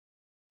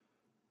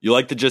You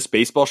like the Just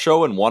Baseball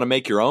show and want to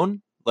make your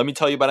own? Let me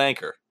tell you about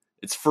Anchor.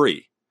 It's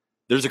free.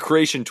 There's a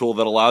creation tool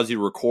that allows you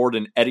to record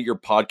and edit your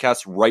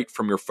podcast right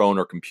from your phone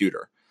or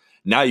computer.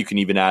 Now you can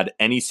even add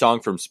any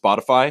song from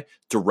Spotify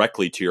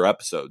directly to your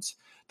episodes.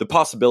 The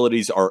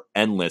possibilities are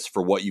endless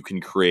for what you can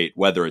create,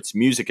 whether it's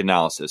music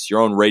analysis,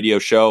 your own radio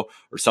show,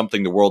 or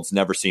something the world's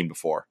never seen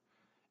before.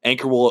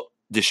 Anchor will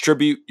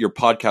distribute your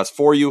podcast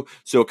for you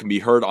so it can be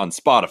heard on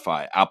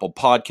Spotify, Apple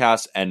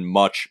Podcasts, and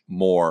much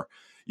more.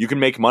 You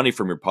can make money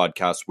from your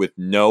podcast with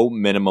no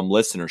minimum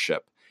listenership.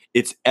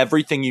 It's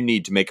everything you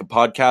need to make a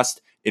podcast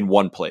in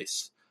one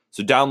place.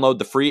 So download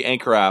the free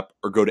Anchor app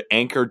or go to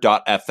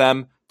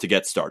anchor.fm to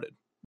get started.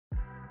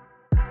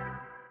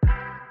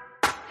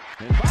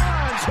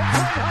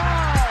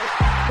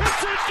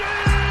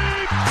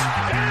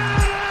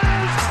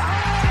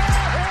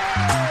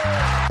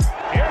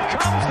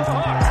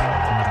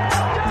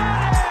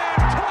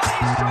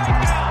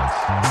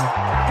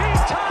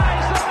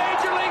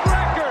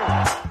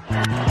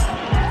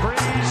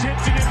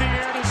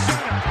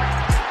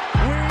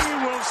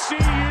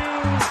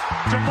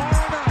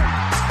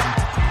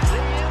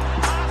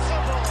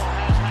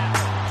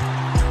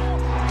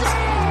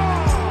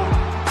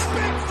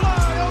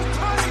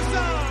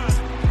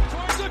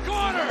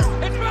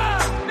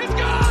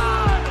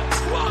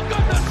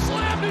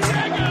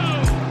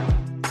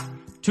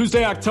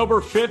 Tuesday,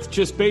 October 5th,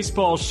 Just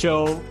Baseball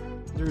show.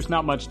 There's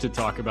not much to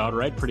talk about,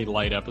 right? Pretty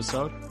light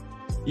episode.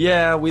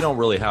 Yeah, we don't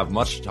really have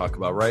much to talk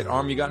about, right?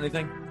 Arm, you got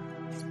anything?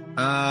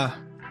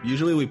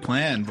 Usually we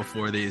plan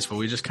before these, but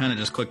we just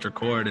clicked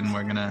record and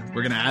we're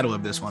gonna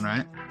ad-lib this one,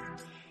 right?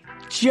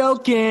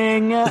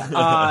 Joking.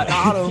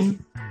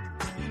 Autumn.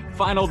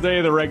 Final day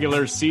of the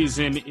regular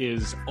season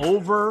is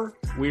over.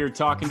 We are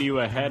talking to you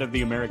ahead of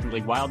the American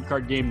League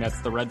wildcard game. That's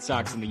the Red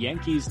Sox and the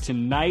Yankees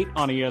tonight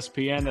on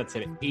ESPN. That's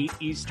at 8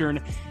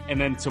 Eastern. And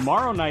then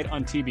tomorrow night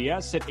on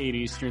TBS at 8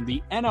 Eastern,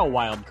 the NL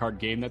wildcard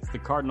game. That's the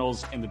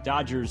Cardinals and the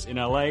Dodgers in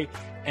LA.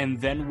 And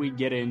then we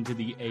get into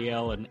the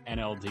AL and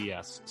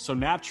NLDS. So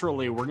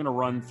naturally, we're going to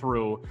run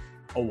through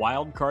a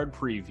wildcard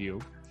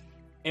preview.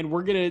 And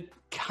we're going to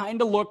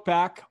kind of look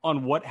back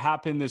on what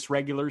happened this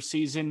regular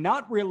season,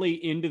 not really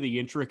into the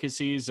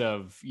intricacies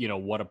of,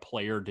 what a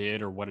player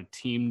did or what a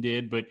team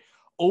did, but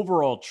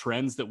overall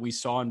trends that we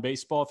saw in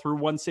baseball through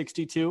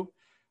 162.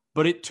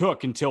 But it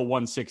took until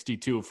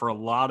 162 for a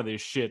lot of this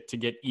shit to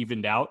get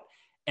evened out.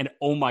 And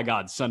oh my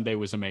God, Sunday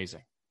was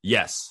amazing.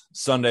 Yes,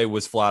 Sunday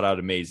was flat out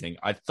amazing.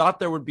 I thought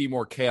there would be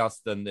more chaos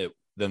than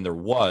there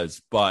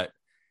was, but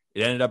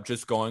it ended up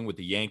just going with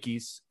the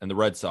Yankees and the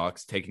Red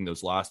Sox taking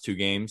those last two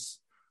games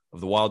of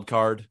the wild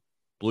card.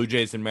 Blue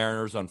Jays and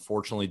Mariners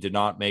unfortunately did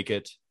not make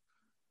it.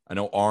 I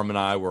know Arm and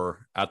I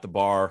were at the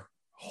bar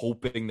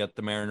hoping that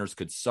the Mariners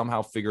could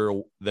somehow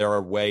figure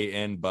their way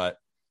in, but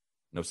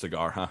no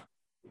cigar, huh?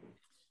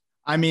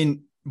 I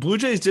mean, Blue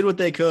Jays did what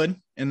they could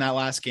in that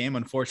last game.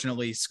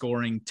 Unfortunately,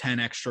 scoring 10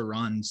 extra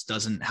runs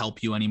doesn't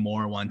help you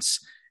anymore once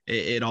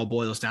it all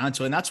boils down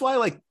to it. And that's why,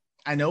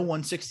 I know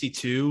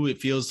 162, it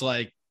feels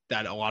like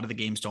that a lot of the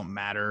games don't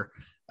matter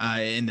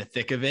in the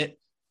thick of it,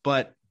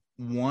 but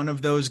one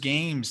of those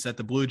games that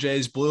the Blue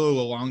Jays blew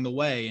along the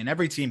way, and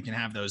every team can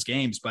have those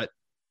games, but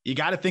you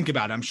got to think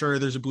about it. I'm sure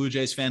there's a Blue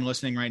Jays fan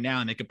listening right now,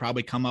 and they could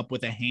probably come up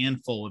with a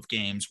handful of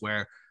games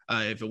where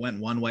if it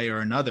went one way or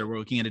another, we're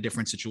looking at a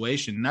different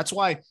situation. And that's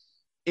why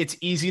it's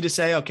easy to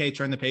say, okay,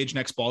 turn the page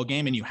next ball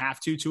game, and you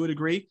have to a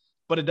degree,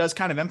 but it does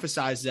kind of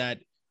emphasize that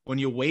when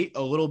you wait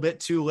a little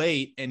bit too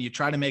late and you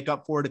try to make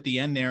up for it at the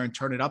end there and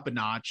turn it up a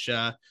notch,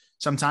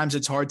 sometimes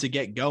it's hard to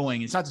get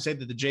going. It's not to say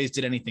that the Jays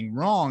did anything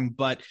wrong,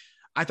 but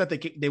I thought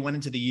they went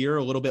into the year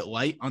a little bit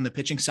light on the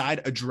pitching side,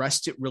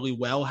 addressed it really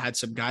well, had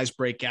some guys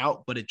break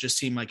out, but it just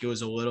seemed like it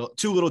was a little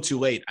too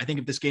late. I think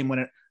if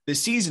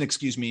this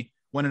season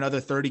went another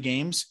 30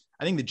 games,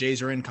 I think the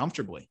Jays are in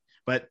comfortably.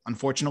 But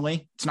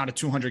unfortunately, it's not a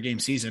 200-game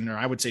season, or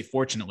I would say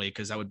fortunately,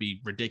 because that would be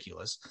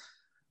ridiculous.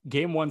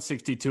 Game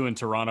 162 in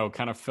Toronto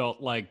kind of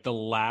felt like the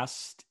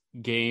last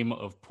game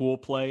of pool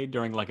play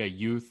during a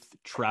youth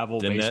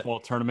travel baseball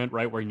tournament,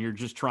 right? Where you're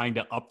just trying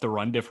to up the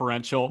run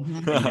differential.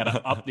 You got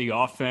to up the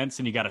offense,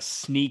 and you got to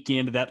sneak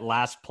into that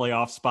last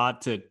playoff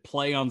spot to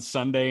play on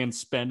Sunday and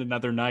spend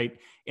another night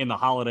in the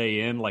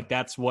Holiday Inn.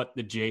 That's what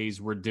the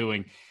Jays were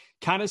doing.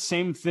 Kind of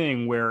same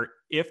thing where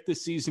if the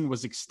season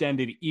was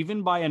extended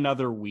even by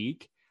another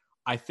week,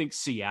 I think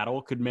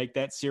Seattle could make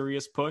that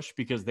serious push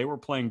because they were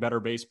playing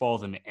better baseball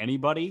than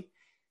anybody.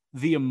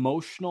 The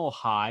emotional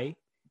high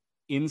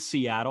in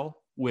Seattle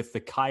with the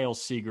Kyle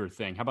Seager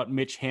thing. How about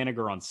Mitch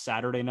Haniger on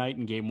Saturday night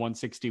in game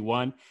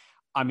 161?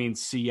 I mean,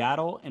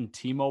 Seattle and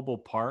T-Mobile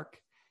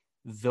Park,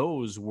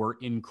 those were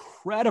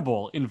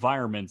incredible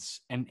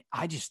environments. And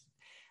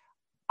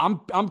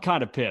I'm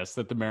kind of pissed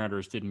that the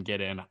Mariners didn't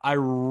get in. I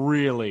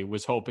really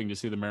was hoping to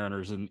see the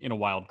Mariners in a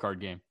wild card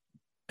game.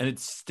 And it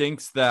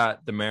stinks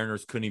that the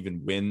Mariners couldn't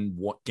even win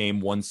game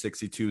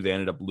 162. They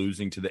ended up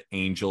losing to the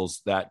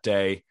Angels that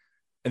day.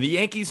 And the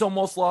Yankees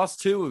almost lost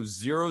too. It was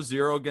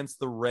 0-0 against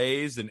the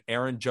Rays, and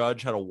Aaron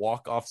Judge had a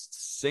walk-off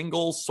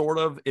single sort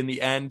of in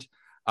the end.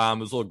 It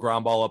was a little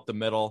ground ball up the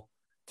middle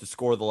to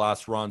score the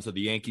last run. So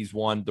the Yankees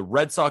won. The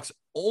Red Sox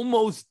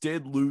almost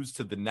did lose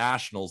to the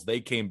Nationals.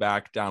 They came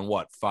back down,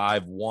 5-1,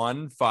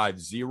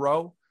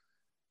 5-0?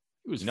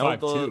 It was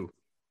 5-2.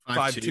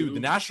 5-2. The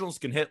Nationals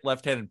can hit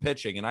left-handed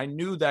pitching, and I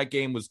knew that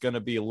game was going to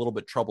be a little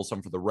bit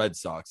troublesome for the Red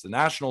Sox. The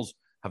Nationals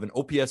have an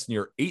OPS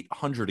near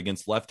 800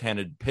 against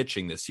left-handed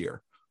pitching this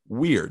year.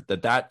 Weird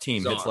that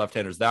team hits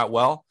left-handers that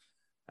well.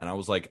 And I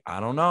was like, I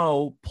don't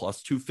know,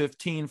 plus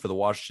 215 for the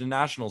Washington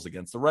Nationals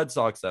against the Red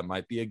Sox. That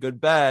might be a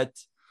good bet.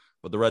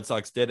 But the Red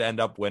Sox did end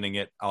up winning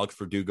it. Alex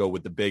Verdugo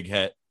with the big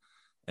hit.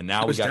 And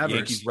now we got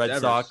Yankees, Red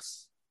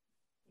Sox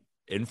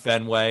in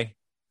Fenway,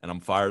 and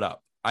I'm fired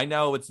up. I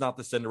know it's not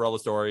the Cinderella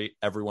story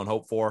everyone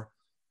hoped for,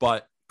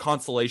 but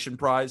consolation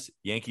prize,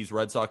 Yankees,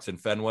 Red Sox in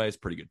Fenway is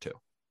pretty good too.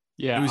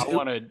 Yeah,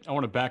 I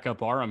want to back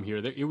up Aram here.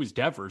 It was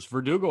Devers.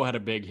 Verdugo had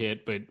a big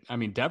hit, but I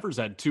mean Devers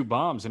had 2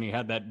 bombs, and he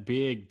had that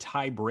big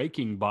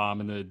tie-breaking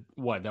bomb in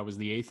that was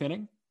the 8th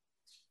inning?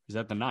 Is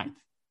that the 9th?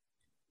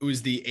 It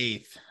was the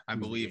 8th, I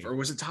believe, or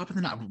was it top of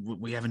the 9th?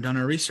 We haven't done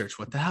our research.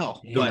 What the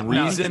hell? The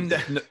reason,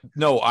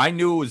 no, I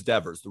knew it was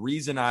Devers. The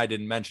reason I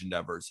didn't mention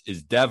Devers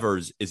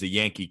is a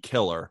Yankee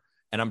killer,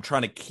 and I'm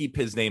trying to keep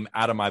his name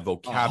out of my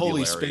vocabulary.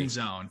 Holy spin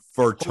zone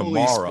for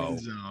tomorrow. Spin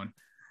zone.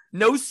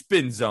 No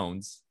spin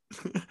zones.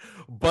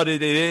 But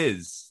it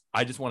is.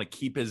 I just want to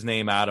keep his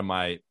name out of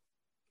my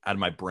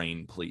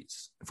brain,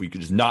 please. If we could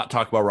just not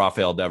talk about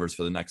Rafael Devers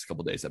for the next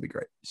couple of days, that'd be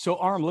great. So,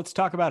 Arm, let's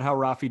talk about how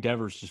Rafi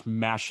Devers just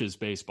mashes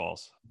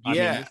baseballs. I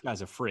mean, this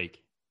guy's a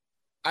freak.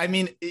 I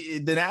mean,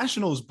 the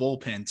Nationals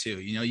bullpen too.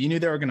 You knew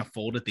they were going to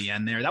fold at the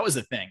end there. That was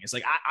the thing. It's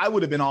like I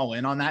would have been all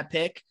in on that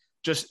pick.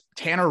 Just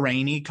Tanner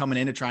Rainey coming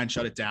in to try and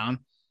shut it down.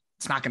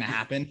 It's not going to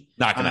happen.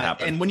 Not going to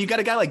happen. And when you got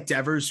a guy like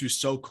Devers who's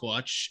so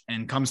clutch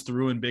and comes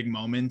through in big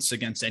moments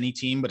against any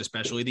team, but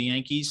especially the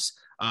Yankees,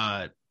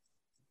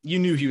 you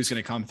knew he was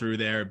going to come through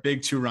there.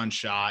 Big 2-run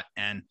shot.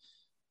 And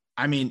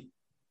I mean,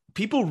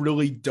 people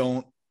really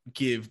don't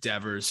give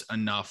Devers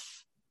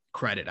enough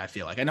credit, I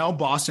feel like. I know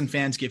Boston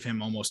fans give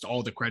him almost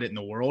all the credit in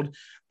the world,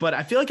 but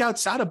I feel like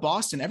outside of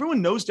Boston,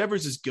 everyone knows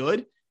Devers is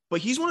good,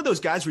 but he's one of those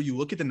guys where you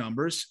look at the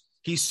numbers,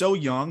 he's so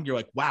young, you're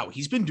like, wow,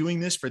 he's been doing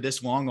this for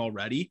this long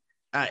already.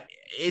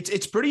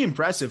 It's pretty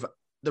impressive.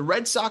 The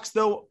Red Sox,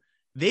 though,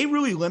 they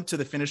really limped to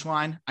the finish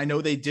line. I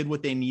know they did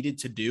what they needed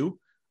to do,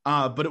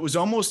 but it was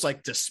almost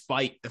like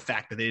despite the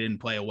fact that they didn't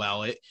play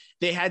well.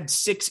 They had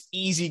 6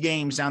 easy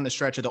games down the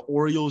stretch of the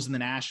Orioles and the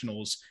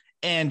Nationals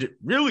and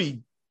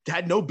really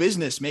had no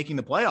business making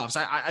the playoffs.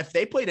 If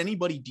they played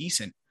anybody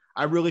decent,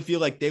 I really feel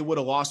like they would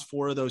have lost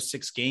 4 of those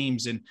 6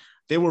 games, and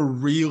they were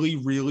really,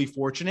 really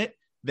fortunate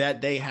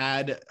that they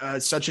had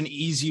such an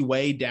easy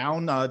way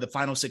down the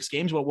final 6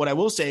 games. But what I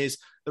will say is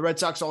the Red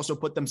Sox also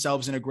put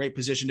themselves in a great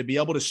position to be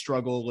able to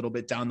struggle a little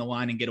bit down the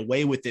line and get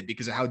away with it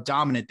because of how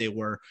dominant they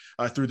were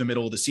through the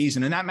middle of the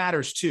season. And that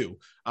matters too,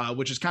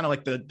 which is kind of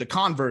like the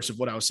converse of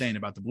what I was saying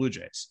about the Blue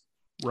Jays.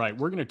 Right.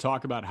 We're going to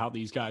talk about how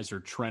these guys are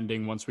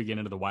trending once we get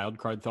into the wild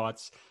card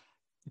thoughts.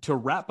 To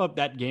wrap up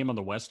that game on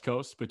the West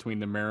Coast between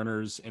the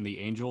Mariners and the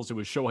Angels, it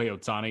was Shohei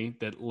Ohtani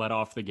that led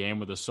off the game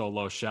with a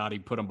solo shot. He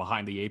put him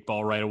behind the 8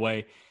 ball right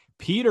away.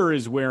 Peter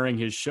is wearing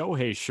his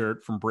Shohei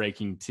shirt from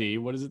Breaking Tea.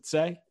 What does it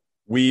say?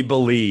 We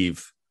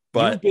believe,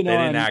 but they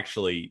didn't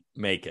actually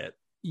make it.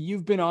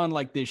 You've been on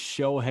like this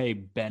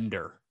Shohei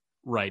bender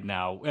right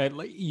now.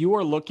 You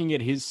are looking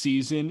at his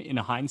season in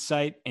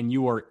hindsight, and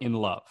you are in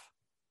love.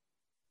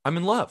 I'm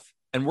in love.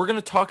 And we're going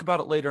to talk about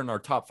it later in our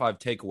top 5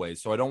 takeaways,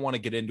 so I don't want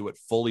to get into it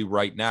fully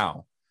right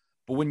now.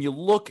 But when you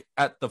look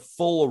at the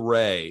full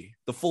array,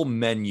 the full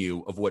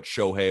menu of what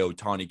Shohei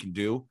Ohtani can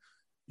do,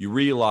 you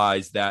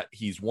realize that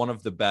he's one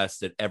of the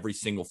best at every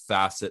single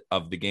facet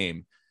of the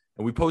game.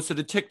 And we posted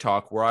a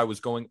TikTok where I was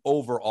going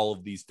over all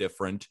of these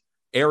different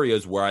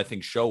areas where I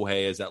think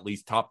Shohei is at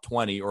least top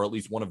 20 or at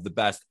least one of the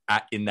best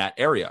in that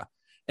area.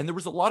 And there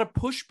was a lot of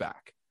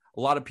pushback.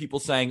 A lot of people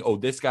saying, oh,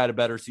 this guy had a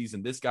better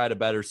season, this guy had a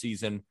better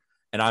season.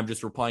 And I'm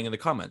just replying in the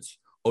comments.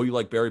 Oh, you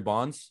like Barry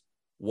Bonds?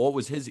 What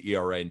was his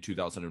ERA in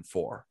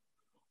 2004?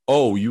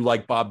 Oh, you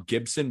like Bob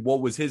Gibson? What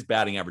was his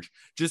batting average?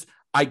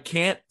 I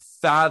can't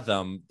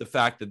fathom the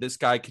fact that this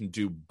guy can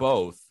do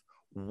both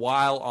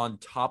while on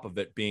top of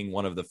it being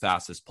one of the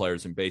fastest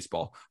players in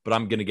baseball. But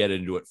I'm going to get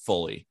into it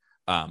fully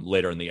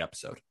later in the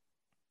episode.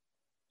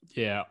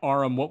 Yeah.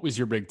 Aram, what was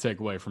your big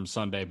takeaway from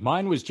Sunday?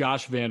 Mine was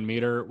Josh Van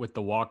Meter with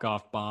the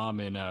walk-off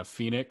bomb in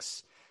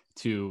Phoenix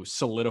to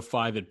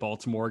solidify that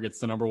Baltimore gets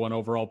the number 1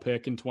 overall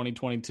pick in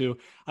 2022.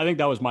 I think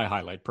that was my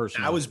highlight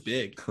personally. That was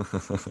big.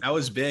 That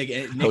was big.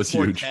 And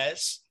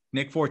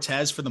Nick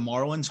Fortes for the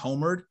Marlins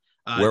homered.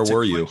 Where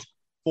were you?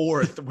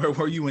 4th. Where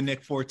were you when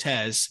Nick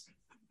Fortes?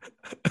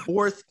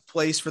 4th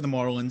place for the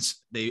Marlins.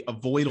 They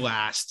avoid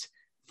last.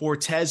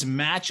 Fortes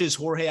matches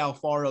Jorge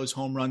Alfaro's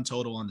home run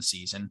total on the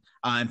season.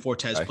 And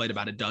Fortes played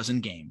about a dozen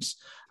games.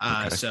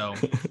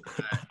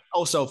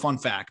 Also, fun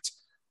fact,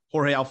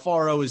 Jorge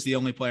Alfaro is the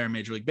only player in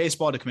Major League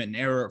Baseball to commit an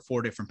error at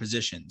 4 different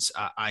positions.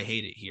 I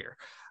hate it here.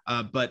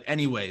 But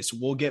anyways,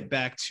 we'll get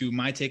back to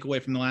my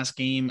takeaway from the last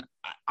game.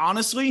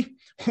 Honestly,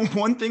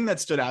 one thing that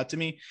stood out to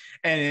me,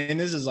 and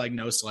this is like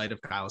no slight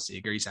of Kyle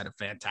Seager. He's had a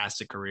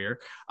fantastic career.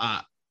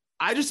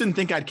 I just didn't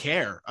think I'd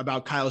care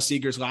about Kyle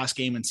Seager's last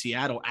game in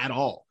Seattle at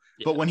all.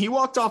 Yeah. But when he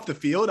walked off the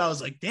field, I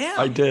was like, damn.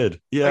 I did.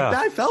 Yeah. Like,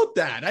 I felt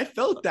that.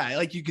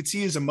 Like, you could see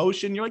his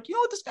emotion. You're like, you know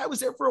what? This guy was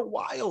there for a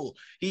while.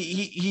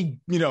 He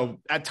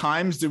at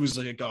times there was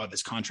like, oh,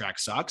 this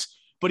contract sucks.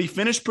 But he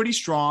finished pretty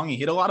strong. He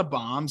hit a lot of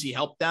bombs. He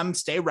helped them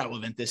stay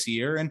relevant this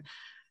year. And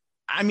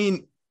I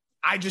mean,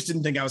 I just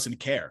didn't think I was going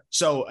to care.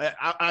 So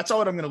that's all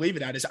what I'm going to leave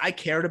it at is I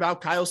cared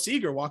about Kyle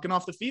Seager walking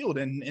off the field.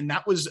 And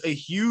that was a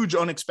huge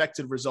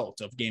unexpected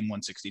result of game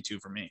 162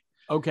 for me.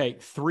 Okay,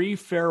 3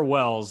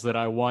 farewells that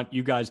I want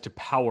you guys to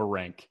power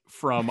rank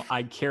from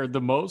I cared the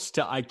most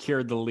to I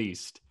cared the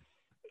least.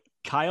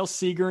 Kyle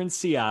Seager in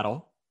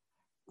Seattle.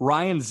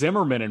 Ryan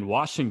Zimmerman in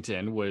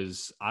Washington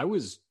I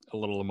was a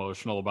little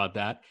emotional about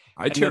that.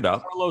 I teared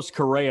up. Carlos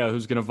Correa,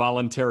 who's going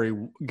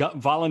to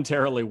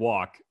voluntarily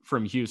walk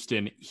from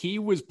Houston. He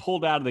was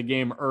pulled out of the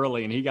game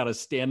early and he got a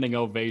standing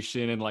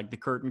ovation and like the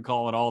curtain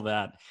call and all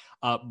that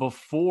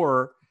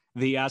before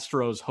the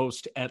Astros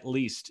host at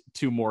least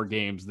 2 more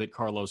games that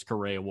Carlos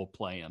Correa will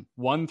play in.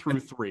 1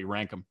 through 3,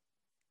 rank them.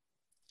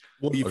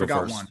 Well, you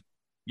forgot one.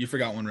 You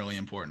forgot one really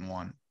important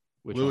one.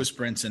 Lewis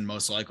Brinson,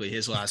 most likely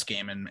his last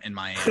game in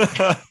Miami.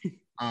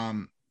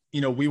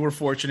 We were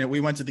fortunate. We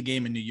went to the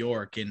game in New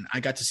York, and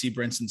I got to see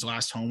Brinson's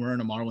last homer in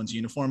a Marlins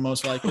uniform,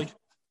 most likely.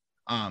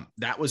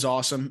 That was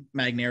awesome.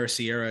 Magnera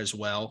Sierra as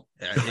well.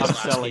 His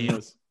last game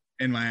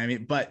in Miami.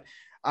 But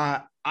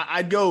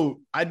I'd go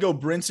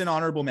Brinson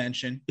honorable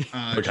mention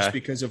just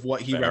because of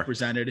what he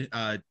represented, in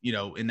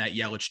that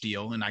Yelich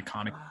deal, an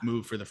iconic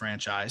move for the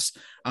franchise.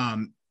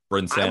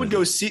 Brinson. I would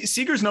go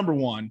Seager's number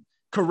 1.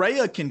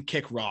 Correa can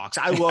kick rocks.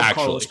 I love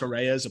Carlos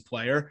Correa as a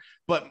player,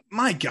 but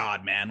my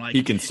God, man, like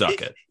he can suck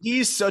it.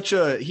 He's such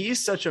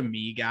a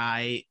me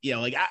guy.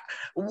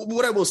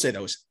 What I will say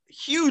though is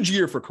huge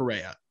year for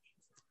Correa.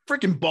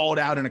 Freaking balled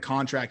out in a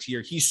contract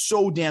year. He's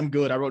so damn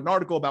good. I wrote an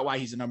article about why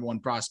he's the number one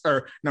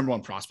prospect.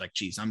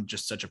 Jeez, I'm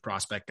just such a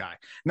prospect guy.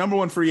 Number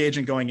 1 free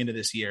agent going into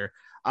this year.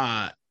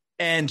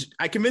 And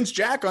I convinced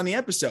Jack on the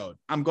episode.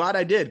 I'm glad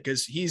I did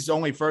because he's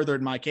only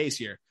furthered my case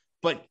here.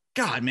 But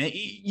God, man,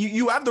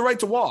 you have the right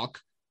to walk.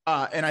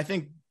 And I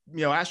think,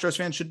 Astros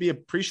fans should be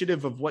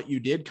appreciative of what you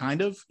did,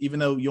 kind of, even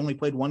though you only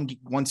played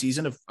one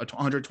season of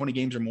 120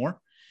 games or more.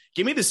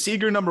 Give me the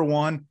Seager number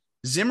 1,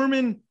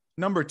 Zimmerman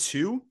number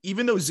 2,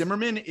 even though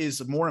Zimmerman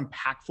is more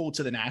impactful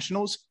to the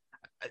Nationals.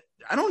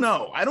 I don't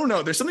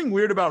know. There's something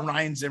weird about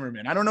Ryan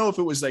Zimmerman. I don't know if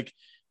it was like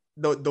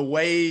the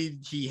way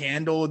he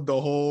handled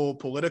the whole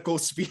political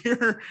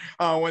sphere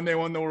when they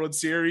won the World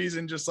Series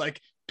and just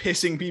like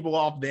pissing people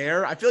off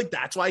there. I feel like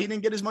that's why he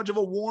didn't get as much of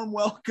a warm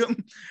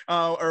welcome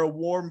or a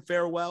warm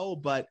farewell.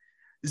 But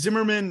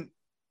Zimmerman,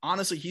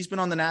 honestly, he's been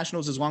on the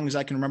Nationals as long as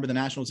I can remember the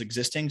Nationals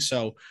existing.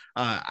 So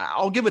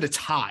I'll give it a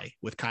tie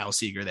with Kyle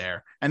Seager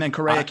there. And then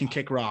Correa can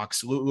kick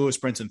rocks. Lewis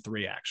Brinson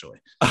 3, actually.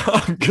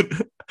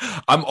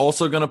 I'm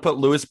also going to put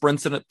Lewis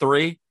Brinson at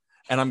 3,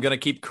 and I'm going to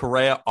keep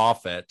Correa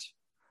off it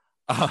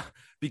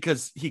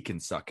because he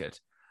can suck it.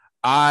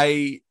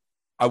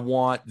 I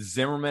want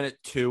Zimmerman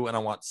at 2, and I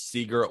want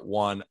Seager at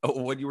 1.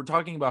 When you were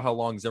talking about how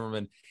long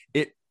Zimmerman,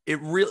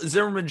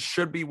 Zimmerman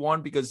should be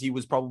 1 because he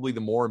was probably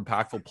the more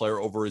impactful player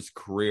over his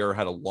career,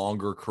 had a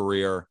longer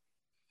career.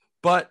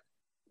 But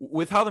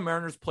with how the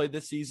Mariners played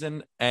this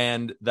season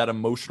and that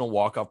emotional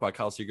walk-off by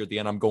Kyle Seager at the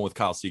end, I'm going with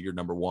Kyle Seager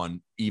number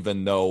 1,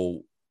 even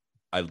though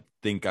I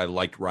think I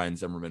liked Ryan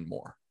Zimmerman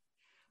more.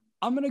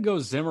 I'm going to go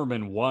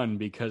Zimmerman 1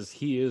 because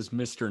he is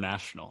Mr.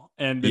 National.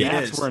 And the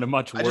Nats were in a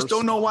much worse. I just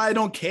don't know why I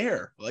don't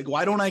care. Like,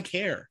 why don't I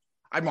care?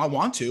 I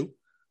want to.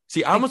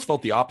 See, I almost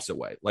felt the opposite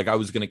way. Like, I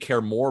was going to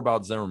care more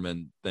about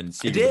Zimmerman than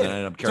Seager. Then I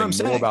ended up caring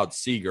more about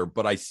Seager,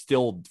 but I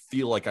still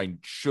feel like I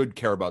should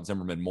care about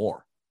Zimmerman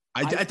more.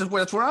 That's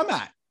where I'm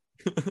at.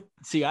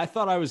 See, I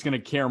thought I was going to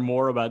care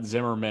more about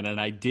Zimmerman, and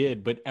I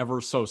did, but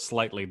ever so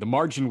slightly. The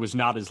margin was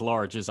not as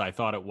large as I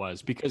thought it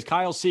was because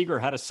Kyle Seager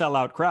had a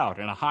sellout crowd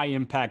and a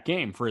high-impact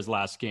game for his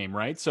last game,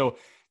 right? So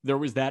there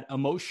was that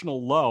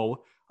emotional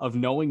low of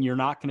knowing you're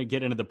not going to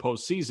get into the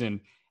postseason,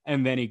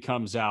 and then he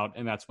comes out,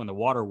 and that's when the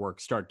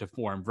waterworks start to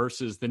form.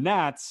 Versus the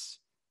Nats,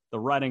 the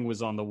writing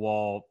was on the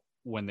wall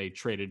when they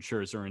traded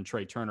Scherzer and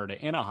Trey Turner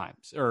to Anaheim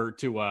or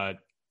to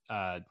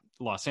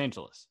Los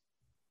Angeles.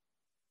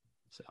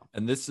 So,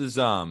 and this is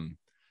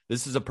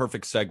a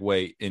perfect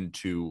segue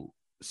into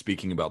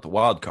speaking about the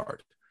wild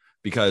card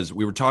because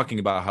we were talking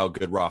about how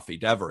good Rafi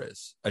Dever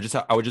is.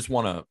 I would just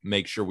want to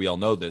make sure we all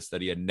know this,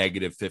 that he had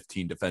negative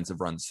 15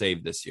 defensive runs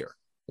saved this year.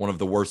 One of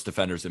the worst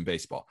defenders in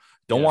baseball.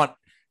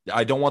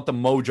 I don't want the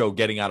mojo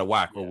getting out of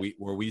whack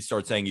where we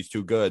start saying he's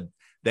too good.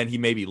 Then he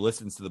maybe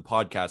listens to the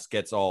podcast,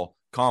 gets all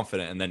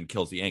confident, and then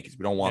kills the Yankees.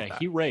 We don't want that.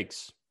 He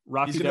rakes.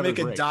 He's going to make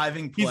a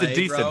diving play. He's a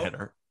decent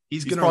hitter.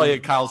 He's probably a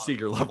Kyle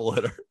Seager level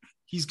hitter.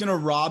 He's going to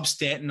rob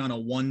Stanton on a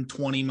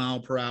 120 mile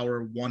per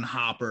hour, one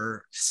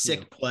hopper,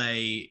 sick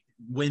play,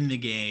 win the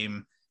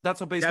game. That's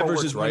what baseball Devers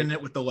works, is right? winning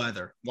it with the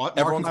leather.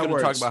 Everyone's going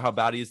to talk about how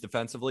bad he is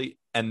defensively,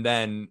 and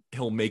then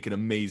he'll make an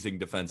amazing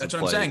defensive That's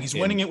what play. I'm saying. He's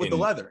winning it with the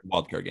leather.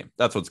 Wild card game.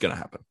 That's what's going to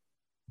happen.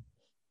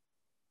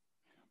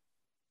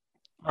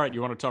 All right,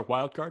 you want to talk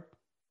wild card?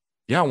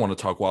 Yeah, I want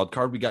to talk wild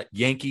card. We got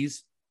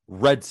Yankees,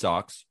 Red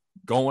Sox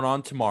going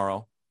on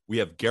tomorrow. We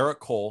have Garrett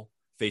Cole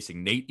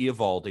facing Nate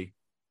Eovaldi.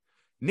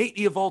 Nate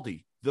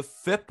Eovaldi, the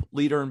FIP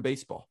leader in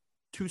baseball,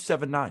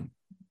 279.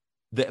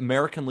 The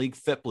American League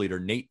FIP leader,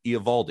 Nate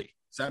Eovaldi.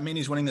 Does that mean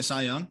he's winning the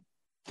Cy Young?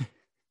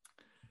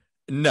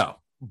 No,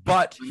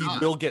 but he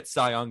will get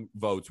Cy Young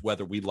votes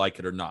whether we like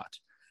it or not.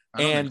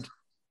 And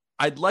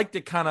I'd like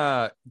to kind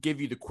of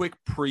give you the quick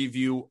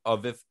preview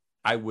of if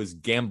I was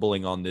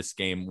gambling on this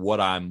game,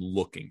 what I'm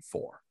looking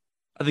for.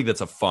 I think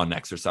that's a fun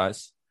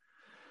exercise.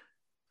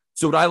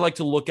 So what I like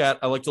to look at,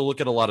 a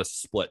lot of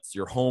splits,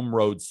 your home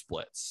road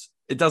splits.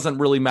 It doesn't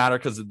really matter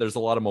because there's a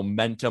lot of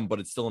momentum, but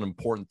it's still an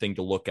important thing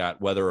to look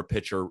at whether a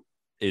pitcher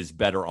is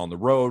better on the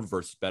road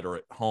versus better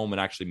at home. It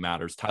actually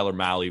matters. Tyler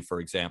Mahle, for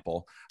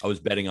example, I was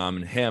betting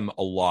on him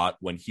a lot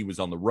when he was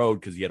on the road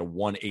because he had a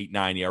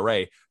 1.89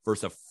 ERA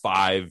versus a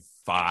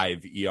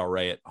 5.5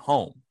 ERA at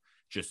home.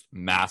 Just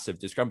massive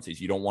discrepancies.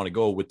 You don't want to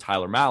go with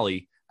Tyler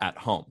Mahle at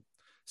home.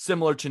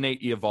 Similar to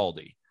Nate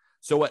Eovaldi.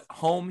 So at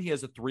home, he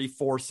has a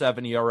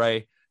 3.47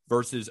 ERA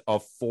versus a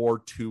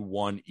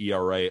 4.21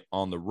 ERA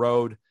on the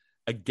road.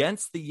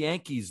 Against the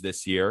Yankees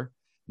this year,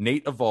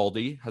 Nate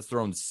Eovaldi has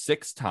thrown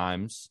 6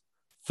 times,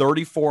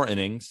 34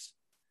 innings,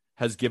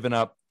 has given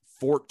up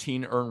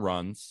 14 earned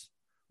runs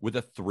with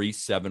a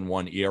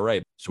 3.71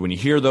 ERA. So when you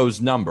hear those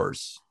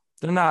numbers,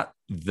 they're not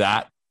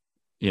that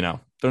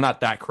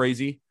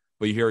crazy,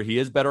 but you hear he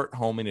is better at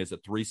home and is a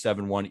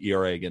 3.71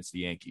 ERA against the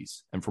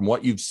Yankees. And from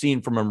what you've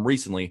seen from him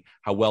recently,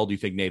 how well do you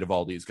think Nate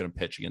Eovaldi is going to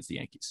pitch against the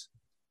Yankees?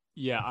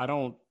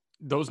 Yeah,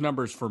 those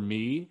numbers for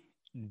me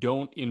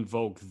don't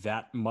invoke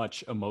that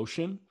much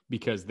emotion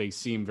because they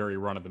seem very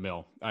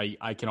run-of-the-mill.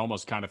 I can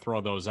almost kind of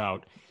throw those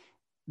out.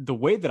 The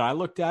way that I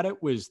looked at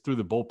it was through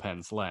the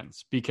bullpen's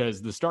lens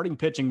because the starting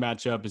pitching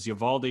matchup is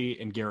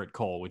Eovaldi and Garrett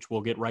Cole, which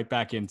we'll get right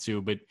back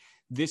into. But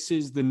this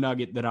is the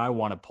nugget that I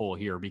want to pull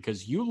here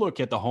because you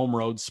look at the home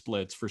road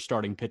splits for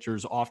starting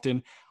pitchers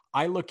often.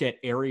 I look at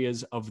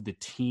areas of the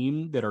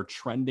team that are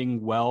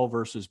trending well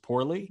versus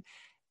poorly.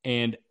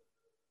 And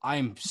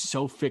I'm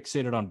so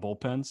fixated on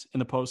bullpens in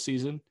the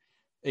postseason.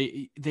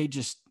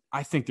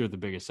 I think they're the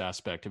biggest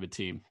aspect of a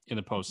team in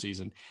the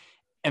postseason.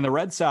 And the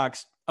Red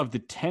Sox, of the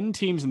 10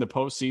 teams in the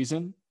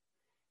postseason,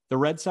 the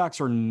Red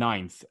Sox are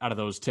 9th out of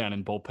those 10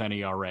 in bullpen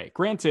ERA.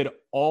 Granted,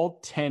 all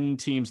 10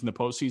 teams in the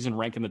postseason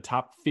rank in the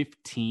top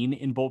 15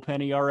 in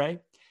bullpen ERA.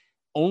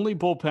 Only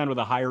bullpen with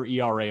a higher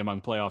ERA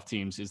among playoff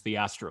teams is the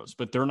Astros,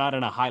 but they're not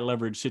in a high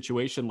leverage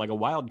situation like a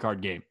wild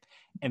card game.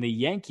 And the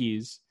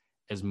Yankees,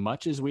 as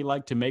much as we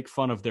like to make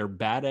fun of their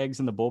bad eggs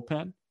in the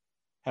bullpen,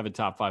 have a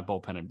top 5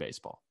 bullpen in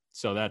baseball.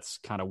 So that's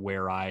kind of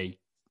where I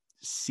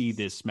see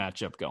this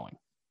matchup going.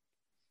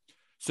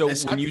 So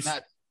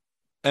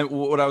and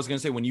what I was going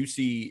to say, when you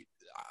see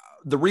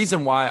the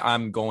reason why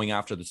I'm going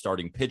after the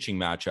starting pitching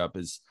matchup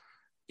is,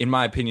 in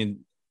my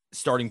opinion,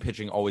 starting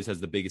pitching always has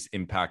the biggest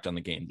impact on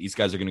the game. These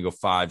guys are going to go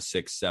 5,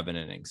 6, 7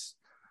 innings.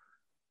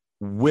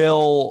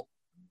 Will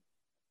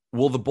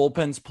the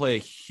bullpens play a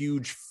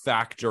huge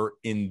factor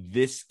in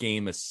this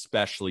game,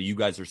 especially? You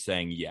guys are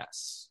saying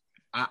yes.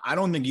 I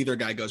don't think either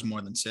guy goes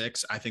more than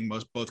 6. I think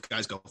both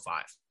guys go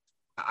 5.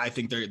 I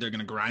think they're going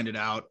to grind it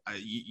out.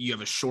 You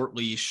have a short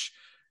leash,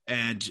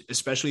 and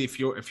especially if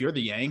you're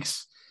the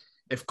Yanks,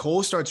 if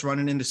Cole starts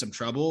running into some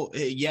trouble,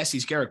 yes,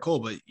 he's Garrett Cole,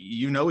 but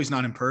he's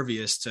not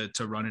impervious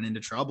to running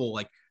into trouble.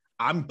 Like,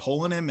 I'm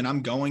pulling him and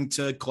I'm going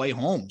to Clay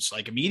Holmes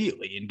like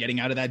immediately and getting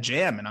out of that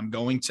jam, and I'm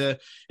going to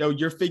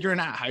you're figuring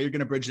out how you're going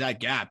to bridge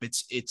that gap.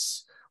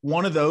 It's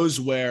one of those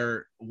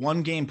where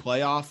one game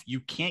playoff,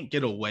 you can't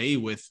get away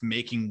with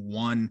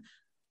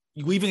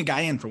leaving a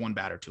guy in for one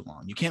batter too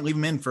long. You can't leave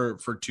him in for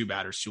 2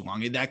 batters too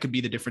long. That could be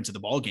the difference of the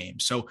ball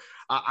game. So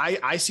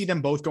I see them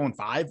both going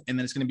 5, and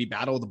then it's going to be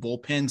battle of the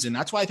bullpens. And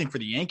that's why I think for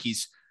the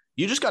Yankees,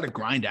 you just got to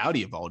grind out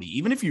Eovaldi.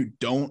 Even if you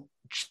don't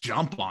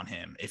jump on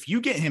him, if you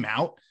get him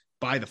out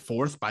by the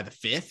 4th, by the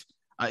 5th,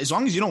 as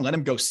long as you don't let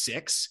him go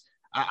 6,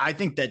 I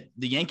think that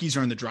the Yankees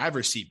are in the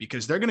driver's seat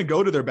because they're going to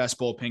go to their best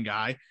bullpen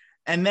guy.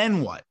 And then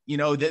what?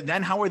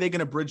 Then how are they going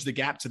to bridge the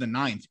gap to the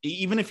 9th?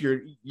 Even if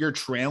you're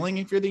trailing,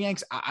 if you're the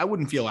Yanks, I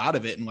wouldn't feel out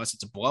of it unless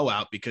it's a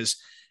blowout, because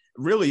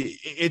really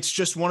it's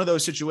just one of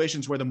those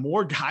situations where the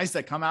more guys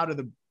that come out of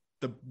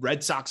the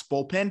Red Sox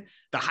bullpen,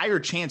 the higher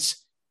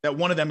chance that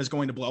one of them is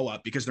going to blow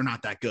up because they're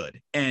not that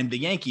good. And the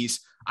Yankees,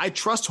 I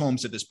trust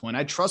Holmes at this point.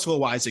 I trust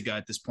Loaizaga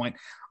at this point.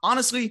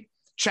 Honestly,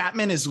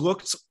 Chapman has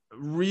looked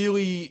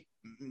really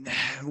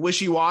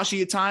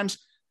wishy-washy at times,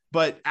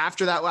 but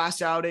after that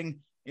last outing,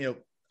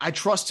 I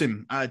trust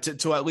him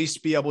to at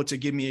least be able to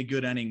give me a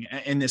good inning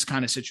in this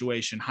kind of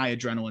situation, high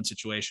adrenaline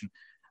situation.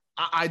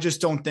 I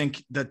just don't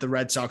think that the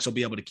Red Sox will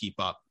be able to keep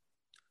up.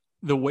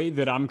 The way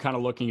that I'm kind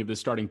of looking at the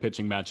starting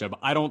pitching matchup,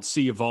 I don't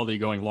see Eovaldi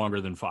going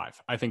longer than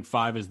 5. I think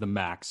 5 is the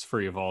max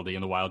for Eovaldi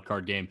in the wild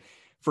card game.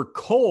 For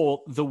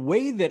Cole, the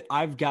way that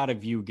I've got to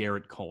view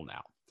Garrett Cole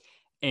now,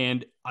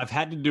 and I've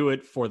had to do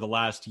it for the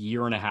last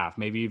year and a half,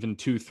 maybe even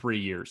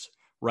 2-3 years,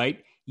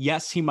 right?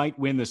 Yes, he might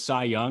win the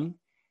Cy Young,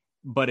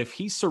 but if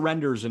he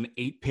surrenders an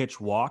 8-pitch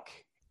walk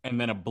and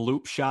then a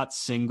bloop shot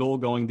single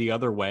going the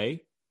other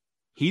way,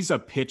 he's a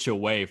pitch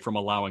away from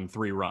allowing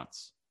 3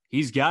 runs.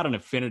 He's got an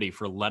affinity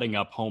for letting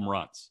up home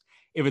runs.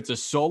 If it's a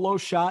solo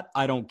shot,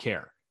 I don't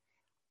care.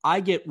 I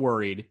get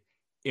worried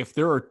if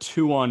there are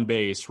 2 on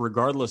base,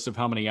 regardless of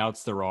how many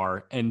outs there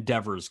are, and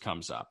Devers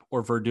comes up,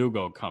 or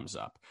Verdugo comes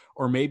up,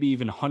 or maybe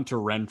even Hunter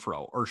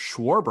Renfroe, or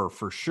Schwarber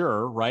for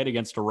sure, right,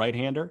 against a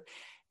right-hander.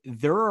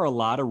 There are a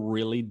lot of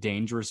really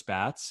dangerous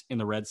bats in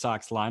the Red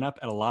Sox lineup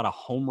and a lot of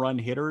home run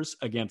hitters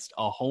against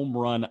a home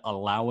run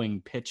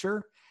allowing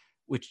pitcher,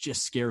 which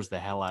just scares the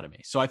hell out of me.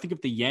 So I think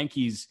if the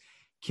Yankees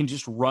can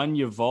just run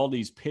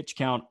Eovaldi's pitch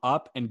count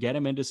up and get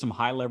him into some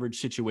high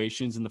leverage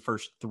situations in the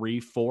first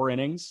 3-4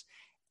 innings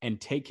and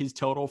take his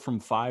total from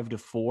 5 to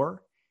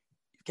 4,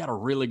 you've got a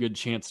really good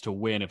chance to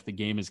win if the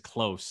game is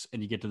close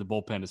and you get to the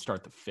bullpen to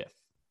start the 5th.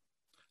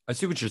 I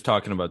see what you're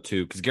talking about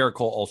too, because Garrett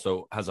Cole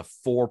also has a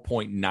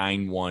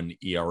 4.91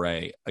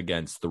 ERA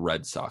against the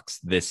Red Sox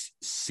this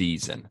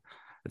season.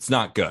 It's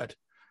not good.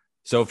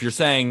 So if you're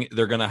saying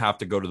they're going to have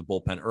to go to the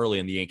bullpen early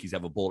and the Yankees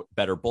have a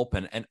better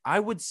bullpen, and I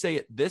would say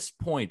at this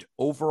point,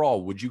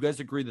 overall, would you guys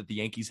agree that the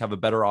Yankees have a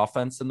better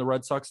offense than the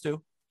Red Sox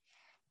do?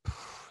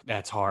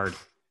 That's hard.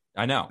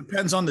 I know.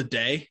 Depends on the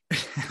day.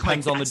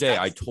 Depends on the day.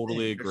 I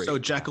totally agree. So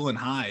Jekyll and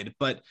Hyde.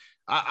 But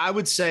I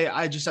would say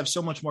I just have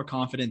so much more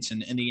confidence in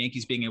the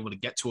Yankees being able to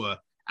get to a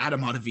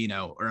Adam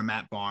Ottavino or a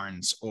Matt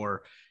Barnes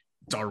or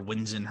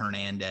Darwinzon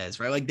Hernandez,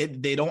 right? Like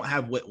they don't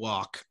have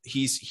Whitlock.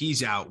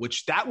 He's out,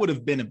 which that would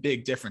have been a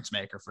big difference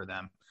maker for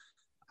them.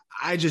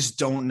 I just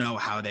don't know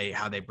how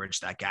they bridge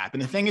that gap.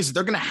 And the thing is,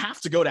 they're going to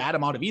have to go to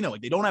Adam Ottavino.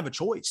 Like they don't have a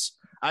choice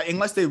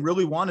unless they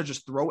really want to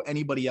just throw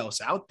anybody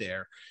else out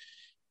there.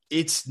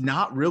 It's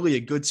not really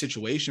a good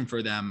situation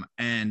for them.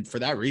 And for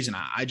that reason,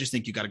 I just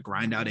think you got to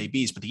grind out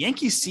ABs. But the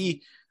Yankees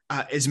see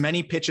as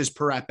many pitches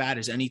per at bat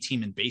as any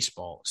team in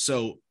baseball.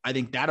 So I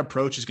think that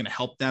approach is going to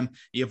help them.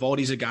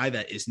 Eovaldi's a guy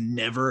that is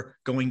never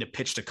going to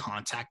pitch to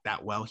contact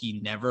that well.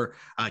 He never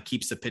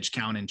keeps the pitch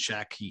count in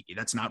check.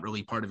 That's not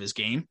really part of his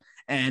game.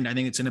 And I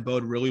think it's going to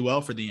bode really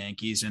well for the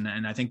Yankees.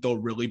 And I think they'll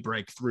really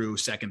break through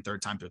second,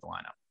 third time through the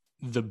lineup.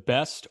 The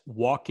best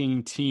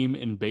walking team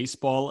in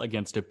baseball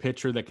against a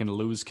pitcher that can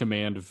lose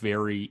command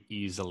very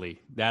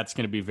easily. That's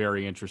going to be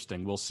very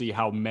interesting. We'll see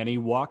how many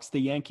walks the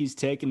Yankees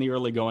take in the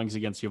early goings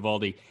against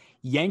Eovaldi.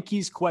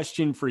 Yankees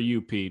question for you,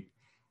 Pete.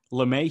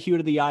 LeMahieu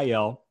to the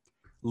IL.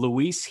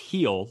 Luis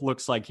Gil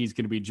looks like he's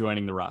going to be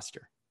joining the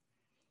roster.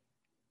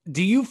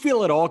 Do you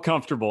feel at all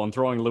comfortable in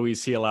throwing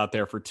Luis Gil out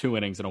there for 2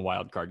 innings in a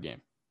wild card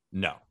game?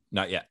 No,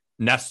 not yet.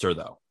 Nestor,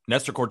 though.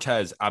 Nestor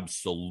Cortez,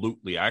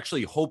 absolutely. I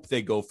actually hope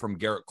they go from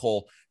Garrett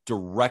Cole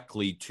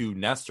directly to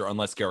Nestor,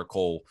 unless Garrett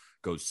Cole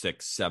goes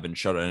 6-7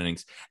 shutout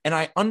innings. And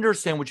I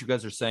understand what you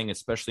guys are saying,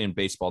 especially in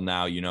baseball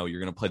now. You know, you're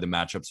going to play the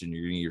matchups and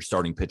you're going to get your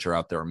starting pitcher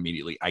out there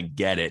immediately. I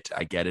get it.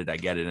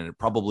 And it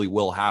probably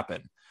will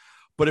happen.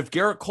 But if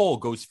Garrett Cole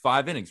goes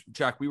 5 innings,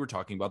 Jack, we were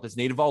talking about this,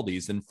 Nate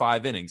Eovaldi's in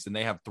 5 innings, and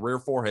they have 3 or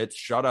 4 hits,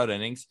 shutout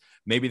innings,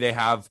 maybe they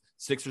have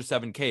 6 or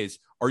 7 Ks.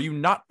 Are you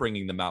not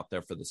bringing them out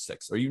there for the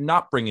 6th? Are you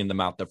not bringing them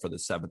out there for the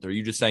 7th? Are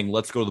you just saying,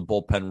 let's go to the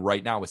bullpen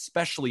right now,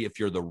 especially if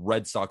you're the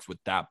Red Sox with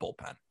that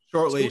bullpen?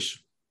 Short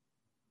leash.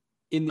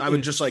 I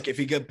would just like, if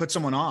you could put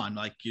someone on,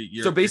 like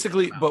you're. So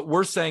basically, but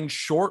we're saying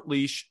short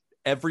leash,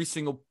 every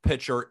single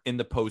pitcher in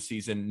the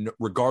postseason,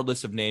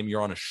 regardless of name,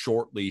 you're on a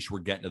short leash. We're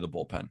getting to the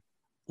bullpen.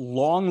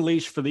 Long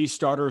leash for these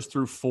starters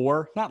through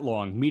 4, not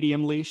long,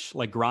 medium leash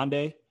like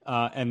Grande.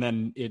 And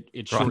then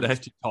it shortens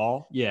to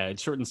tall. Yeah, it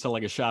shortens to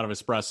like a shot of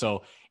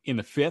espresso in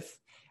the 5th.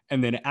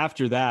 And then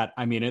after that,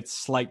 I mean, it's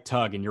slight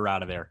tug and you're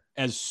out of there.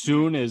 As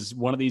soon as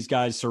one of these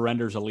guys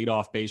surrenders a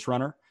leadoff base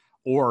runner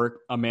or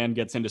a man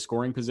gets into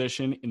scoring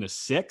position in the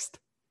 6th,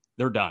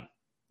 they're done.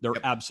 They're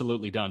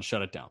absolutely done.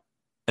 Shut it down.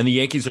 And the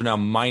Yankees are now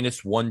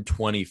minus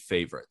 120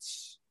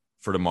 favorites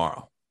for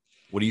tomorrow.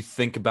 What do you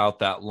think about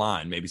that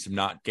line? Maybe some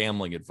not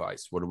gambling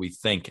advice. What are we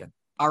thinking?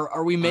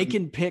 Are we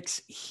making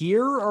picks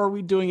here or are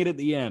we doing it at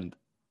the end?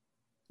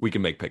 We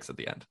can make picks at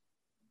the end.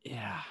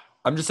 Yeah.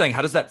 I'm just saying,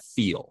 how does that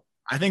feel?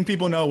 I think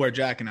people know where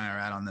Jack and I are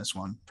at on this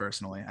one,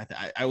 personally.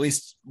 At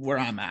least where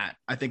I'm at.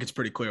 I think it's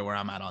pretty clear where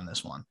I'm at on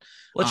this one.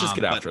 Let's just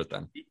get after it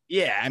then.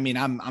 Yeah, I mean,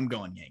 I'm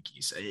going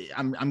Yankees.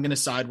 I'm going to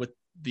side with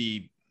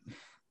the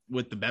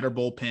better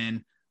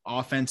bullpen.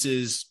 Offense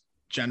is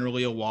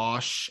generally a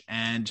wash,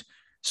 and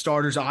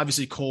starters,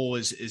 obviously Cole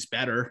is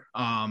better.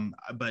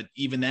 But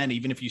even then,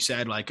 even if you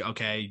said like,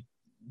 okay,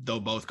 they'll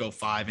both go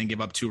 5 and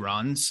give up 2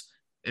 runs,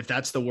 if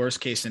that's the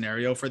worst case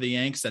scenario for the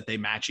Yanks, that they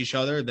match each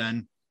other,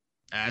 then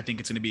I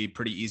think it's going to be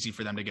pretty easy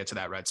for them to get to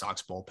that Red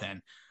Sox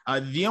bullpen.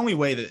 The only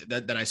way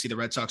that I see the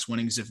Red Sox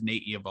winning is if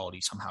Nate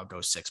Eovaldi somehow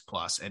goes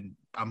 6+, and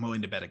I'm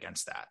willing to bet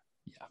against that.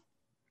 Yeah,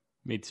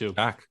 me too.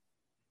 Jack,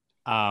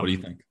 what do you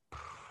think?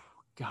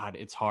 God,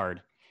 it's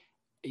hard.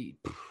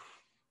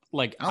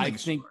 Like I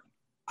think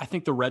I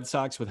think the Red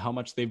Sox, with how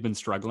much they've been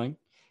struggling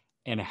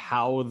and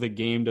how the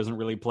game doesn't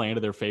really play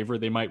into their favor,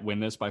 they might win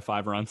this by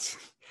 5 runs.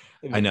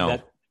 I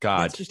know.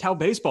 That's just how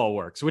baseball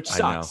works, which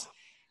sucks.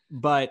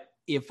 But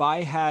if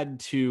I had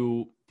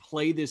to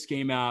play this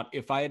game out,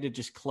 if I had to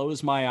just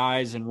close my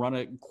eyes and run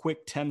a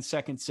quick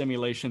 10-second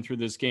simulation through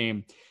this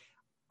game,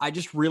 I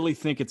just really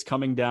think it's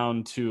coming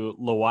down to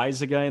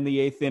Loaizaga in the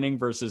 8th inning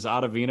versus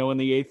Ottavino in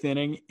the 8th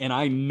inning. And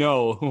I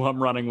know who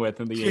I'm running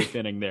with in the 8th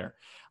inning there.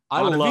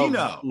 I love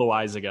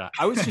Loaizaga.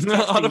 I was just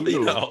texting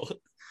you.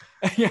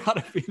 Yeah,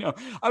 Ottavino.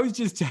 I was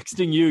just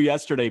texting you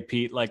yesterday,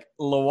 Pete. Like,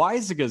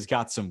 Loaizaga's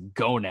got some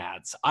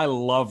gonads. I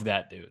love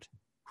that dude.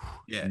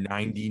 Yeah,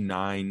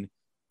 99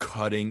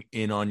 cutting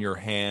in on your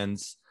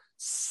hands,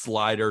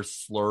 slider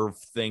slurve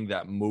thing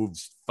that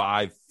moves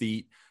 5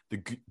 feet.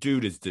 The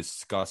dude is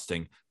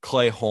disgusting.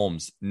 Clay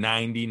Holmes,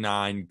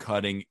 99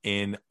 cutting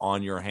in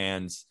on your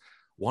hands.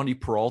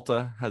 Wandy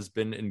Peralta has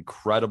been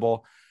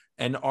incredible.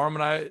 And Arm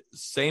and I,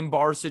 same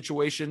bar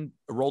situation.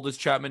 Aroldis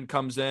Chapman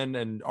comes in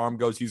and Arm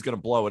goes, he's going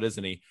to blow it,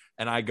 isn't he?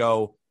 And I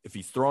go, if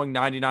he's throwing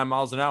 99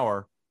 miles an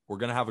hour, we're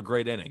going to have a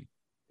great inning.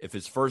 If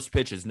his first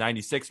pitch is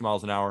 96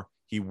 miles an hour,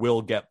 he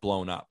will get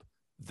blown up.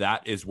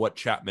 That is what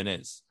Chapman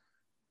is.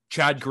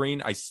 Chad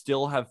Green, I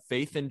still have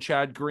faith in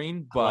Chad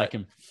Green, but I like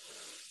him.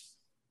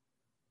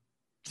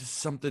 Just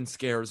something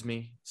scares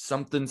me.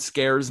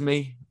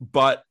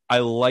 But I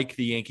like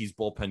the Yankees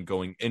bullpen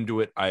going into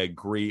it. I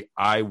agree.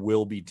 I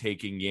will be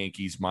taking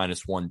Yankees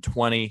minus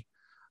 120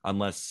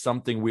 unless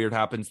something weird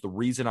happens. The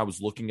reason I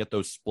was looking at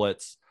those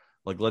splits,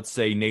 like let's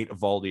say Nate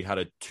Eovaldi had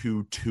a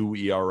 2.2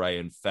 ERA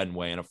in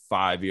Fenway and a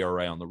 5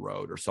 ERA on the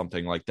road or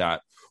something like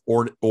that.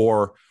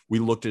 Or we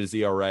looked at his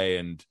ERA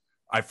and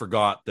I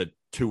forgot the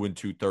 2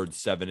 2/3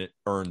 7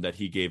 earned that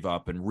he gave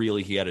up. And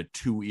really he had a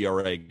 2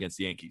 ERA against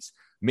the Yankees.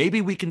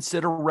 Maybe we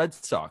consider Red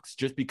Sox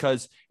just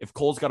because if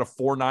Cole's got a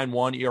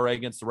 4.91 ERA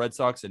against the Red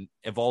Sox and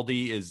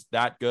Eovaldi is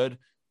that good,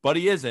 but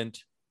he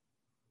isn't,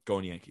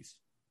 going Yankees.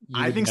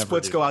 I think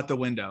splits go out the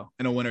window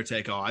in a winner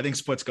take all. I think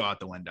splits go out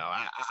the window.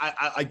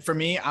 I for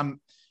me,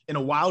 I'm in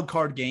a wild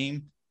card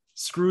game.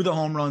 Screw the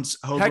home runs.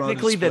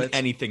 Technically, then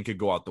anything could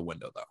go out the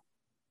window, though.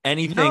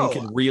 Anything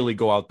can really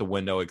go out the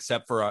window,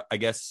 except for I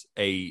guess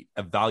a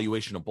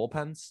evaluation of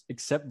bullpens,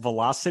 except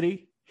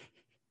velocity.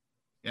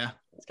 Yeah,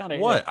 it's kind of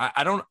what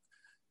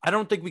I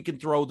don't think we can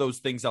throw those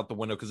things out the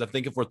window because I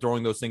think if we're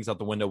throwing those things out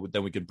the window,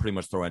 then we can pretty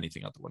much throw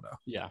anything out the window.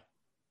 Yeah.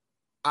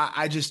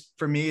 I just,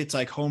 for me, it's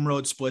like home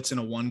road splits in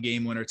a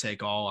 1-game winner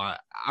take all.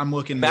 I'm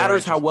looking.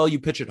 Matters how well you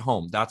pitch at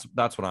home. That's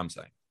what I'm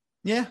saying.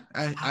 Yeah.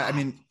 I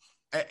mean,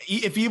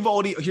 if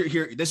Eovaldi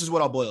here, this is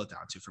what I'll boil it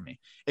down to for me.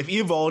 If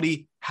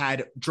Eovaldi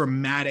had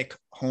dramatic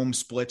home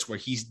splits where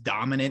he's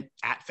dominant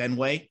at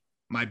Fenway,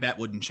 my bet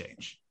wouldn't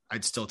change.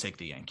 I'd still take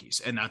the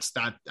Yankees. And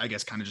that, I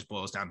guess, kind of just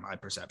boils down my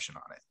perception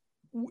on it.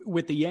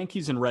 With the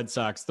Yankees and Red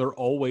Sox, they're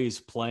always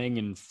playing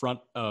in front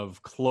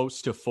of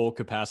close to full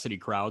capacity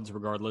crowds,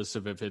 regardless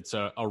of if it's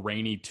a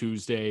rainy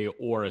Tuesday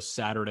or a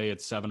Saturday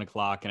at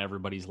 7:00 and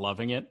everybody's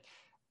loving it.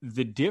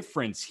 The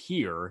difference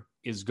here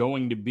is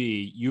going to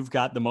be you've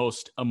got the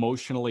most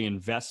emotionally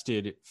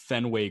invested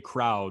Fenway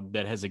crowd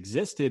that has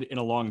existed in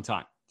a long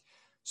time.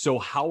 So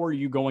how are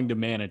you going to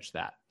manage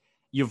that?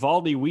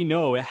 Eovaldi, we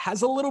know, it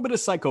has a little bit of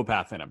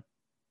psychopath in him.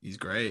 He's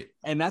great.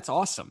 And that's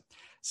awesome.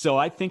 So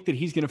I think that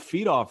he's going to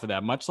feed off of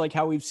that, much like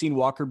how we've seen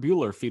Walker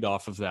Buehler feed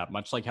off of that,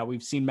 much like how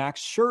we've seen Max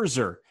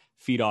Scherzer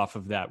feed off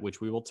of that, which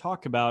we will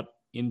talk about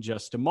in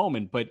just a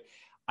moment. But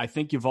I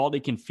think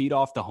Eovaldi can feed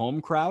off the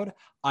home crowd.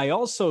 I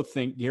also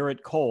think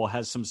Garrett Cole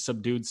has some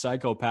subdued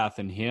psychopath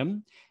in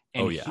him,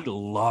 and he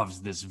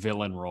loves this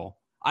villain role.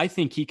 I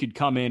think he could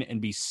come in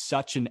and be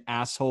such an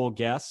asshole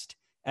guest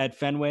at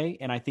Fenway,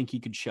 and I think he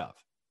could shove.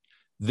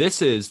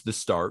 This is the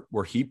start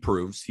where he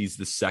proves he's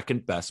the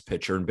second best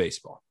pitcher in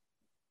baseball.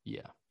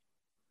 Yeah.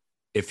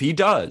 If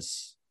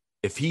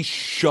he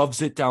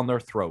shoves it down their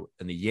throat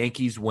and the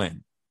Yankees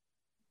win,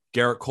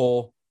 Garrett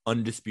Cole,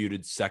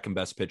 undisputed second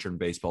best pitcher in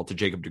baseball to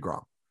Jacob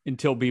deGrom.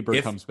 Until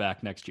Bieber comes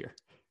back next year.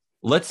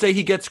 Let's say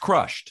he gets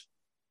crushed.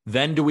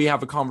 Then do we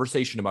have a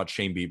conversation about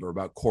Shane Bieber,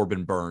 about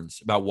Corbin Burns,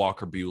 about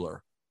Walker Buehler?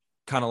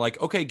 Kind of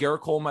like, okay,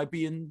 Garrett Cole might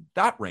be in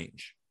that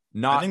range.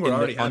 Not in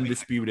the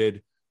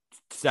undisputed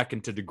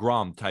second to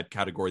deGrom type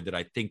category that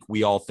I think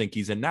we all think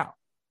he's in now.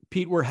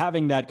 Pete, we're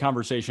having that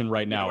conversation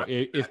right now.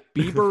 If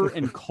Bieber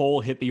and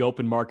Cole hit the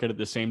open market at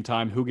the same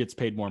time, who gets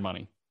paid more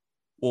money?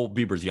 Well,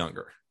 Bieber's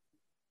younger.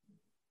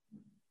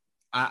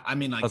 I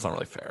mean, like, that's not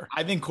really fair.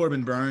 I think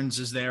Corbin Burns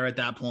is there at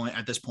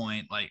this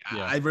point. Like,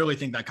 I really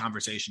think that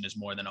conversation is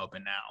more than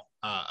open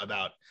now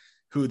about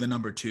who the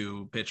number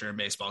 2 pitcher in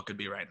baseball could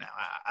be right now.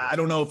 I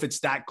don't know if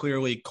it's that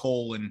clearly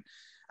Cole and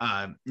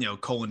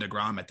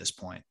deGrom at this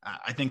point.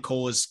 I think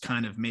Cole has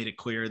kind of made it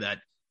clear that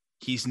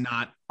he's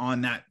not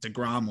on that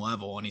deGrom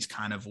level, and he's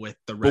kind of with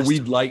the rest.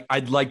 But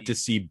I'd like to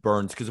see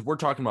Burns, because if we're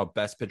talking about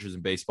best pitchers in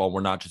baseball,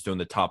 we're not just doing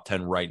the top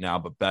 10 right now,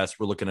 but best.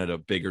 We're looking at a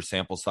bigger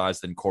sample size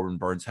than Corbin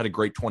Burns. Had a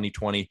great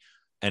 2020,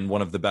 and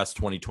one of the best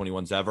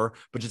 2021s ever,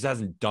 but just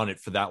hasn't done it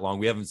for that long.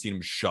 We haven't seen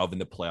him shove in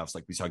the playoffs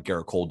like we saw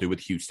Garrett Cole do with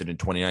Houston in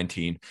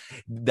 2019.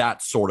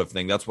 That sort of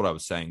thing. That's what I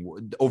was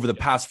saying. Over the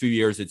past few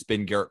years, it's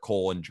been Garrett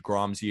Cole and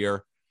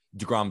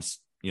DeGrom's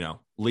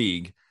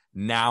league.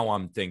 Now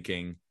I'm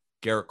thinking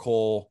Garrett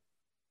Cole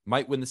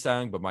might win the Cy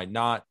Young, but might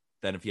not.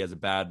 Then if he has a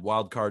bad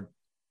wild card,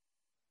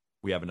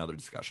 we have another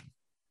discussion.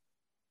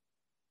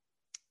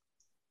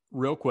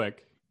 Real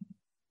quick,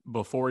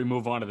 before we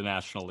move on to the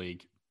National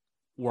League,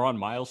 we're on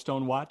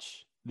milestone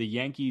watch. The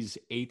Yankees'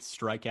 8th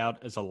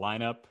strikeout as a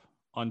lineup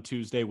on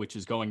Tuesday, which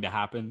is going to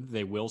happen.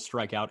 They will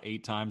strike out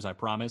 8 times, I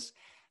promise.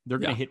 They're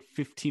going to hit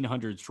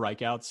 1,500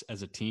 strikeouts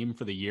as a team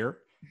for the year.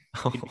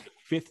 The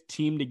 5th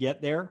team to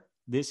get there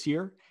this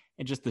year,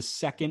 and just the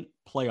 2nd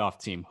playoff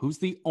team. Who's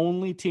the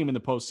only team in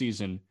the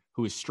postseason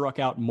who has struck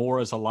out more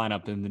as a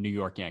lineup than the New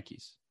York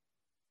Yankees?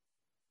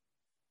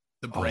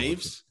 The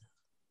Braves?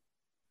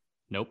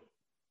 Nope.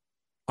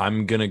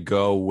 I'm going to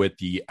go with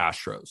the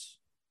Astros.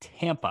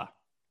 Tampa.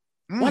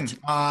 What?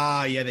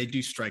 Yeah, they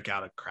do strike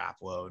out a crap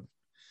load.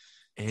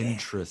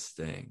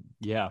 Interesting.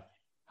 Yeah.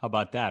 How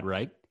about that,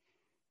 right?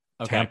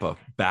 Okay. Tampa,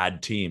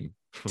 bad team.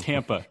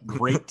 Tampa,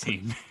 great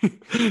team.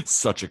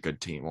 Such a good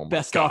team. Oh my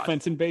Best God.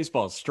 offense in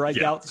baseball.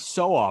 Strike out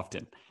so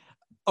often.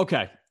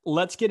 Okay,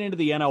 let's get into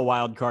the NL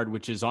wild card,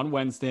 which is on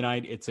Wednesday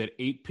night. It's at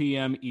 8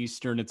 p.m.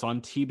 Eastern. It's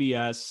on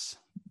TBS.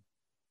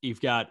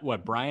 You've got,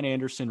 Brian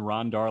Anderson,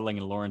 Ron Darling,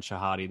 and Lauren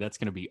Shahadi. That's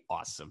going to be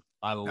awesome.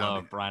 I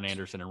love Brian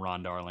Anderson and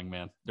Ron Darling,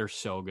 man. They're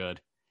so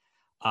good.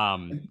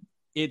 And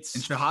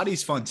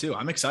Shahadi's fun, too.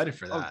 I'm excited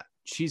for that.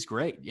 She's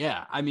great.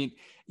 Yeah. I mean,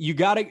 you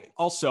got to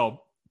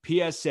also,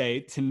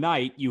 PSA,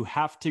 tonight you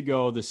have to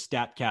go the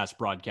StatCast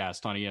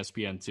broadcast on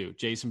ESPN2.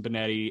 Jason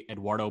Benetti,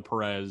 Eduardo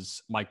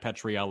Perez, Mike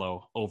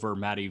Petriello over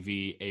Matty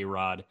V,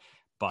 A-Rod,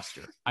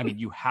 Buster. I mean,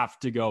 you have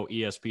to go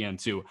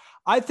ESPN2.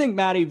 I think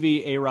Matty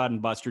V, A-Rod,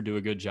 and Buster do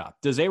a good job.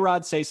 Does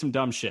A-Rod say some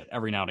dumb shit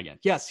every now and again?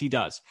 Yes, he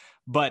does.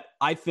 But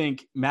I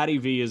think Matty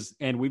V is,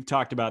 and we've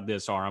talked about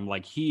this, Aram,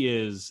 like he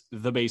is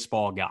the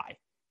baseball guy.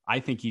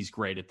 I think he's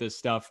great at this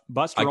stuff.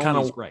 Buster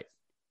is great.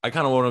 I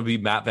kind of want to be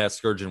Matt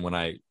Vasgersian when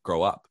I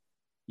grow up.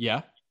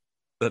 Yeah.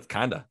 That's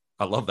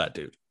I love that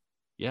dude.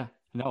 Yeah.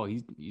 No,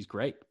 he's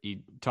great.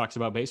 He talks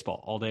about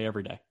baseball all day,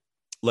 every day.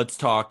 Let's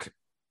talk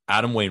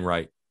Adam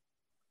Wainwright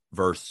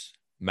versus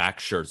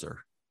Max Scherzer.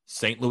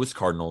 St. Louis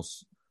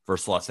Cardinals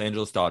versus Los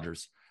Angeles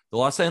Dodgers. The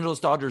Los Angeles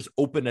Dodgers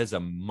open as a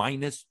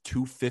minus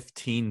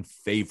 215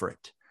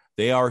 favorite.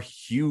 They are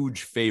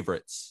huge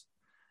favorites.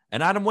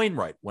 And Adam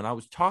Wainwright, when I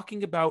was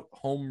talking about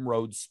home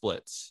road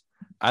splits,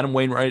 Adam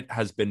Wainwright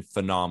has been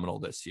phenomenal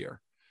this year.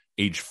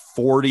 Age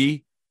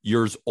 40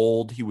 years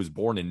old. He was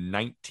born in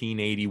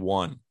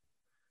 1981.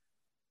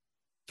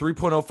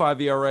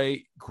 3.05 ERA,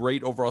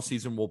 great overall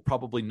season. Will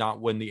probably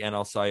not win the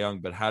NL Cy Young,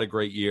 but had a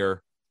great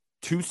year.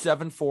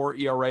 2.74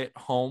 ERA at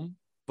home,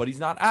 but he's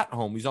not at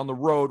home. He's on the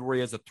road where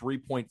he has a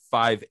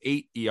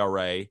 3.58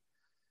 ERA.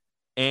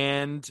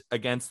 And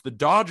against the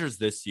Dodgers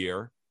this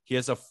year, he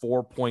has a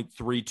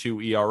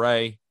 4.32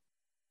 ERA,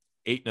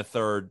 8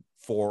 1/3,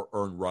 4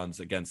 earned runs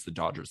against the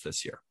Dodgers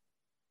this year.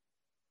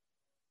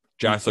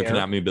 Jack's looking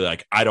at me and be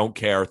like, I don't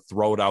care.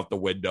 Throw it out the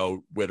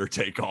window. Winner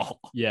take all.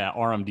 Yeah.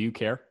 Aram, do you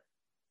care?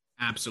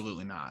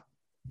 Absolutely not.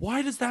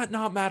 Why does that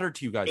not matter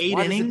to you guys? 8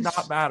 Why innings? does it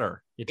not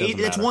matter?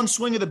 It's one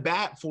swing of the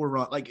bat for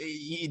run. Like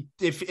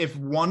if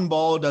one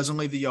ball doesn't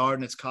leave the yard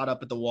and it's caught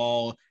up at the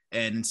wall,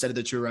 and instead of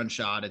the 2-run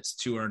shot, it's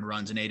 2 earned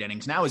runs in 8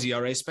 innings. Now his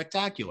ERA is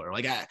spectacular.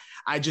 Like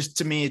I just,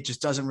 to me, it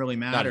just doesn't really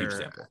matter. Not a huge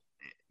sample.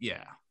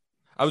 Yeah.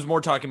 I was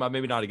more talking about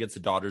maybe not against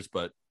the Dodgers,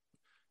 but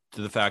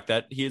to the fact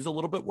that he is a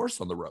little bit worse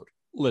on the road.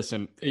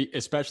 Listen,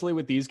 especially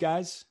with these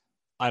guys,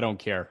 I don't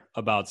care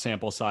about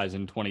sample size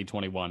in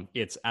 2021.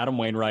 It's Adam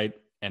Wainwright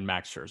and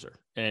Max Scherzer.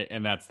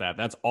 And that's that.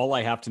 That's all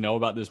I have to know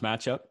about this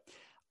matchup.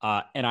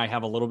 And I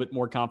have a little bit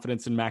more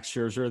confidence in Max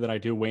Scherzer than I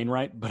do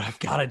Wainwright, but I've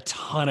got a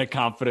ton of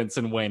confidence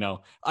in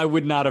Waino. I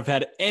would not have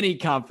had any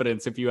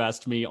confidence if you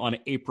asked me on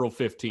April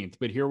 15th,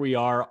 but here we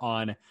are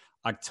on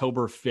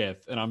October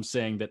 5th, and I'm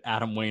saying that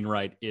Adam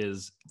Wainwright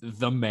is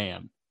the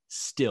man,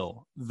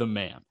 still the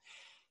man.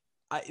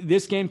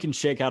 This game can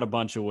shake out a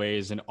bunch of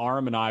ways, and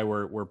Aram and I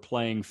were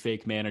playing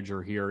fake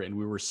manager here, and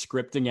we were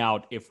scripting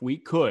out, if we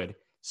could,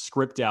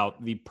 script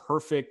out the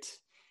perfect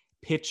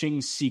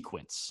pitching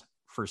sequence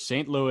for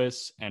St.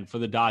 Louis and for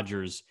the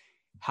Dodgers.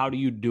 How do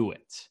you do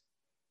it?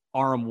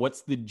 Aram,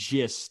 what's the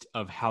gist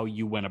of how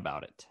you went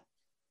about it?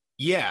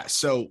 Yeah,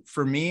 so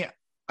for me,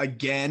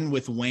 again,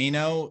 with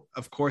Waino,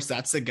 of course,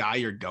 that's the guy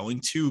you're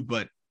going to,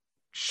 but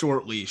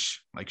short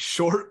leash, like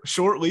short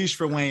leash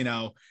for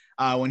Waino.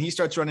 When he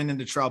starts running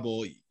into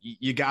trouble,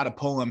 you got to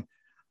pull him.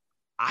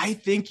 I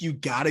think you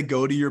got to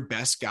go to your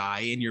best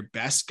guy, and your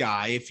best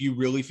guy, if you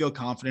really feel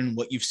confident in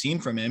what you've seen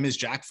from him, is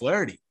Jack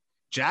Flaherty.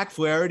 Jack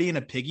Flaherty in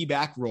a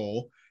piggyback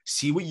role.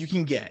 See what you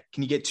can get.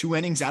 Can you get 2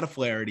 innings out of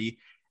Flaherty?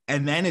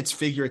 And then it's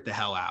figure it the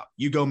hell out.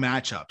 You go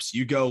matchups.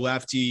 You go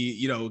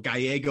lefty,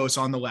 Gallegos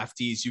on the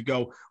lefties. You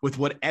go with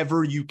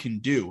whatever you can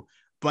do.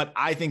 But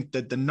I think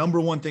that the number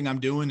one thing I'm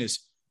doing is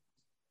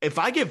if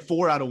I get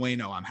 4 out of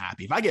Waino, I'm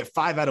happy. If I get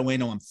 5 out of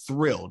Waino, I'm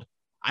thrilled.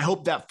 I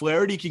hope that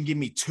Flaherty can give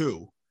me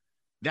 2.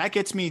 That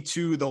gets me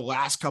to the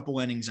last couple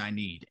innings I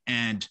need.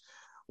 And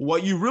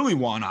what you really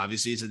want,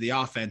 obviously, is that the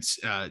offense,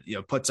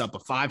 puts up a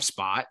 5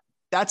 spot.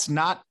 That's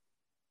not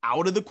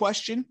out of the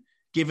question,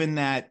 given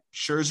that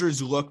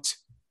Scherzer's looked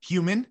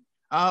human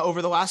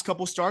over the last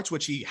couple starts,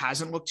 which he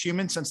hasn't looked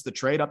human since the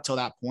trade up till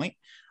that point.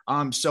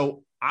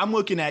 So I'm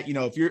looking at,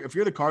 if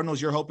you're the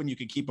Cardinals, you're hoping you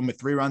can keep them at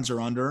 3 runs or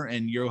under,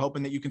 and you're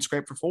hoping that you can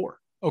scrape for 4.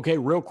 Okay,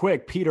 real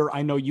quick, Peter,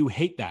 I know you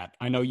hate that.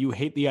 I know you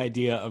hate the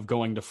idea of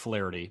going to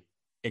Flaherty.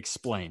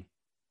 Explain.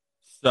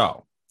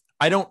 So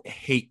I don't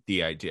hate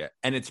the idea,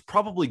 and it's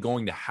probably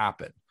going to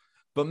happen.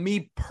 But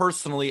me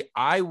personally,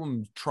 I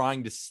am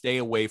trying to stay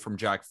away from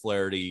Jack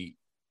Flaherty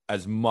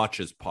as much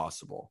as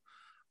possible.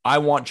 I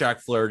want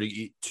Jack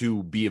Flaherty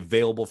to be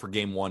available for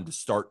game 1, to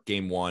start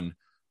game 1,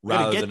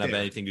 rather than have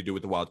anything to do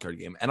with the wild card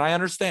game. And I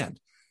understand.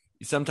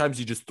 Sometimes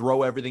you just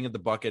throw everything at the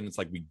bucket, and it's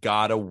like, we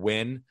got to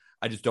win.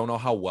 I just don't know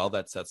how well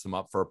that sets them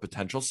up for a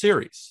potential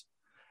series.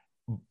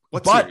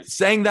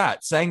 Saying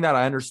that,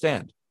 I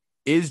understand.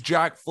 Is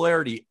Jack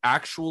Flaherty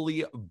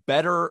actually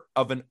better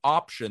of an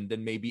option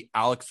than maybe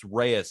Alex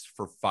Reyes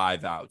for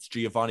 5 outs,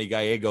 Giovanni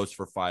Gallegos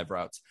for 5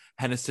 outs,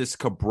 Genesis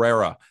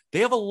Cabrera? They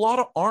have a lot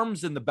of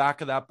arms in the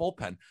back of that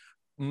bullpen.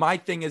 My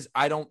thing is,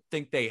 I don't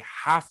think they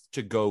have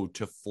to go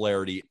to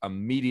Flaherty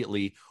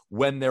immediately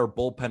when their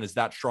bullpen is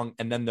that strong,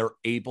 and then they're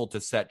able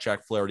to set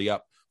Jack Flaherty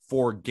up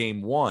for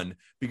game 1.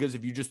 Because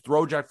if you just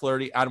throw Jack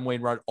Flaherty, Adam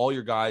Wainwright, all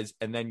your guys,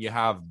 and then you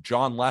have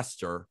John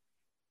Lester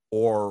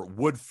or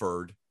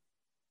Woodford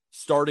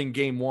starting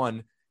game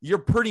 1, you're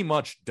pretty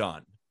much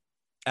done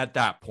at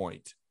that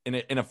point. In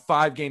a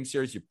 5-game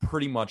series, you're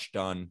pretty much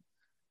done.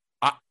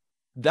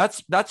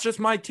 That's just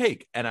my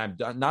take. And I'm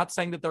not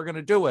saying that they're going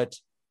to do it,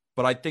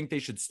 but I think they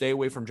should stay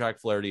away from Jack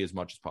Flaherty as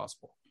much as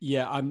possible.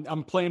 Yeah,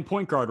 I'm playing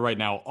point guard right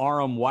now.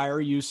 Aram, why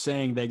are you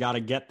saying they got to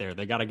get there?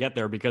 They got to get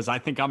there because I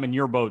think I'm in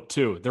your boat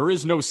too. There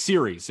is no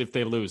series if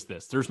they lose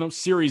this. There's no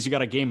series you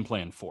got a game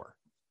plan for.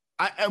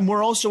 And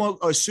we're also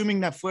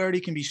assuming that Flaherty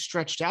can be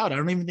stretched out. I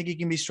don't even think he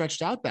can be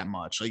stretched out that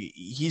much. Like,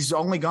 he's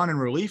only gone in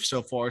relief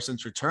so far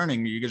since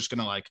returning. You're just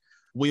going to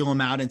wheel him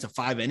out into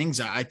 5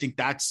 innings. I think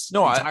that's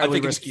entirely I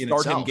think risky in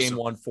start itself. Him game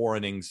 1, 4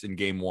 innings in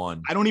game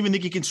 1. I don't even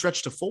think he can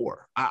stretch to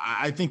 4.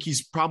 I think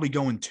he's probably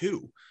going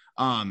 2.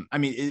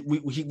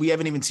 We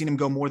haven't even seen him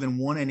go more than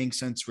 1 inning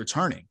since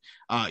returning.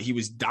 He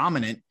was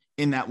dominant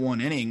in that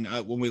 1 inning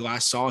when we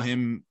last saw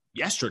him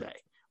yesterday,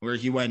 where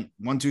he went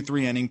 1, 2,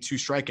 3 inning, 2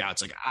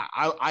 strikeouts. Like,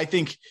 I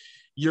think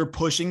you're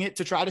pushing it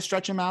to try to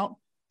stretch him out.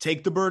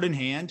 Take the bird in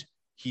hand.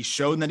 He's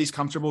shown that he's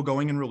comfortable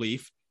going in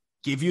relief.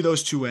 Give you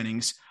those 2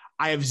 innings.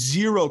 I have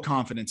zero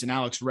confidence in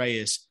Alex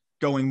Reyes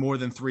going more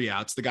than 3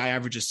 outs. The guy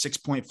averages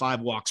 6.5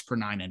 walks per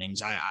 9 innings.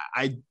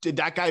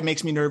 That guy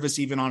makes me nervous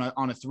even on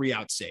a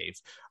 3-out save.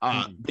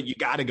 But you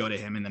got to go to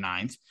him in the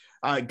 9th.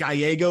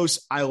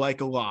 Gallegos, I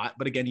like a lot.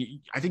 But again,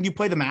 I think you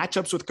play the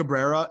matchups with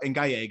Cabrera and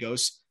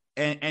Gallegos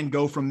and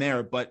go from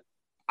there. But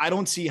I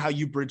don't see how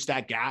you bridge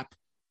that gap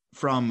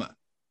from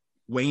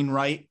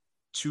Wainwright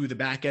to the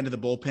back end of the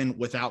bullpen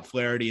without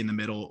Flaherty in the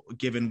middle,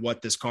 given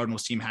what this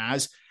Cardinals team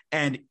has.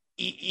 And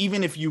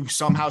even if you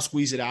somehow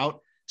squeeze it out,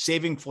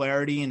 saving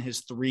Flaherty in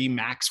his 3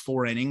 max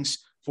 4 innings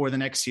for the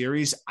next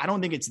series, I don't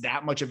think it's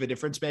that much of a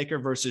difference maker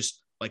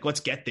versus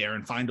let's get there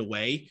and find a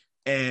way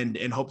and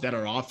hope that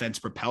our offense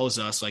propels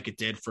us like it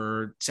did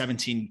for a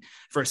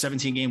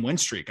 17-game win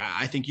streak.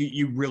 I think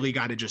you really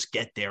got to just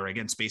get there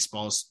against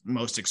baseball's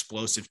most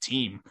explosive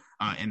team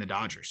in the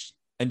Dodgers.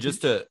 And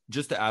just to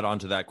add on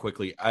to that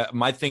quickly,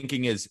 my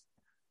thinking is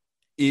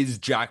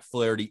Jack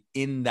Flaherty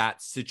in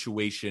that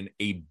situation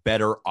a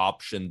better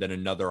option than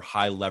another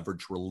high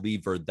leverage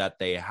reliever that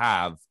they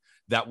have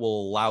that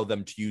will allow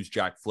them to use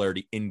Jack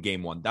Flaherty in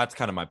game 1? That's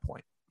kind of my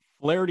point.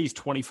 Flaherty's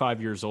 25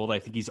 years old. I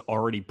think he's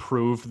already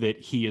proved that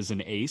he is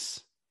an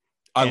ace.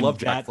 I love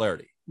Jack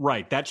Flaherty.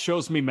 Right. That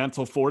shows me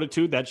mental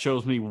fortitude. That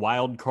shows me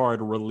wild card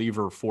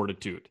reliever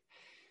fortitude.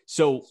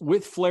 So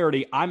with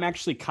Flaherty, I'm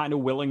actually kind of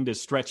willing to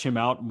stretch him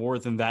out more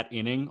than that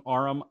inning,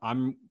 Aram.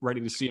 I'm ready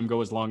to see him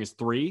go as long as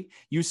 3.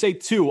 You say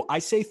 2. I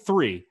say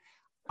 3.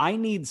 I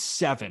need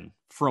 7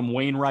 from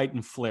Wainwright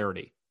and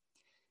Flaherty.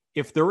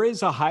 If there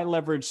is a high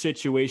leverage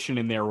situation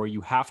in there where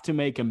you have to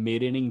make a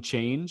mid-inning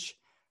change,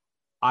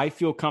 I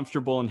feel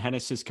comfortable in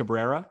Genesis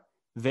Cabrera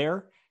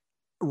there.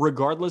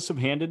 Regardless of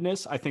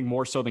handedness, I think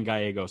more so than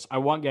Gallegos. I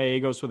want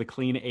Gallegos with a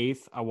clean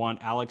 8th. I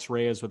want Alex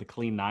Reyes with a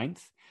clean 9th.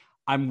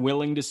 I'm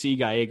willing to see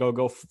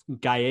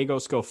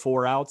Gallegos go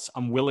 4 outs.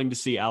 I'm willing to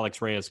see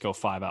Alex Reyes go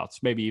 5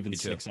 outs, maybe even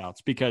 6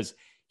 outs, because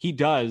he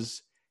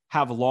does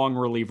have long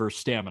reliever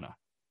stamina.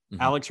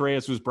 Mm-hmm. Alex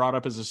Reyes was brought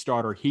up as a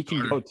starter. He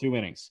can go 2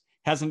 innings.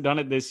 Hasn't done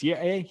it this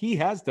year. He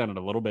has done it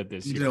a little bit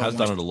this year. Has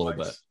done it a little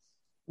bit.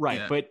 Right.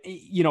 Yeah.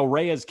 But,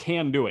 Reyes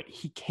can do it.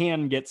 He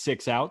can get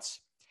 6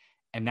 outs.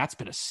 And that's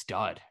been a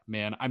stud,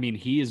 man. I mean,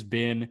 he has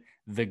been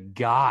the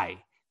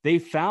guy. They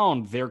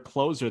found their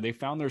closer. They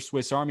found their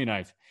Swiss Army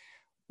knife.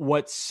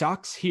 What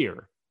sucks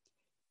here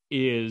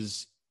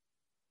is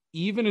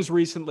even as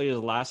recently as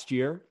last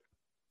year,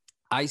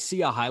 I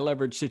see a high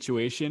leverage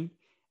situation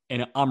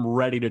and I'm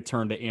ready to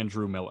turn to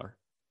Andrew Miller.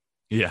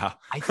 Yeah.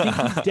 I think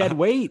he's dead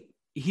weight.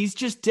 He's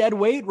just dead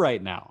weight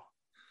right now,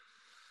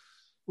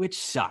 which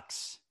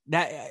sucks.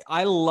 That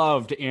I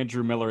loved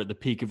Andrew Miller at the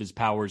peak of his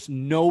powers.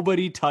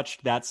 Nobody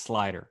touched that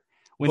slider.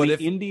 When the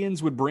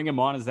Indians would bring him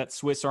on as that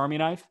Swiss Army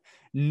knife,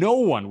 no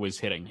one was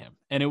hitting him,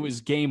 and it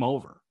was game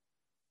over.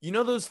 You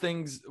know those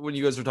things when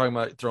you guys were talking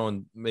about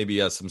throwing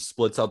maybe some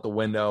splits out the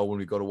window when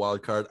we go to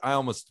wild card? I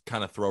almost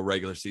kind of throw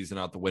regular season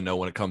out the window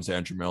when it comes to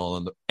Andrew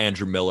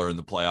Miller in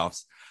the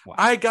playoffs. Wow.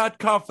 I got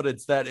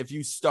confidence that if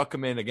you stuck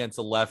him in against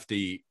a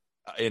lefty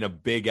in a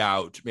big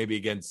out, maybe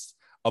against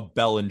a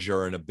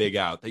Bellinger in a big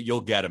out, that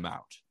you'll get him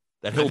out.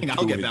 That I think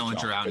I'll get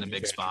Bellinger out in a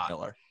big spot.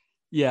 Miller.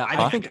 Yeah,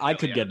 I think I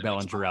could get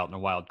Bellinger out in a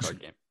wild card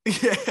game.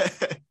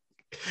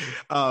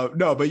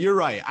 No, but you're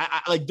right.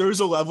 I like there's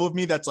a level of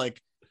me that's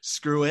like,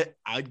 screw it.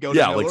 I'd go to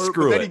Miller, like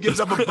screw but it. Then he gives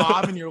up a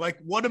bomb and you're like,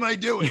 what am I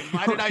doing?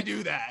 Why did I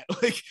do that?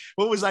 Like,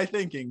 what was I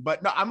thinking?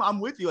 But no, I'm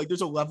with you. Like,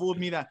 there's a level of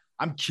me that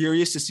I'm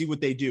curious to see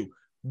what they do.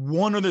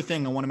 One other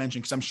thing I want to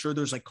mention, because I'm sure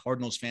there's like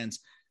Cardinals fans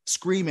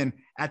screaming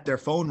at their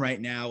phone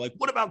right now. Like,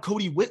 what about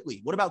Cody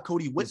Whitley? What about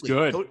Cody Whitley?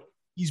 Good.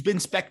 He's been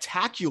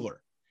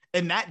spectacular.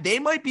 And that they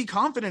might be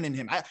confident in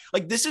him.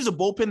 Like, this is a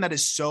bullpen that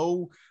is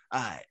so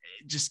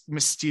just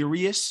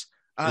mysterious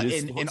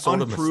and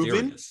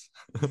unproven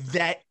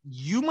that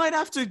you might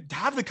have to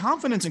have the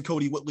confidence in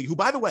Cody Whitley, who,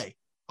 by the way,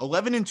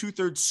 11 2/3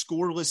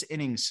 scoreless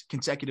innings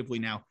consecutively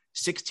now,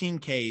 16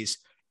 Ks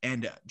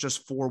and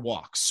just 4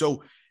 walks.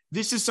 So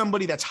this is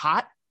somebody that's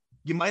hot.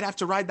 You might have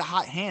to ride the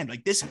hot hand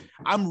like this.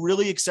 I'm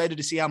really excited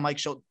to see how Mike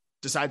Shildt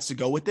decides to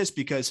go with this,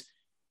 because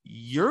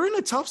you're in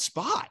a tough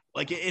spot,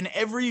 like in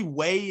every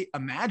way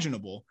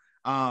imaginable.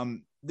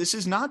 This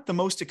is not the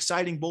most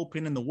exciting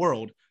bullpen in the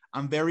world.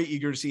 I'm very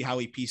eager to see how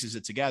he pieces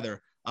it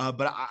together.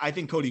 But I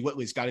think Cody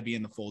Whitley's got to be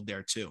in the fold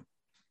there too.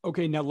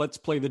 Okay, now let's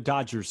play the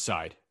Dodgers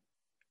side.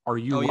 Are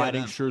you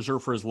riding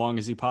Scherzer for as long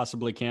as he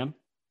possibly can?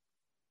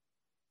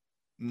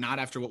 Not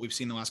after what we've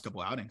seen the last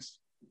couple outings.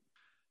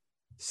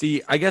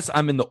 See, I guess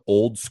I'm in the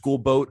old school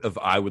boat of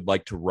I would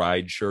like to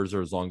ride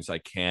Scherzer as long as I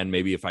can.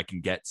 Maybe if I can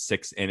get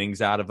 6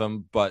 innings out of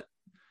him. But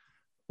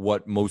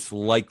what most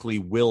likely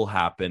will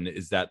happen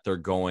is that they're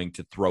going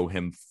to throw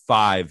him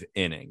 5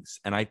 innings.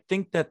 And I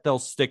think that they'll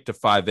stick to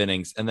 5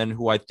 innings. And then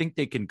who I think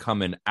they can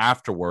come in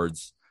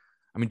afterwards.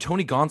 I mean,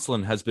 Tony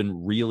Gonsolin has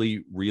been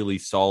really, really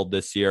solid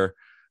this year.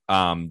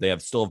 They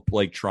still have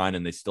Blake Trine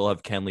and they still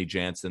have Kenley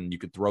Jansen. You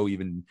could throw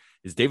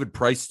is David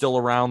Price still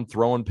around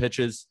throwing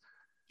pitches?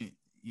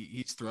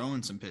 He's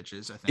throwing some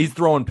pitches, I think. He's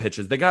throwing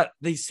pitches.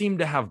 They seem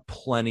to have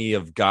plenty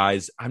of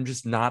guys. I'm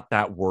just not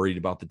that worried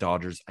about the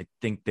Dodgers. I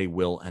think they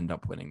will end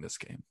up winning this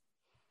game.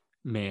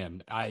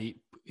 Man, I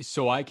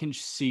can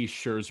see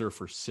Scherzer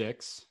for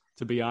 6,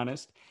 to be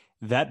honest.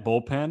 That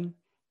bullpen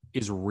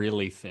is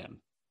really thin.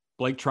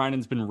 Blake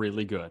Trinan's been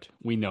really good.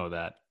 We know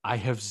that. I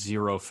have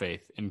 0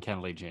 faith in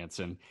Kenley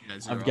Jansen.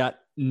 I've got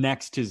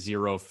next to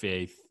 0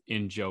 faith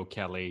in Joe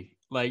Kelly.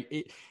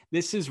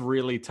 This is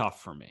really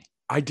tough for me.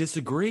 I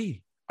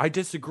disagree.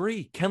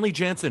 Kenley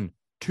Jansen,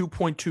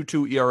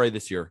 2.22 ERA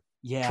this year.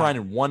 Yeah.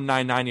 Trinan,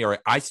 1.99 ERA.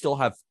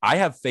 I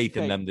have faith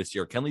in them this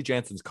year. Kenley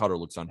Jansen's cutter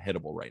looks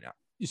unhittable right now.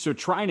 So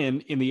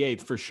Trinan in the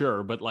 8th for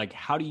sure, but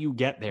how do you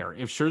get there?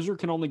 If Scherzer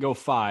can only go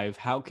 5,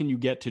 how can you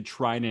get to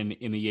Trinan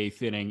in the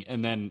 8th inning?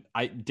 And then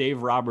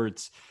Dave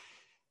Roberts,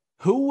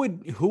 who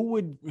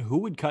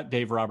would cut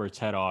Dave Roberts'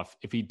 head off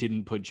if he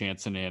didn't put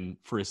Jansen in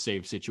for a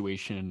save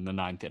situation in the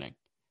 9th inning?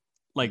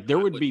 There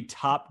would be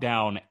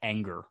top-down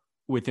anger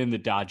within the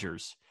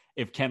Dodgers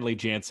if Kenley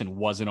Jansen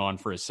wasn't on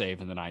for a save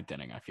in the 9th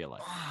inning, I feel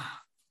like.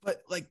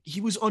 But he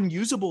was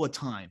unusable at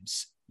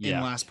times in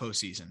last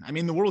postseason. I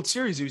mean, the World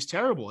Series, he was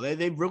terrible.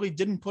 They really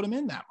didn't put him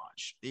in that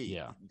much.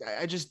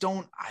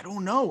 I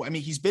don't know. I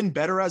mean, he's been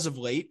better as of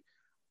late.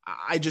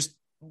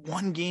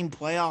 One game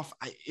playoff,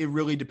 it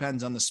really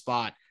depends on the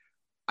spot.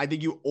 I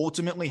think you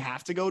ultimately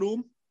have to go to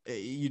him.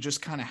 You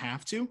just kind of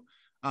have to.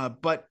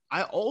 But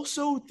I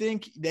also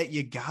think that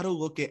you got to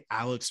look at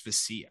Alex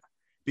Vesia,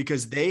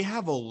 because they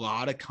have a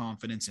lot of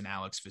confidence in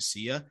Alex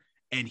Vesia,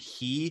 and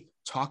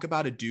talk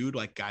about a dude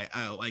like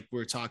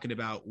we're talking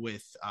about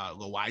with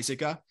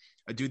Loizaga,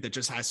 a dude that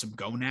just has some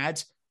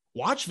gonads.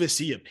 Watch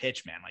Vesia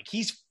pitch, man.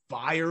 He's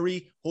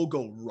fiery. He'll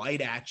go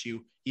right at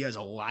you. He has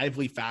a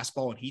lively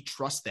fastball and he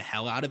trusts the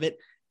hell out of it.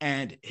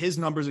 And his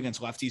numbers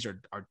against lefties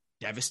are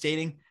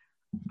devastating.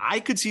 I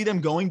could see them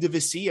going to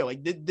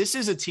Vesia. This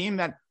is a team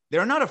that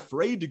they're not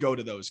afraid to go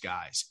to those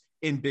guys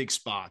in big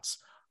spots.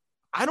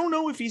 I don't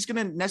know if he's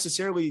going to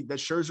necessarily, that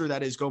Scherzer,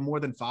 that is, go more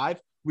than 5.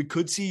 We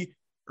could see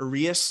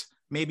Urias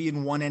maybe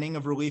in 1 inning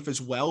of relief as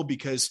well,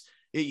 because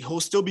he'll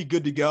still be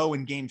good to go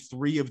in game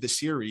 3 of the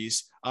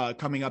series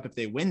coming up if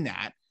they win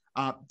that.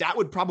 That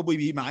would probably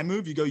be my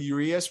move. You go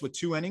Urias with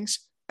 2 innings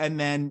and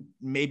then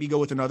maybe go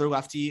with another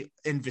lefty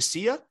in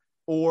Vesia,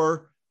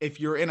 or if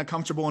you're in a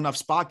comfortable enough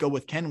spot, go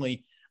with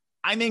Kenley.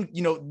 I think,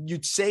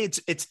 you'd say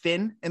it's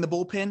thin in the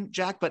bullpen,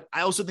 Jack, but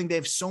I also think they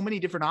have so many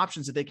different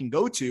options that they can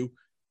go to.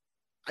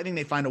 I think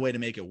they find a way to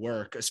make it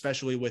work,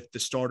 especially with the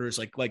starters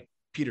like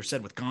Peter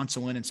said, with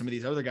Gonsolin and some of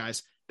these other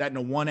guys that in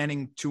a 1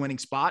 inning, 2 inning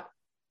spot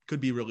could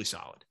be really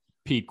solid.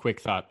 Pete, quick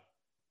thought.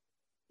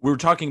 We were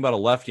talking about a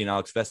lefty and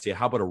Alex Vestia.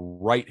 How about a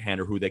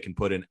right-hander who they can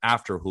put in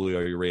after Julio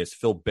Urias?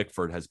 Phil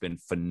Bickford has been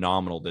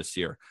phenomenal this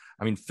year.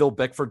 I mean, Phil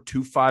Bickford,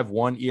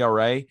 2.51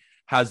 ERA,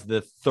 has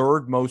the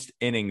third most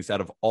innings out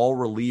of all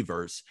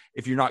relievers.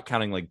 If you're not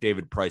counting like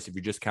David Price, if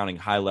you're just counting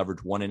high leverage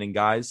 1-inning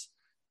guys,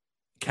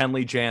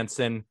 Kenley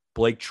Jansen,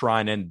 Blake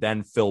Treinen,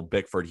 then Phil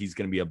Bickford. He's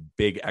going to be a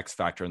big X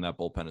factor in that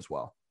bullpen as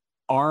well.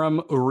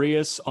 Aram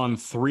Urias on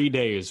 3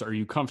 days. Are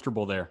you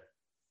comfortable there?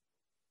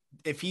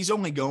 If he's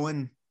only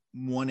going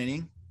 1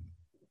 inning,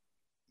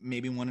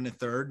 maybe 1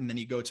 1/3, and then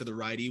you go to the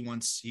righty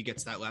once he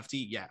gets that lefty.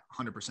 Yeah,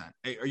 100%.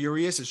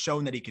 Urias has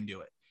shown that he can do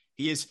it.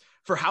 He is,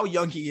 for how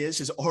young he is,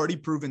 has already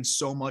proven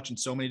so much in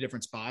so many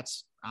different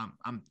spots.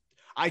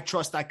 I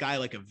trust that guy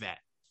like a vet.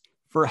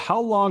 For how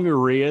long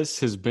Urias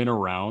has been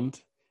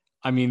around,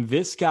 I mean,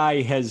 this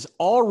guy has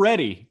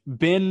already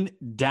been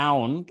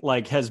down,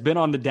 like has been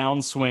on the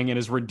downswing and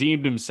has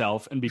redeemed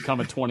himself and become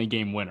a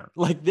 20-game winner.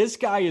 Like, this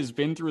guy has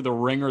been through the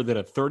ringer that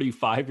a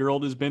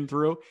 35-year-old has been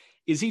through.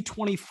 Is he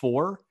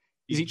 24?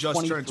 Is he just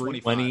 23? turned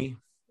 25? 20,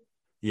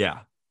 yeah,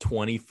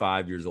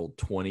 25 years old,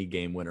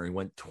 20-game winner. He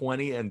went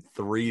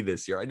 20-3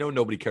 this year. I know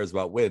nobody cares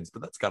about wins,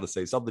 but that's got to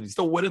say something. He's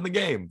still winning the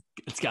game.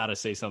 It's got to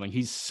say something.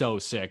 He's so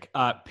sick.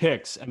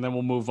 Picks, and then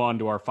we'll move on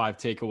to our 5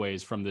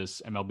 takeaways from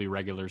this MLB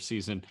regular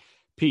season.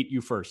 Pete,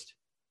 you first.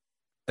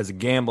 As a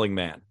gambling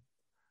man,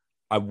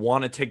 I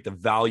want to take the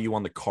value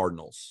on the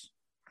Cardinals.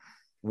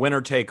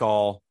 Winner take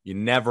all. You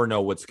never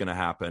know what's going to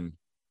happen.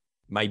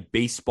 My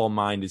baseball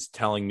mind is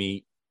telling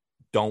me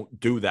don't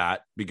do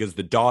that because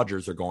the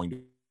Dodgers are going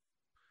to.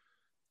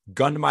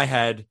 Gun to my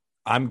head,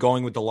 I'm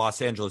going with the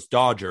Los Angeles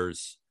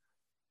Dodgers.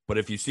 But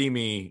if you see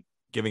me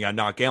giving out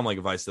not gambling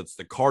advice, that's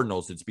the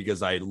Cardinals. It's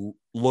because I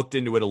looked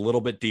into it a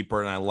little bit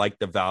deeper and I like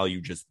the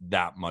value just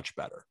that much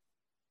better.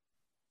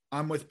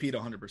 I'm with Pete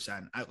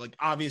 100%.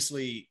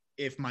 Obviously,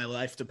 if my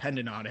life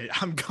depended on it,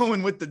 I'm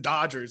going with the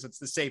Dodgers. It's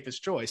the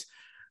safest choice.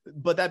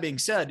 But that being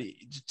said,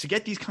 to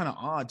get these kind of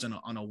odds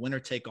on a winner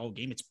take all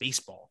game, it's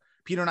baseball.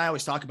 Peter and I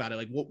always talk about it.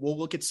 Like we'll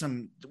look at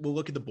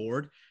the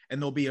board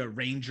and there'll be a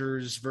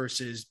Rangers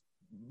versus,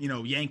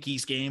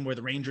 Yankees game where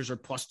the Rangers are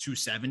plus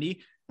 270. I'm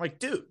like,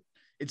 dude,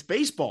 it's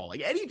baseball. Like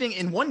anything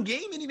in one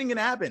game, anything can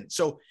happen.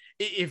 So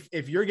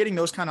if you're getting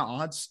those kind of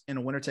odds in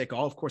a winner take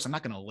all, of course, I'm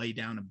not going to lay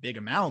down a big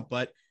amount,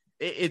 but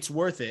it's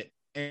worth it.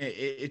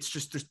 It's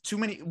just, there's too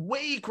many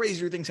way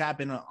crazier things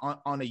happen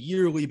on a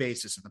yearly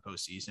basis in the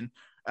postseason.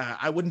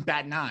 I wouldn't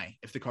bat an eye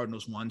if the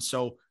Cardinals won.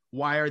 So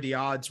why are the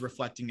odds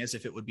reflecting as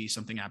if it would be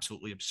something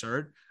absolutely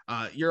absurd?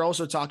 You're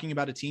also talking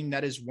about a team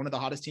that is one of the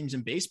hottest teams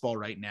in baseball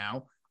right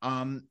now.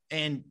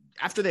 And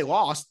after they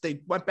lost,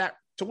 they went back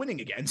to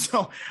winning again.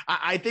 So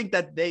I think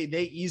that they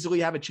easily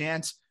have a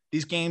chance.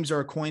 These games are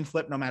a coin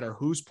flip no matter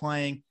who's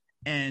playing.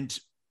 And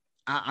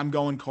I'm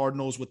going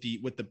Cardinals with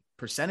the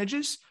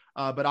percentages.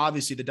 But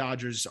obviously the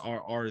Dodgers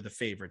are the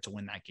favorite to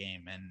win that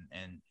game.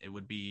 And it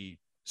would be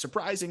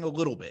surprising a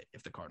little bit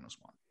if the Cardinals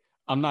won.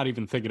 I'm not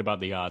even thinking about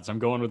the odds. I'm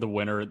going with the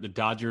winner. The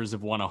Dodgers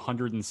have won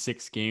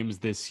 106 games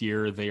this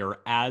year. They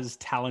are as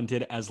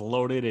talented, as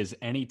loaded as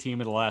any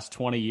team in the last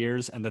 20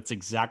 years. And that's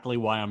exactly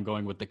why I'm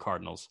going with the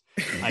Cardinals.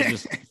 I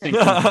just think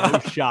there's no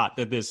shot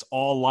that this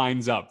all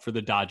lines up for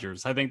the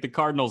Dodgers. I think the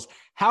Cardinals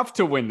have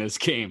to win this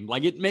game.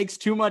 Like, it makes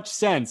too much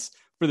sense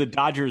for the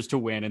Dodgers to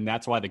win. And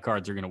that's why the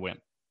Cards are going to win.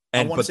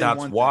 But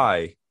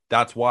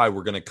that's why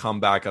we're going to come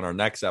back on our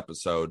next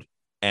episode.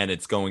 And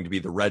it's going to be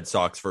the Red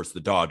Sox versus the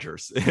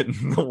Dodgers.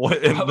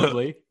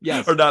 Probably,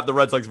 yes. Or not the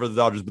Red Sox versus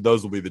the Dodgers, but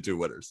those will be the two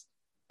winners.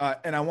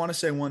 And I want to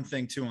say one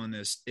thing, too, on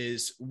this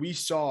is we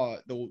saw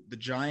the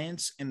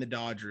Giants and the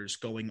Dodgers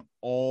going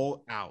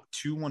all out.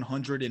 2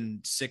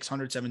 106,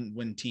 107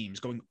 win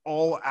teams going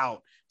all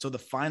out till the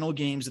final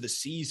games of the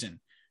season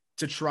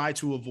to try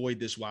to avoid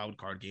this wild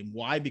card game.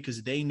 Why?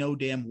 Because they know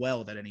damn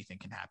well that anything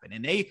can happen.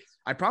 And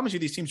I promise you,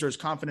 these teams are as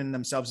confident in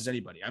themselves as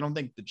anybody. I don't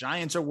think the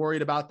Giants are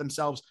worried about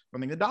themselves. I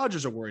don't think the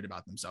Dodgers are worried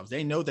about themselves.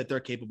 They know that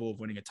they're capable of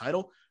winning a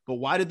title. But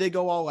why did they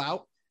go all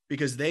out?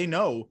 Because they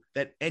know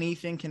that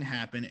anything can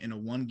happen in a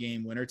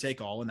one-game winner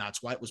take all. And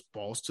that's why it was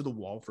balls to the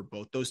wall for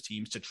both those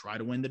teams to try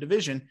to win the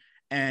division.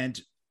 And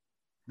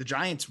the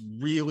Giants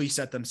really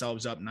set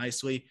themselves up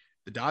nicely.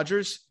 The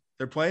Dodgers,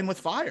 they're playing with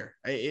fire.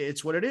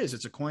 It's what it is.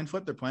 It's a coin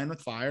flip. They're playing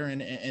with fire,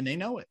 and they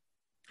know it.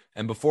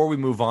 And before we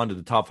move on to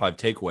the top 5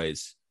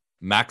 takeaways,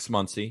 Max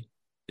Muncy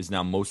is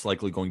now most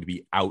likely going to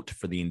be out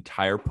for the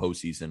entire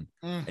postseason,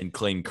 and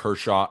Clayton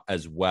Kershaw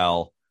as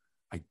well.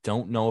 I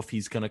don't know if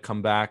he's going to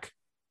come back.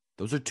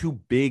 Those are two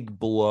big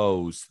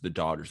blows to the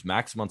Dodgers.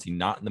 Max Muncy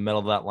not in the middle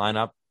of that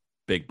lineup,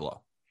 big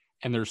blow.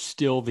 And they're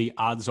still the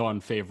odds-on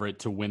favorite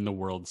to win the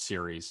World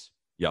Series.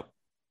 Yep.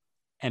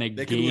 And a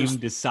game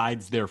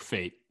decides their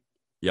fate.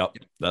 Yep,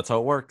 that's how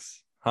it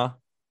works, huh?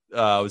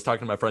 I was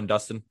talking to my friend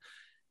Dustin.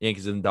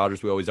 Yankees and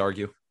Dodgers, we always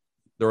argue.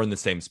 They're in the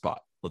same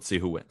spot. Let's see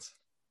who wins.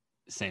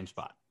 Same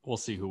spot. We'll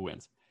see who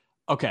wins.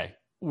 Okay,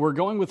 We're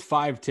going with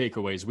 5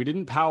 takeaways. We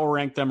didn't power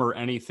rank them or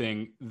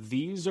anything.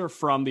 These are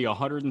from the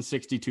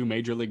 162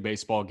 Major League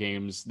Baseball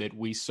games that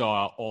we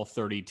saw all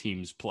 30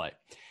 teams play.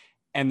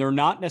 And they're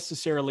not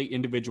necessarily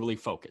individually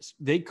focused.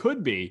 They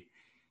could be.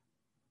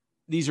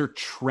 These are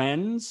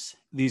trends.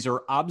 These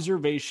are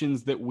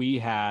observations that we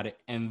had,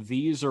 and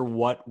these are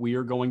what we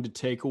are going to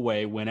take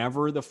away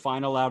whenever the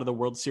final out of the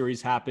World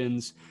Series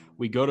happens.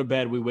 We go to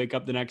bed, we wake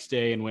up the next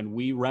day, and when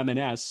we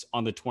reminisce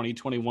on the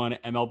 2021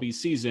 MLB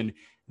season,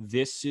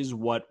 this is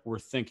what we're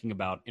thinking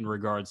about in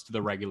regards to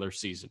the regular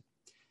season.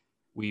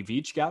 We've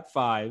each got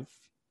 5.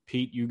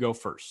 Pete, you go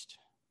first.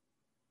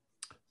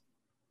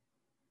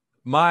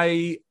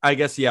 I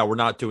guess, we're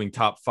not doing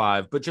top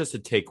 5, but just a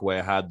takeaway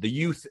I had. The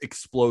youth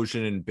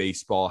explosion in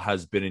baseball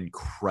has been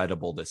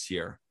incredible this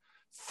year.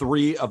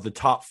 3 of the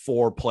top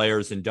 4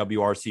 players in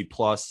WRC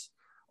Plus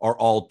are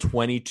all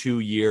 22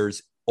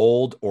 years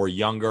old or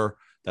younger.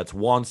 That's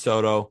Juan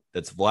Soto,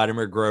 that's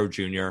Vladimir Guerrero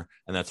Jr.,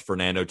 and that's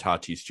Fernando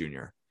Tatis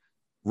Jr.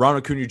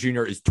 Ronald Acuna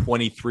Jr. is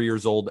 23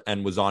 years old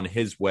and was on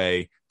his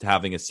way to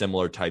having a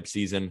similar type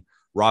season.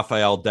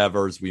 Rafael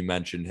Devers, we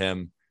mentioned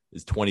him,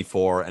 is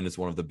 24 and is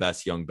one of the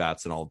best young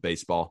bats in all of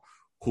baseball.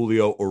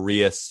 Julio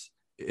Urias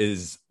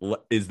is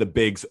the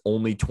Bigs'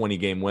 only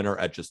 20-game winner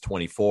at just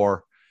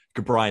 24.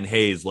 Brian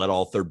Hayes led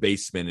all third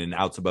basemen in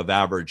outs above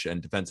average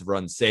and defensive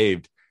runs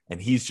saved,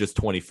 and he's just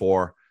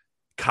 24.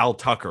 Kyle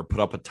Tucker put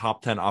up a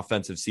top 10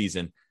 offensive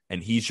season,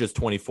 and he's just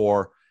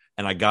 24.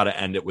 And I got to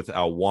end it with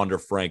Wander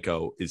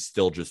Franco is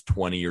still just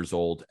 20 years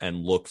old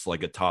and looks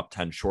like a top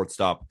 10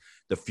 shortstop.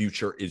 The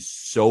future is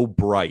so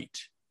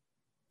bright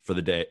for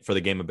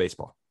the game of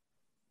baseball.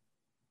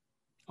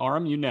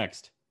 Aram, you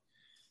next.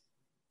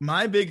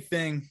 My big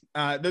thing,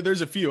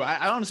 there's a few.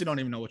 I honestly don't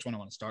even know which one I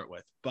want to start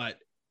with, but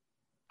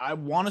I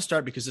want to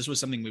start because this was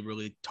something we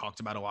really talked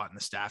about a lot in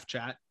the staff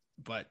chat.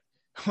 But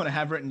what I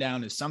have written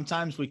down is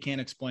sometimes we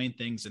can't explain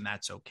things, and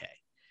that's okay.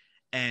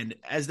 And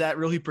as that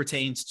really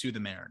pertains to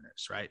the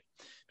Mariners, right?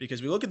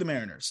 Because we look at the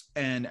Mariners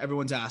and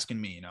everyone's asking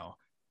me,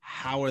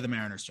 how are the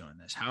Mariners doing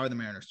this? How are the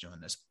Mariners doing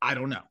this? I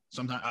don't know.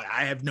 Sometimes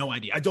I have no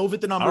idea. I dove at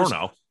the numbers. I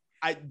don't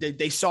know.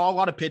 They saw a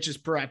lot of pitches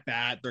per at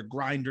bat. They're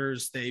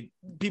grinders.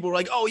 People were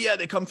like, oh yeah,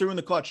 they come through in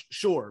the clutch.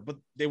 Sure. But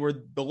they were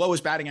the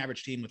lowest batting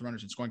average team with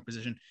runners in scoring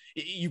position.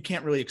 You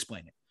can't really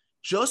explain it.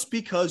 Just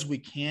because we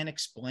can't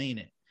explain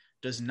it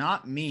does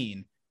not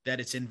mean that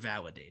it's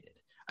invalidated.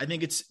 I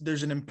think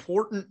there's an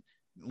important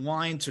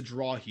line to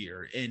draw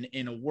here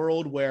in a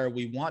world where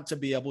we want to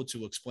be able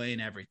to explain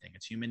everything.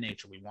 It's human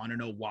nature. We want to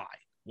know why,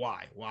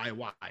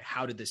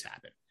 how did this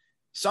happen?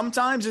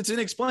 Sometimes it's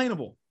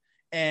inexplainable.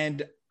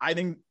 And I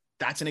think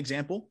that's an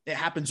example. It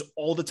happens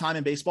all the time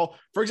in baseball.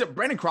 For example,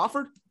 Brandon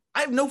Crawford,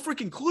 I have no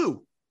freaking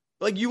clue.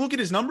 Like, you look at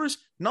his numbers,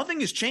 nothing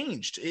has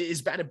changed.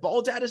 His batted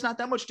ball data is not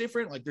that much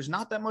different. Like, there's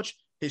not that much.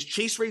 His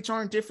chase rates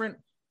aren't different.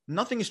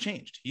 Nothing has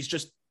changed. He's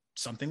just,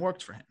 something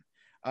worked for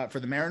him.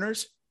 For the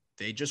Mariners,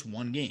 they just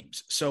won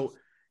games. So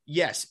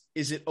yes,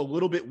 is it a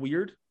little bit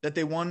weird that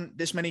they won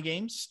this many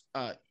games?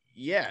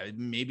 Yeah,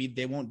 maybe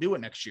they won't do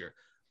it next year,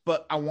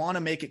 but I want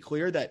to make it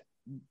clear that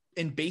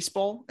in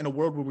baseball, in a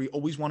world where we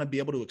always want to be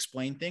able to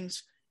explain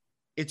things,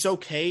 it's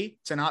okay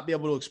to not be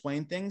able to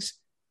explain things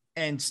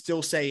and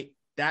still say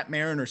that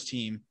Mariners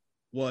team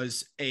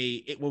was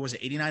what was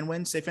it, 89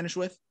 wins they finished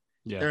with?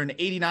 Yeah. They're an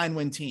 89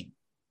 win team.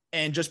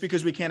 And just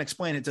because we can't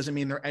explain it doesn't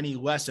mean they're any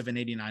less of an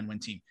 89 win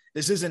team.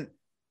 This isn't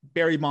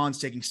Barry Bonds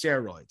taking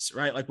steroids,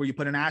 right? Like, where you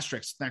put an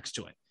asterisk next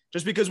to it.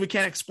 Just because we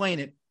can't explain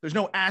it, there's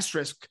no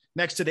asterisk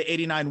next to the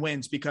 89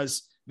 wins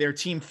because their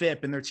team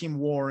FIP and their team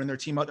WAR and their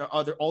team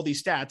other all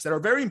these stats that are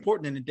very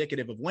important and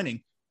indicative of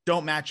winning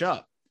don't match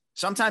up.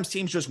 Sometimes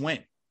teams just win,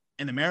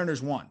 and the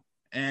Mariners won,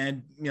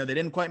 and they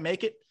didn't quite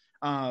make it.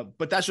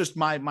 But that's just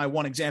my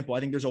one example.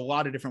 I think there's a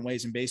lot of different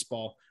ways in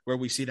baseball where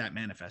we see that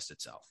manifest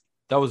itself.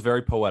 That was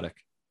very poetic.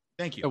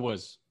 Thank you. That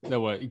was.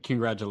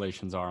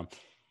 Congratulations, Aram.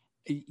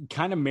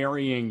 Kind of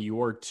marrying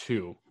your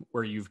two,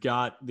 where you've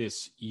got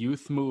this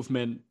youth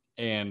movement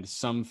and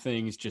some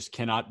things just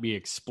cannot be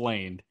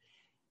explained.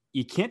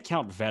 You can't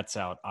count vets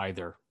out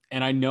either.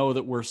 And I know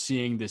that we're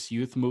seeing this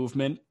youth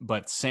movement,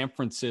 but San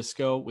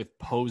Francisco with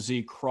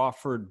Posey,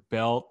 Crawford,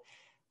 Belt.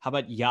 How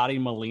about Yadi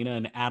Molina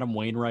and Adam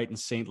Wainwright in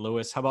St.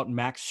 Louis? How about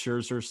Max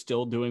Scherzer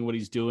still doing what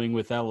he's doing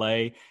with LA?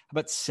 How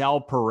about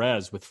Sal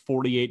Perez with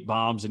 48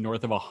 bombs and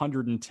north of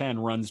 110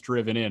 runs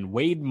driven in?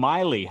 Wade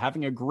Miley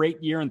having a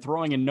great year and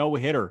throwing a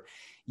no-hitter.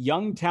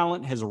 Young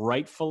talent has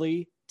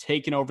rightfully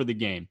taken over the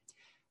game.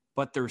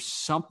 But there's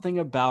something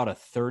about a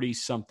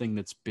 30-something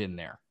that's been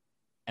there,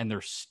 and they're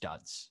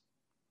studs.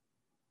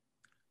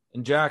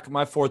 And Jack,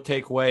 my fourth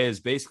takeaway is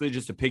basically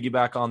just to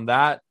piggyback on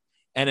that.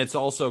 And it's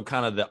also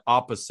kind of the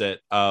opposite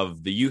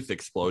of the youth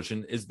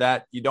explosion, is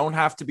that you don't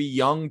have to be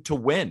young to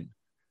win.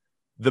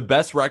 The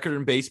best record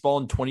in baseball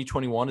in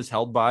 2021 is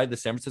held by the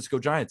San Francisco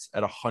Giants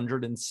at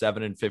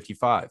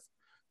 107-55.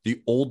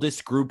 The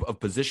oldest group of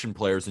position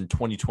players in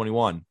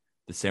 2021,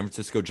 the San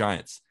Francisco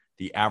Giants.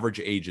 The average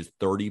age is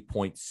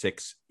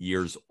 30.6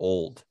 years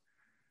old.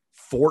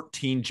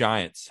 14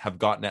 Giants have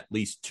gotten at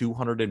least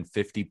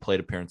 250 plate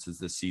appearances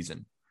this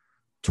season.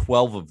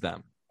 12 of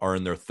them are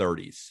in their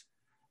 30s.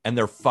 And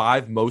their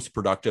 5 most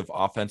productive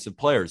offensive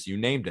players, you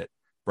named it,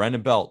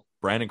 Brandon Belt,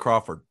 Brandon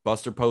Crawford,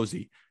 Buster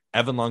Posey,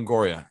 Evan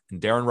Longoria,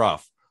 and Darren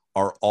Ruff,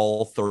 are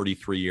all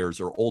 33 years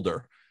or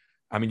older.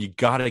 I mean, you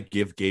got to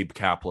give Gabe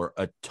Kapler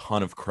a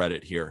ton of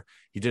credit here.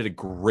 He did a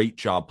great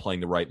job playing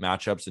the right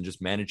matchups and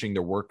just managing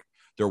their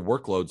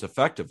workloads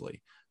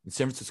effectively. The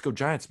San Francisco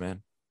Giants,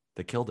 man,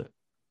 they killed it.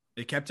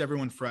 They kept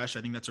everyone fresh.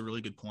 I think that's a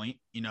really good point.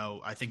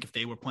 I think if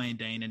they were playing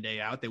day in and day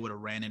out, they would have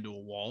ran into a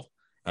wall.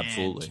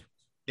 Absolutely.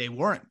 They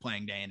weren't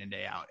playing day in and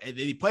day out.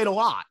 They played a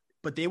lot,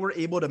 but they were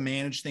able to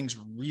manage things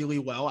really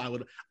well.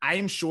 I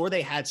am sure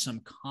they had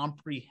some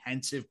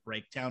comprehensive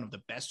breakdown of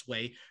the best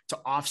way to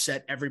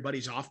offset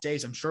everybody's off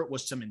days. I'm sure it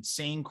was some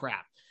insane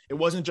crap. It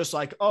wasn't just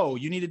like, oh,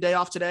 you need a day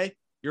off today,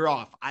 you're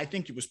off. I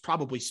think it was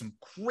probably some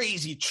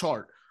crazy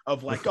chart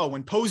of like, oh,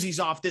 when Posey's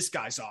off, this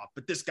guy's off,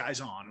 but this guy's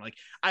on. Like,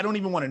 I don't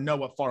even want to know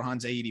what Farhan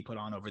Zaidi put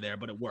on over there,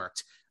 but it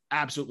worked.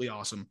 Absolutely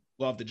awesome.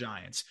 Love the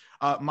Giants.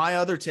 My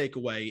other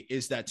takeaway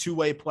is that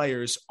two-way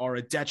players are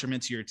a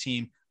detriment to your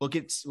team. Look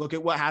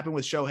at what happened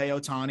with Shohei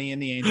Ohtani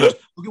and the Angels.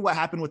 Look at what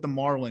happened with the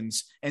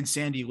Marlins and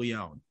Sandy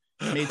Leone.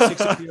 Made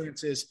 6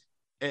 appearances.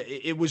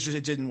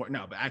 It didn't work.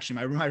 No, but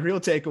actually my real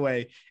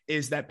takeaway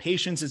is that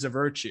patience is a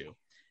virtue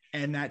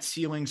and that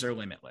ceilings are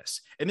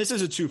limitless. And this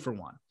is a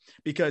 2-for-1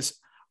 because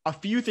a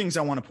few things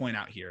I want to point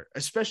out here,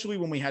 especially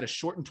when we had a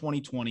shortened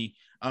 2020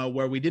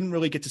 where we didn't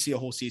really get to see a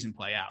whole season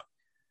play out.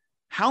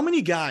 How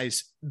many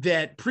guys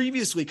that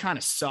previously kind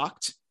of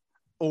sucked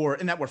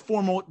and that were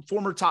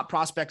former top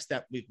prospects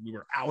that we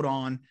were out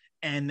on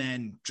and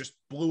then just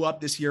blew up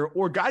this year,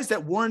 or guys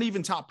that weren't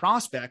even top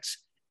prospects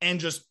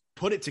and just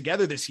put it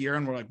together this year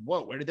and we're like,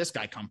 whoa, where did this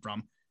guy come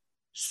from?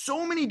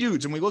 So many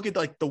dudes. And we look at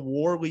like the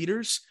WAR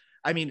leaders.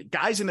 I mean,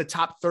 guys in the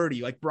top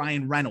 30, like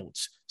Brian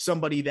Reynolds,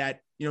 somebody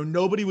that,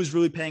 nobody was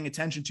really paying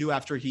attention to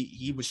after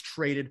he was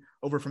traded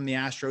over from the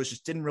Astros,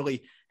 just didn't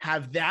really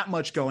have that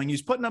much going. He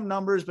was putting up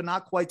numbers, but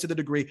not quite to the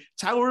degree.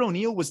 Tyler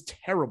O'Neill was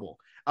terrible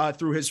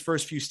through his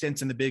first few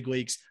stints in the big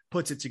leagues,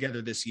 puts it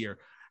together this year.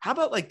 How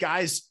about like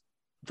guys,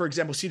 for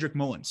example, Cedric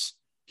Mullins?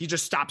 He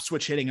just stopped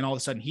switch hitting and all of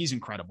a sudden he's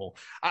incredible.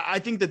 I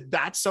think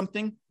that's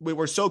something we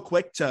were so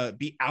quick to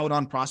be out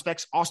on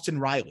prospects. Austin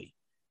Riley.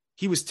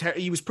 He was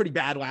pretty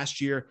bad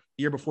last year.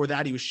 The year before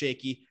that, he was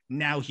shaky.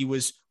 Now he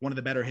was one of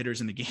the better hitters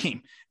in the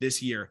game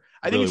this year.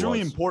 I think it's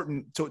really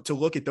important to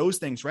look at those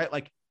things, right?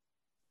 Like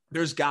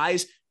there's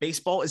guys,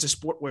 baseball is a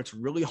sport where it's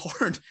really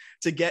hard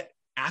to get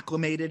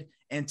acclimated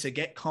and to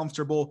get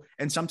comfortable.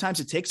 And sometimes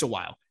it takes a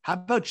while. How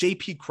about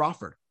JP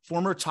Crawford,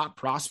 former top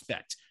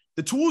prospect?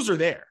 The tools are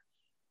there.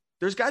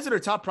 There's guys that are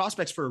top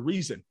prospects for a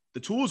reason. The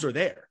tools are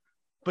there,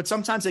 but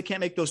sometimes they can't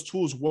make those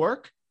tools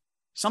work.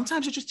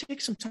 Sometimes it just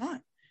takes some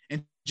time.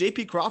 And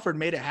JP Crawford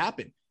made it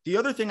happen. The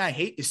other thing I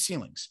hate is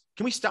ceilings.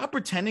 Can we stop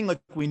pretending like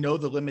we know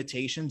the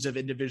limitations of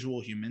individual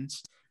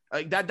humans?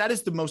 That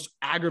is the most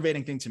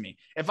aggravating thing to me.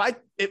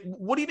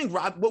 What do you think,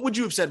 Rob? What would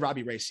you have said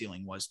Robbie Ray's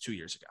ceiling was 2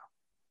 years ago?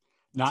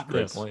 Not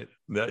this. Point.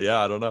 Yeah,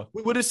 I don't know.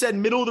 We would have said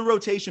middle of the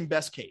rotation,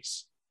 best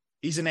case.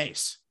 He's an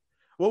ace.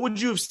 What would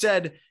you have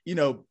said,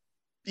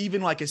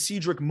 even like a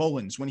Cedric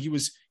Mullins when he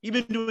was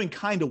even doing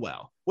kind of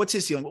well? What's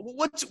his ceiling?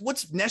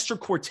 What's Nestor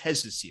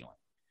Cortez's ceiling?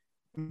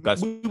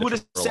 Best we would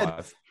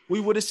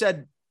have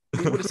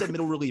said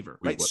middle reliever,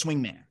 right?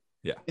 Swingman.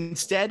 Yeah.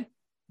 Instead,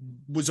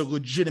 was a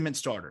legitimate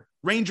starter.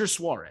 Ranger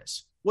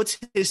Suarez. What's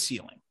his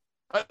ceiling?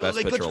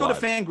 Let's go to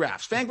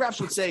Fangraphs.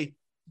 Fangraphs would say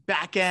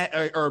back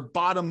at or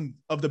bottom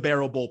of the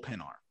barrel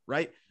bullpen arm,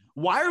 right?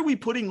 Why are we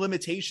putting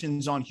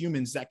limitations on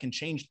humans that can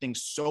change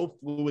things so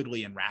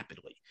fluidly and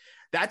rapidly?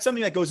 That's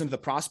something that goes into the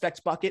prospects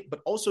bucket,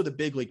 but also the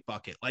big league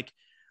bucket. Like,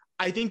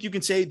 I think you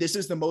can say this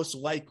is the most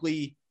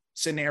likely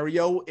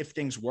scenario if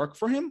things work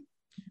for him,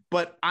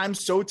 but I'm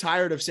so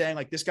tired of saying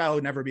like this guy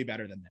will never be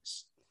better than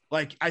this.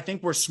 Like, I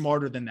think we're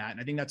smarter than that.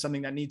 And I think that's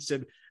something that needs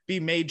to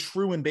be made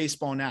true in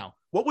baseball now.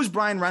 What was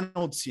Brian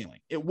Reynolds' ceiling?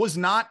 It was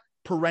not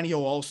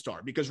perennial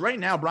all-star, because right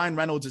now Brian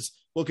Reynolds is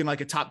looking like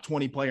a top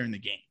 20 player in the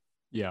game.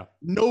 Yeah.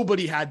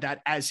 Nobody had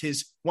that as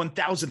his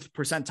 1000th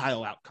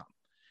percentile outcome.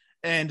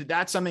 And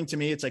that's something to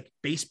me. It's like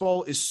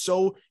baseball is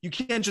so, you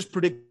can't just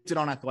predict it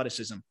on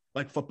athleticism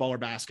like football or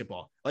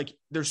basketball. Like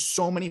there's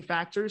so many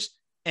factors,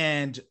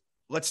 and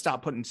let's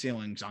stop putting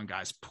ceilings on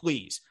guys,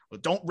 please.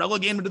 Don't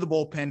relegate them to the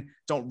bullpen.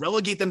 Don't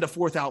relegate them to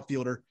fourth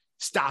outfielder.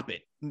 Stop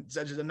it.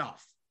 That's just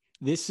enough.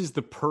 This is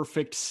the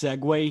perfect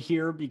segue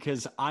here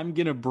because I'm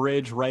going to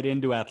bridge right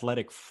into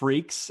athletic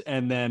freaks,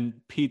 and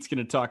then Pete's going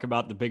to talk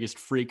about the biggest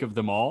freak of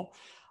them all.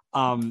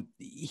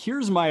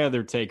 Here's my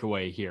other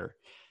takeaway here.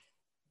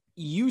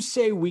 You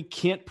say we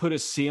can't put a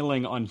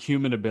ceiling on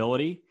human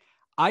ability.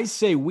 I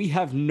say we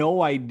have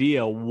no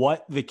idea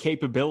what the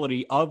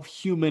capability of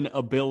human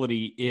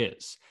ability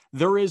is.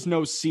 There is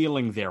no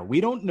ceiling there.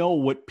 We don't know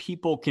what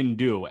people can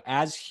do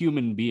as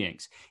human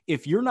beings.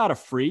 If you're not a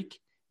freak,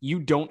 you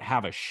don't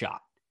have a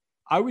shot.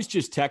 I was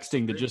just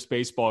texting the Just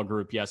Baseball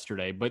group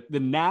yesterday, but the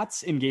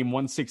Nats in game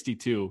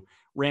 162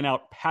 ran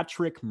out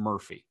Patrick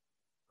Murphy.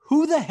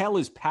 Who the hell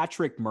is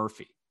Patrick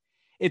Murphy?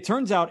 It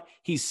turns out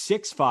he's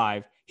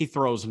 6'5", he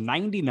throws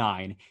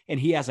 99, and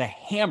he has a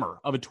hammer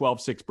of a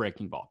 12-6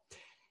 breaking ball.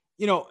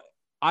 You know,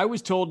 I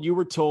was told, you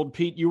were told,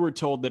 Pete, you were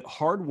told that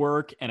hard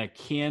work and a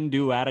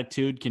can-do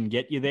attitude can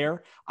get you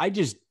there. I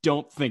just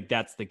don't think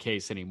that's the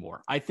case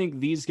anymore. I think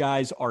these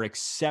guys are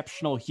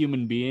exceptional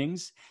human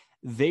beings.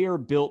 They are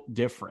built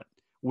different,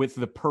 with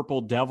the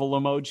purple devil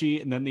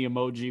emoji and then the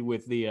emoji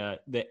with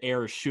the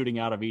air shooting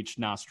out of each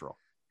nostril.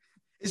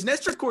 Is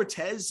Nestor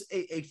Cortez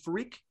a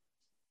freak?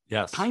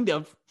 Yes. Kind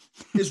of.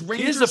 Is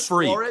Ranger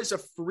Suarez a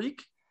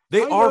freak?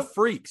 They are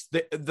freaks.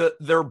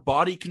 Their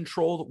body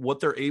control, what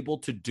they're able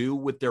to do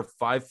with their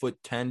 5'10",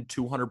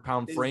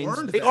 200-pound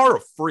frames, they are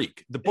a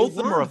freak. Both of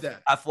them are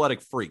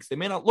athletic freaks. They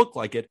may not look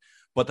like it,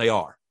 but they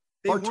are.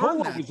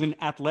 Bartolo is an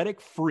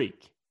athletic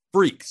freak.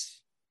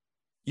 Freaks.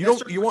 You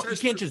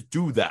can't just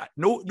do that.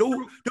 No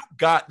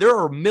God. There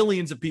are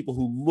millions of people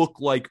who look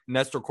like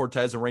Nestor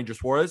Cortez and Ranger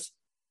Suarez.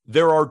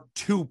 There are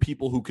two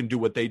people who can do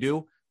what they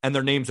do, and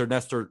their names are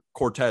Nestor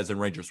Cortez and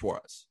Ranger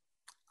Suarez.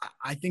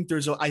 I think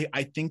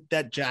I think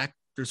that Jack,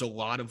 there's a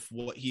lot of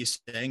what he's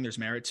saying. There's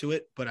merit to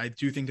it, but I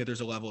do think that there's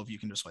a level of you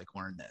can just like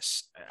learn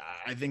this.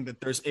 I think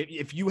that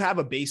if you have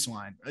a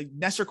baseline, like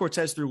Nestor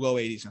Cortez threw low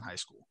 80s in high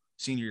school,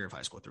 senior year of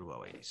high school through low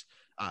 80s,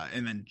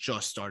 and then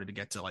just started to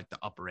get to like the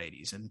upper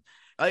 80s. And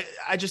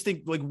I just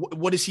think like,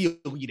 what is he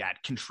elite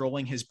at?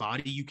 Controlling his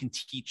body. You can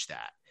teach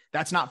that.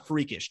 That's not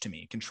freakish to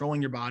me.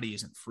 Controlling your body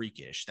isn't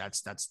freakish.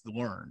 That's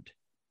learned.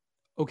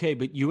 Okay.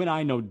 But you and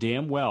I know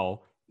damn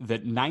well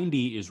that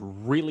 90 is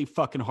really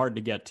fucking hard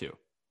to get to.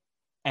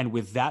 And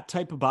with that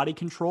type of body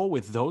control,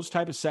 with those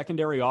type of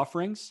secondary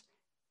offerings,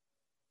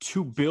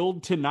 to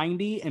build to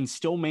 90 and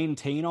still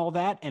maintain all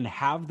that and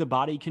have the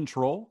body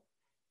control,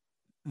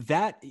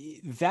 that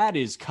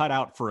is cut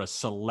out for a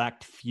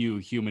select few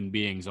human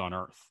beings on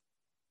earth.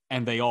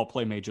 And they all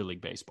play Major League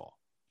Baseball.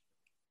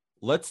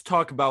 Let's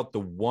talk about the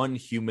one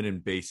human in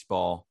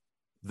baseball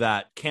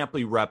that can't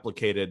be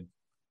replicated.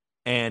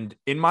 And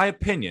in my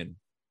opinion,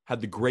 had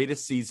the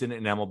greatest season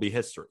in MLB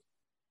history.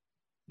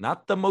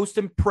 Not the most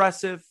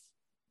impressive,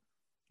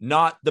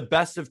 not the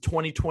best of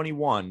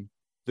 2021,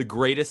 the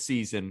greatest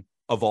season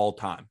of all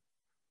time.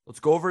 Let's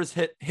go over his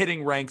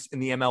hitting ranks in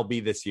the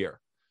MLB this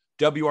year.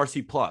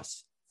 WRC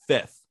plus,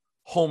 5th.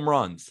 Home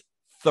runs,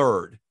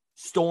 3rd.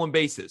 Stolen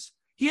bases.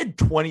 He had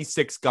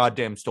 26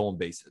 goddamn stolen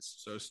bases.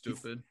 So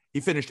stupid. He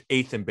finished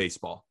 8th in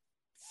baseball,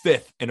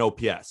 5th in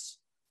OPS.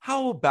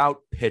 How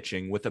about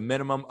pitching with a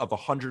minimum of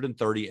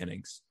 130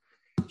 innings?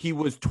 He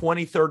was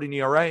 23rd in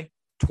ERA,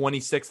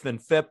 26th in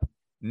FIP,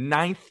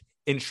 9th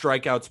in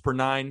strikeouts per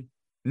 9,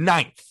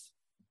 9th,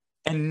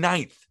 and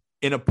 9th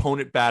in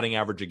opponent batting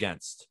average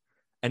against.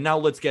 And now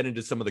let's get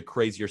into some of the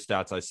crazier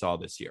stats I saw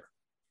this year.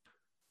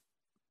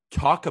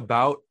 Talk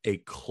about a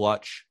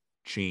clutch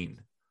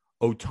gene.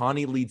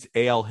 Ohtani leads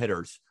AL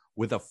hitters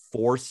with a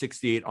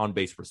 468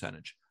 on-base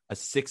percentage, a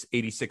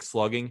 686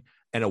 slugging,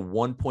 and a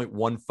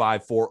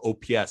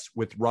 1.154 OPS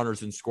with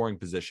runners in scoring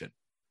position.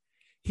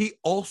 He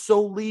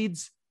also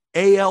leads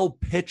AL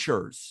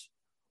pitchers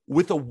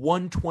with a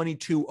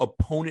 122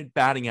 opponent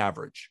batting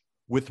average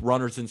with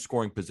runners in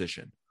scoring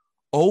position.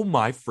 Oh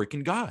my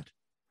freaking God.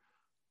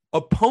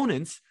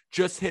 Opponents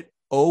just hit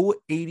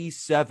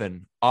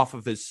 087 off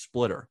of his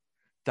splitter.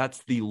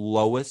 That's the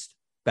lowest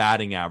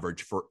batting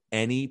average for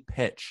any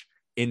pitch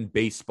in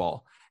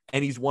baseball.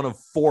 And he's one of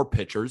 4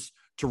 pitchers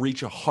to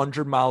reach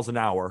 100 miles an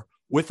hour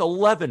with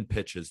 11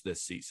 pitches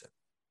this season.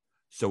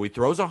 So he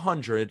throws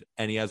 100,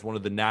 and he has one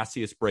of the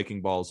nastiest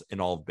breaking balls in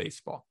all of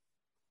baseball.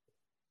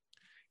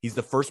 He's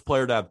the first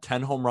player to have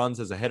 10 home runs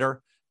as a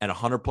hitter and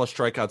 100-plus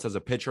strikeouts as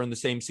a pitcher in the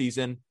same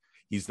season.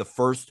 He's the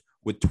first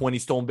with 20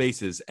 stolen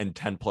bases and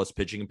 10-plus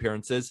pitching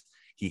appearances.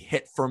 He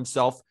hit for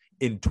himself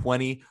in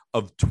 20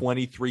 of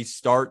 23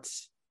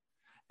 starts.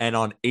 And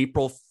on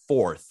April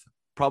 4th,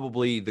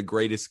 probably the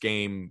greatest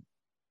game,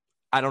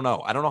 I don't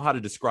know how to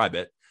describe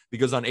it,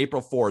 because on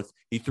April 4th,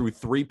 he threw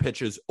 3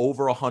 pitches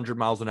over 100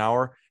 miles an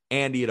hour,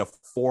 and he had a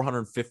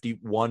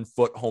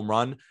 451-foot home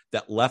run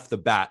that left the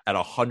bat at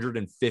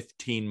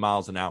 115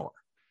 miles an hour.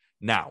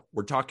 Now,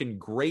 we're talking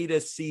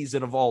greatest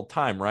season of all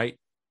time, right?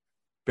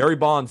 Barry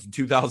Bonds in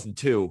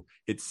 2002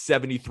 hit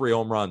 73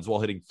 home runs while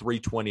hitting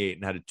 328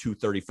 and had a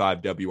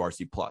 235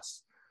 WRC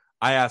plus.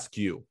 I ask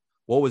you,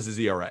 what was his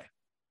ERA?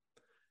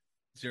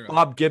 0.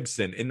 Bob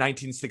Gibson in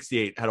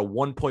 1968 had a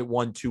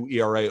 1.12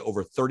 ERA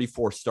over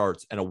 34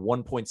 starts and a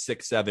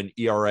 1.67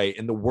 ERA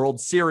in the World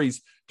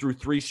Series through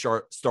 3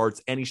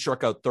 starts, and he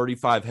struck out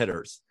 35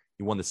 hitters.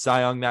 He won the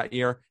Cy Young that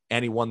year,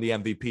 and he won the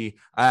MVP.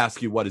 I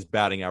ask you what his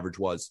batting average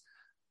was.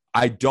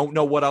 I don't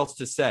know what else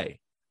to say.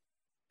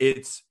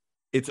 It's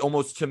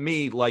almost to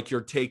me like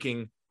you're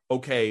taking,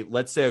 okay,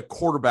 let's say a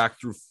quarterback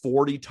threw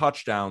 40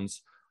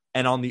 touchdowns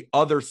and on the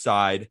other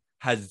side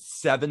has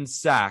 7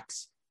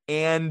 sacks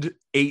and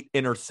 8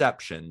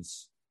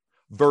 interceptions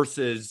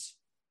versus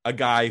a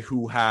guy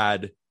who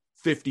had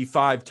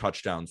 55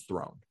 touchdowns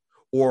thrown,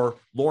 or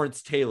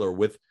Lawrence Taylor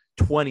with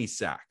 20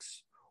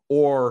 sacks,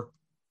 or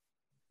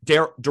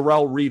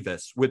Darrelle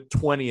Revis with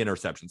 20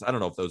 interceptions. I don't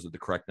know if those are the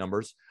correct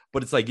numbers,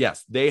 but it's like,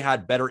 yes, they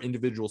had better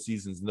individual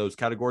seasons in those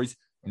categories.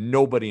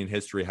 Nobody in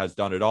history has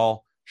done it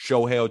all.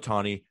 Shohei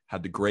Ohtani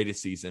had the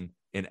greatest season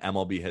in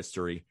MLB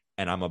history,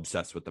 and I'm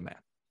obsessed with the man.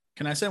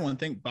 Can I say one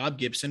thing? Bob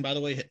Gibson, by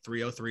the way, hit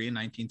 303 in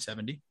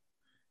 1970.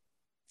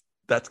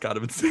 That's kind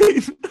of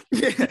insane.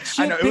 Yeah,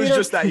 I know. It was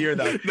just that year,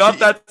 though. Not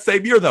that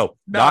same year, though.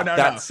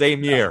 No,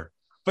 Same year.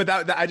 But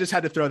that I just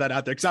had to throw that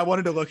out there because I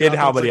wanted to look at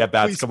how many at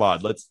bats. Come on,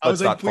 let's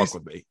not fuck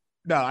with me.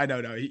 No, I know.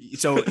 No.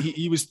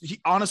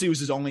 He honestly was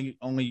his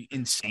only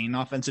insane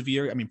offensive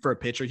year. I mean, for a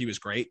pitcher, he was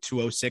great.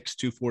 206,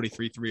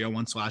 243,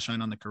 301 slash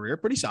line on the career.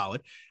 Pretty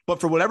solid.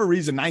 But for whatever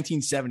reason,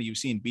 1970, you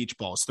was seeing beach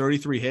balls,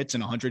 33 hits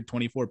and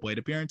 124 plate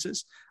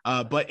appearances.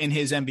 But in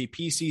his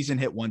MVP season,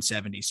 hit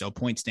 170. So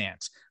point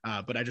stands.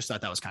 But I just thought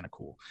that was kind of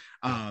cool.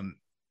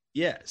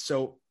 Yeah.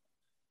 So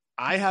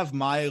I have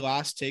my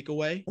last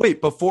takeaway.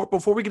 Wait,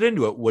 before we get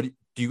into it, what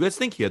do you guys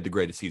think he had the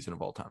greatest season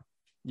of all time?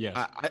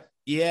 Yeah.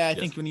 I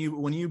think when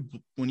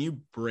you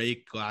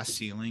break glass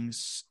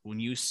ceilings, when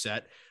you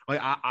set, like,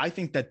 I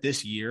think that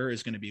this year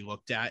is going to be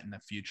looked at in the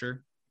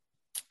future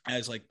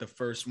as like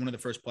one of the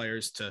first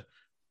players to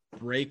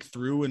break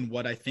through, and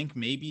what I think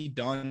may be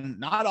done,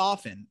 not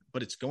often,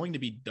 but it's going to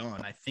be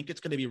done. I think it's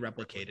going to be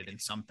replicated in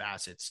some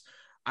facets.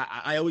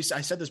 I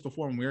said this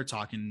before when we were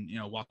talking,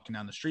 walking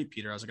down the street,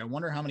 Peter. I was like, I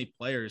wonder how many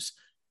players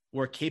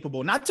were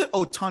capable, not to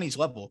Ohtani's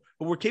level,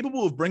 but were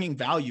capable of bringing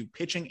value,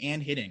 pitching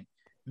and hitting,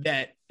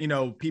 that,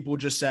 people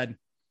just said,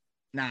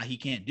 nah, he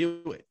can't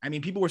do it. I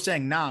mean, people were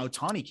saying, nah,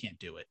 Ohtani can't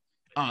do it.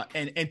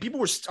 And people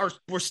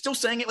were still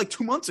saying it like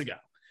 2 months ago.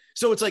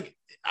 So it's like,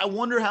 I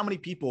wonder how many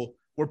people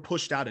were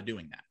pushed out of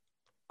doing that.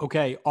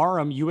 Okay,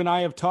 Aram, you and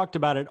I have talked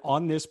about it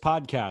on this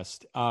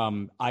podcast.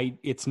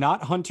 It's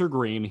not Hunter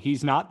Green.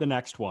 He's not the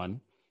next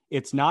one.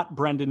 It's not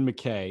Brendan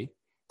McKay.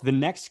 The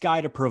next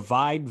guy to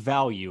provide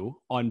value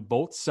on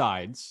both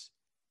sides,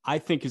 I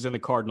think, is in the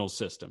Cardinals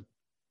system.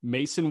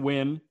 Mason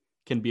Wynn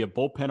can be a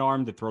bullpen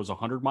arm that throws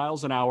 100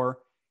 miles an hour.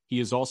 He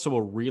is also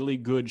a really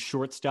good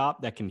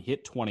shortstop that can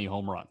hit 20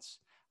 home runs.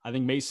 I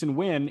think Mason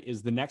Wynn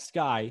is the next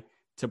guy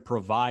to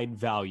provide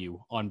value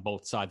on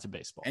both sides of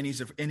baseball. And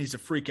he's a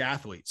freak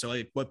athlete. So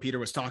like what Peter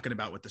was talking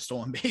about with the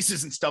stolen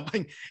bases and stuff,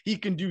 like, he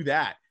can do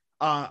that.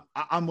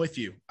 I'm with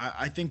you.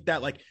 I think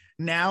that, like,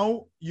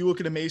 now you look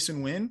at a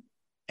Mason Wynn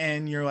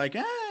and you're like,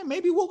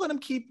 maybe we'll let him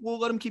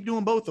keep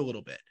doing both a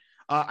little bit.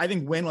 I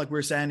think Wynn, like we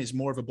were saying, is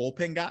more of a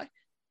bullpen guy,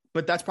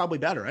 but that's probably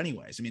better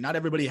anyways. I mean, not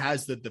everybody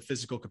has the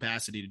physical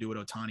capacity to do what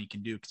Ohtani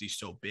can do because he's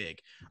so big.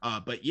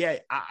 But yeah,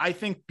 I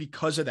think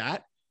because of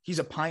that, he's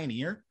a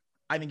pioneer.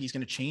 I think he's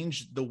going to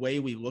change the way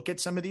we look at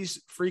some of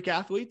these freak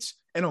athletes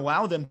and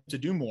allow them to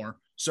do more.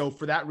 So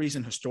for that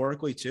reason,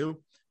 historically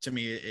too, to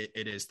me,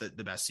 it is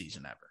the best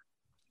season ever.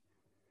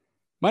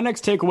 My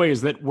next takeaway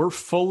is that we're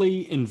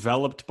fully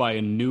enveloped by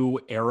a new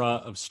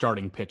era of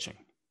starting pitching.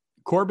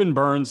 Corbin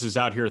Burns is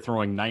out here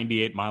throwing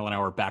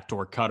 98-mile-an-hour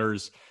backdoor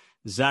cutters.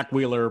 Zach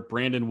Wheeler,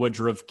 Brandon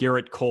Woodruff,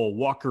 Garrett Cole,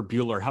 Walker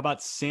Buehler. How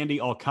about Sandy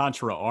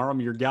Alcantara?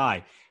 Aram, your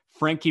guy.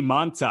 Frankie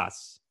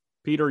Montas.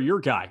 Peter, your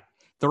guy.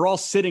 They're all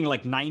sitting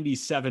like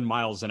 97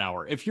 miles an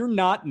hour. If you're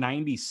not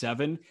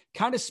 97,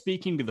 kind of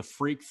speaking to the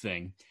freak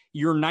thing,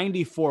 you're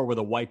 94 with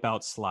a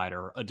wipeout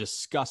slider, a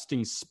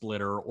disgusting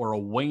splitter, or a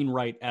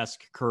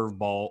Wainwright-esque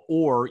curveball,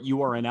 or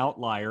you are an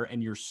outlier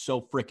and you're so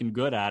freaking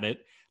good at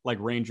it, like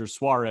Ranger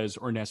Suarez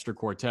or Nestor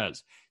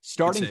Cortez.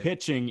 Starting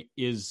pitching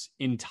is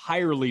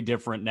entirely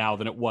different now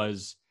than it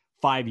was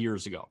 5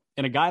 years ago.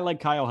 And a guy like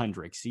Kyle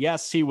Hendricks,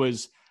 yes, he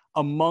was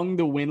among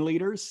the win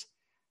leaders.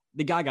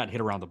 The guy got hit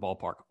around the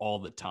ballpark all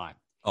the time.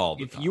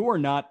 If you are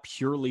not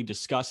purely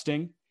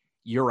disgusting,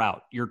 you're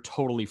out. You're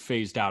totally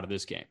phased out of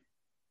this game.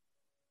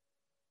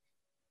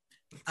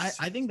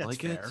 I think that's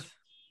fair.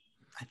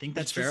 I think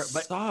that's fair.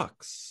 But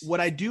sucks. What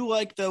I do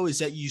like, though, is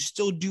that you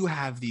still do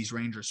have these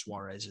Ranger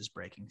Suarez's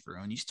breaking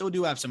through, and you still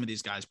do have some of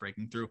these guys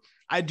breaking through.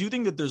 I do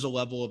think that there's a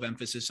level of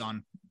emphasis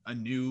on a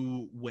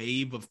new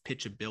wave of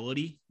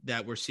pitchability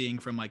that we're seeing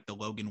from like the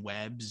Logan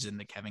Webbs and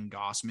the Kevin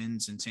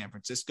Gossmans in San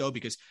Francisco,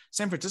 because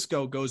San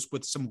Francisco goes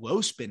with some low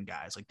spin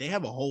guys. Like, they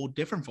have a whole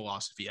different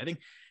philosophy. I think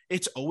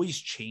it's always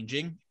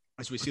changing.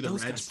 As we see the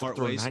Reds part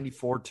ways.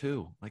 94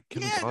 too. Like,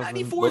 Kevin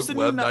 94 is the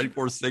new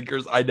 94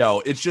 sinkers. I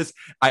know. It's just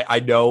I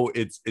know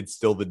it's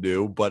still the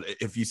new, but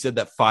if you said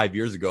that 5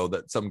 years ago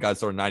that some guys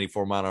throwing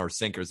 94-mile-an-hour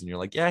sinkers and you're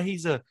like, yeah,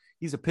 he's a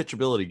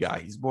pitchability guy.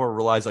 He's more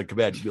relies on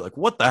command. You'd be like,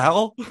 what the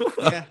hell?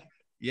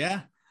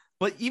 Yeah.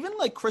 But even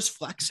like Chris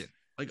Flexen,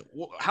 like,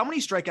 how many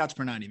strikeouts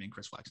per nine do you think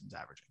Chris Flexen's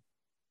averaging?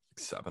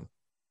 7.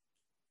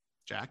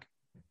 Jack?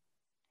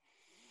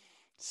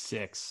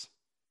 6.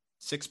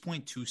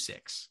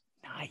 6.26.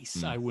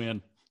 Nice. I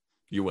win.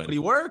 You win. But he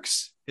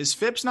works. His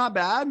FIP's not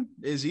bad.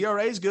 His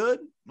ERA is good.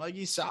 Like,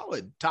 he's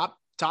solid. Top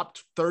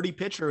 30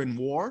 pitcher in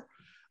WAR.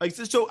 Like,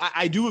 so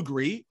I do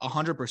agree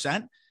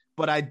 100%,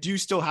 but I do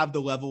still have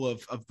the level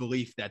of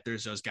belief that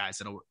there's those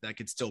guys that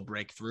could still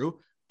break through.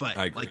 But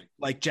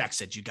like Jack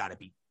said, you got to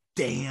be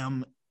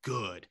damn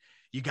good.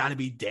 You got to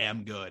be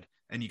damn good.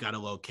 and you got to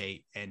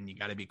locate and you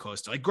got to be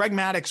close to, like, Greg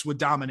Maddux would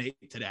dominate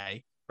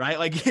today, right?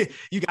 Like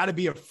you got to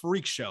be a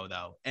freak show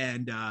though.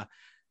 And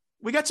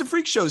we got some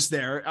freak shows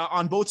there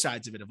on both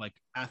sides of it, of like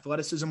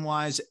athleticism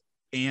wise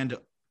and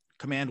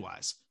command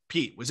wise.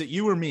 Pete, was it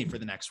you or me for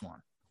the next one?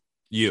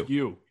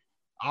 You.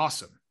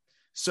 Awesome.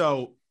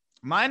 So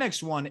my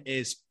next one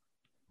is,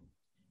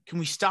 can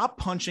we stop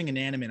punching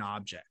inanimate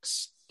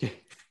objects?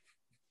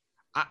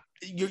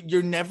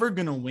 You're never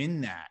going to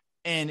win that.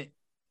 And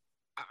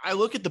I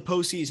look at the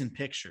postseason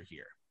picture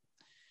here,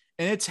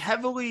 and it's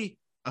heavily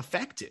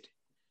affected.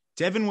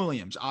 Devin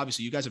Williams,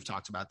 obviously, you guys have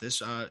talked about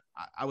this.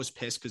 I was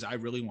pissed because I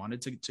really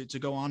wanted to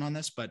go on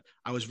this, but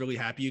I was really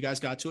happy you guys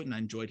got to it, and I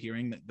enjoyed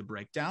hearing the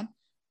breakdown.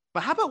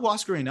 But how about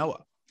Huascar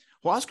Ynoa?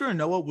 Huascar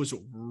Ynoa was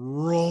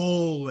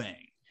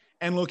rolling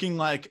and looking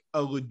like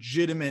a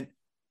legitimate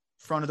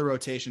front of the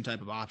rotation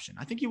type of option.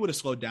 I think he would have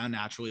slowed down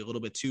naturally a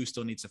little bit too,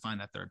 still needs to find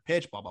that third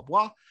pitch, blah, blah,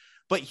 blah.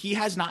 But he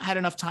has not had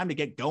enough time to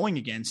get going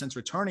again since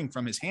returning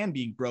from his hand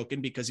being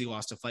broken because he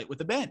lost a fight with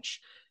the bench.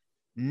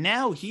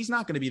 Now he's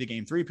not going to be the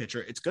game 3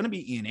 pitcher. It's going to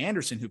be Ian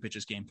Anderson who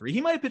pitches game 3.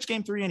 He might have pitched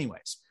game 3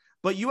 anyways,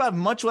 but you have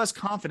much less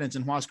confidence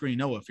in Huascar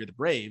Ynoa if you're the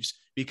Braves,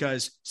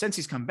 because since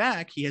he's come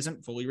back, he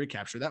hasn't fully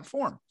recaptured that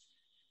form.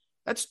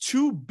 That's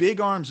 2 big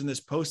arms in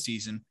this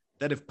postseason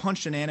that have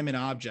punched inanimate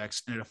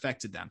objects and it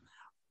affected them.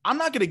 I'm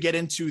not going to get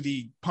into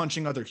the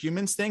punching other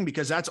humans thing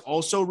because that's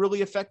also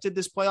really affected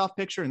this playoff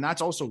picture. And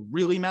that's also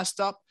really messed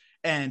up.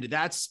 And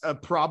that's a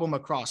problem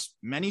across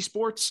many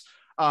sports.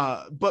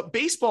 But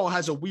baseball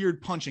has a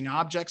weird punching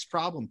objects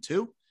problem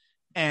too.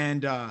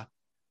 And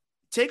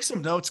take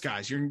some notes,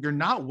 guys. You're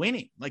not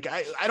winning. Like,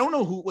 I don't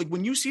know who, like,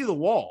 when you see the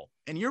wall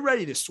and you're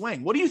ready to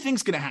swing, what do you think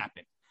is going to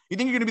happen? You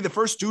think you're going to be the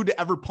first dude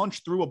to ever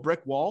punch through a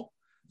brick wall?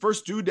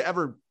 First dude to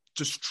ever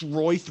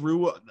destroy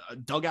through a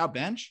dugout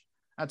bench?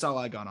 That's all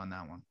I got on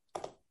that one.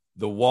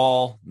 The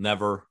wall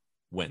never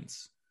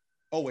wins.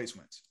 Always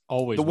wins.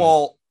 Always. The wins.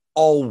 wall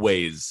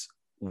always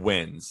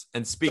wins.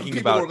 And speaking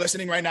people about, are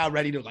listening right now,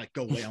 ready to like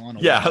go wail on.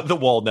 Yeah, the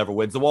wall never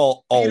wins. The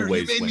wall Peter,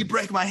 always you made me wins.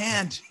 break my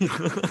hand.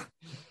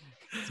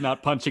 It's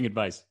not punching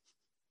advice.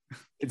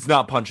 It's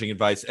not punching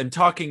advice. And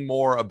talking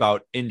more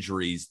about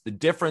injuries, the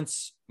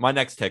difference, my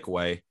next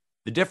takeaway,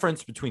 the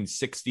difference between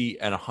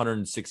 60 and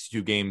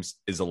 162 games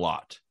is a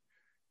lot.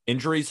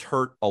 Injuries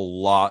hurt a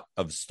lot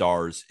of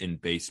stars in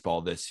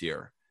baseball this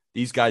year.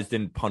 These guys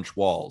didn't punch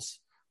walls,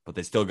 but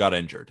they still got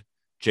injured.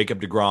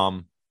 Jacob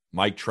deGrom,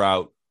 Mike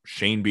Trout,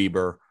 Shane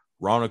Bieber,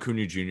 Ron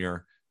Acuna Jr.,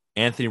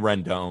 Anthony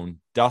Rendon,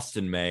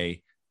 Dustin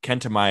May,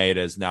 Kenta Maeda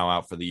is now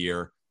out for the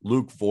year.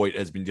 Luke Voigt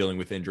has been dealing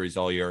with injuries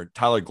all year.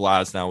 Tyler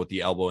Glasnow with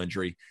the elbow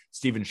injury.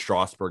 Steven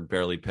Strasburg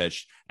barely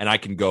pitched. And I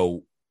can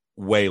go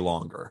way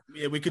longer.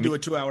 Yeah, we could do a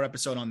 2-hour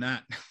episode on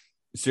that.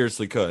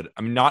 Seriously could.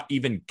 I'm not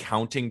even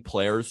counting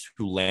players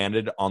who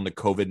landed on the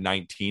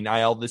COVID-19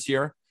 IL this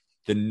year.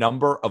 The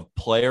number of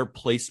player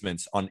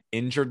placements on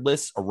injured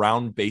lists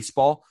around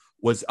baseball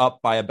was up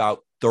by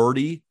about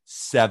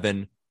 37%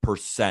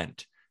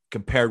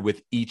 compared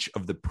with each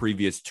of the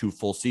previous 2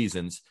 full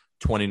seasons,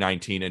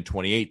 2019 and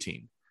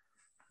 2018.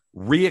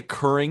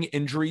 Reoccurring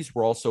injuries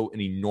were also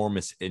an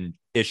enormous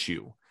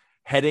issue.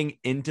 Heading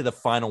into the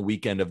final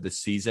weekend of the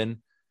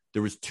season,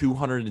 there was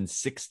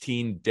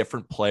 216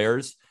 different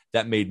players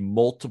that made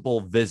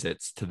multiple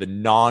visits to the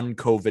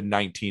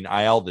non-COVID-19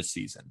 IL this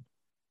season.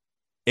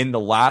 In the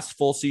last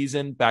full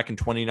season, back in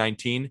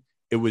 2019,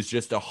 it was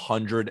just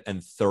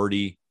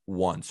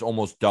 131, so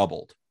almost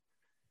doubled.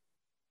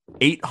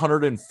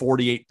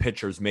 848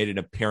 pitchers made an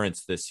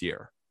appearance this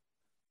year.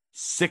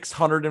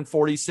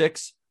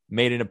 646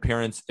 made an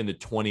appearance in the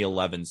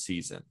 2011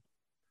 season.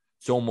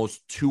 So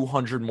almost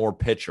 200 more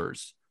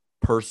pitchers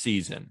per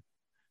season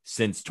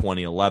since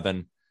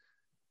 2011.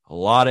 A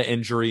lot of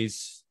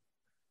injuries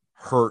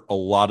hurt a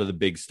lot of the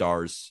big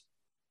stars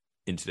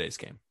in today's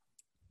game.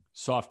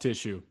 Soft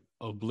tissue,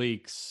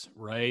 obliques,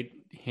 right?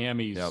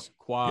 Hammies,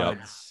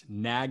 quads,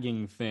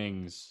 nagging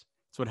things.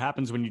 It's what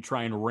happens when you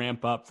try and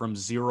ramp up from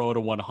 0 to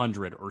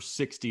 100 or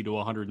 60 to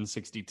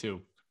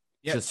 162.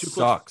 Yeah, it just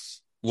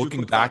sucks.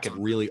 Looking back at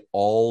really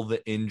all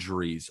the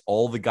injuries,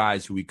 all the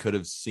guys who we could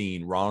have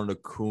seen, Ronald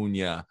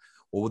Acuna,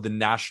 what would the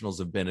Nationals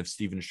have been if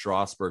Steven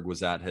Strasburg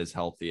was at his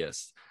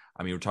healthiest?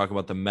 I mean, we're talking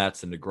about the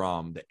Mets and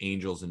DeGrom, the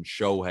Angels and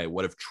Shohei.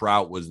 What if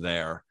Trout was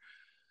there?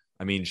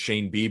 I mean,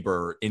 Shane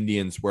Bieber,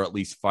 Indians were at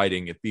least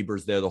fighting. If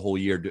Bieber's there the whole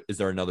year, is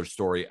there another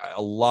story?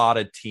 A lot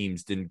of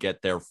teams didn't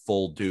get their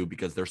full due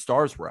because their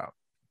stars were out.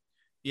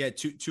 Yeah,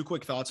 two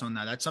quick thoughts on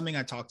that. That's something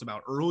I talked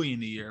about early in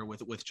the year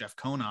with Jeff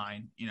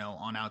Conine,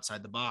 on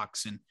Outside the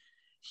Box. And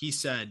he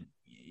said,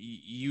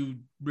 you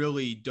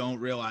really don't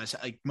realize,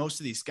 like,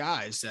 most of these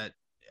guys that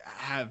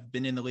have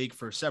been in the league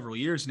for several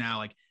years now,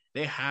 like,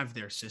 they have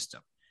their system.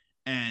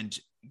 And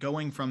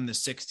going from the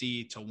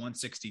 60 to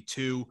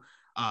 162,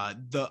 I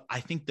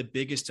think the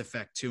biggest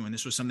effect too, and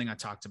this was something I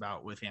talked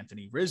about with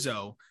Anthony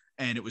Rizzo,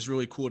 and it was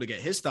really cool to get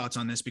his thoughts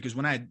on this, because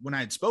when I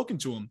had spoken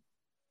to him,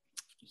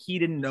 he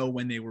didn't know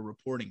when they were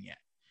reporting yet.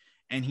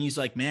 And he's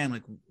like, man,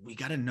 like, we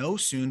got to know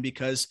soon,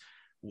 because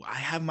I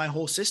have my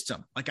whole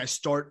system. Like I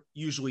start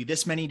usually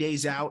this many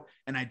days out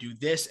and I do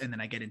this and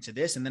then I get into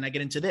this and then I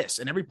get into this,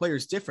 and every player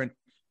is different.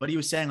 But he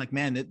was saying like,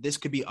 man, this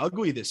could be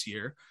ugly this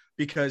year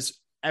because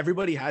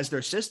everybody has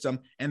their system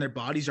and their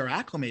bodies are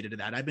acclimated to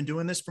that. I've been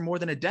doing this for more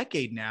than a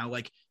decade now.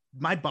 Like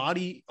my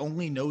body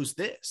only knows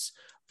this.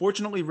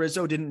 Fortunately,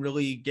 Rizzo didn't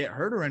really get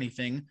hurt or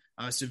anything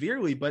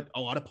severely, but a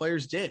lot of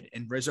players did.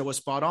 And Rizzo was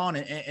spot on.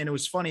 And it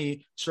was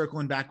funny,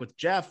 circling back with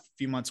Jeff a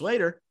few months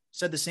later,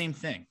 said the same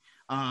thing.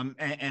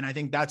 And I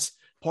think that's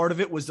part of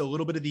it, was a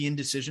little bit of the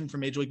indecision for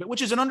Major League,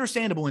 which is an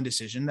understandable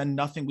indecision. Then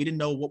we didn't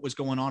know what was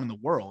going on in the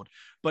world,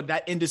 but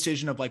that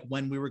indecision of like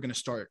when we were going to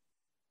start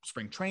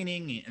spring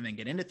training and then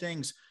get into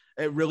things,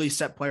 it really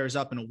set players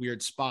up in a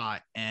weird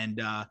spot.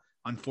 And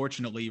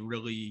unfortunately,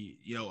 really,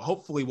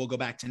 hopefully we'll go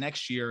back to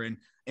next year and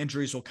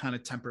injuries will kind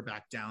of temper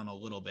back down a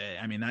little bit.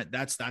 I mean,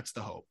 that's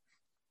the hope.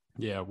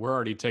 Yeah, we're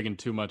already taking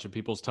too much of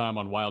people's time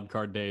on wild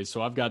card days.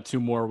 So I've got 2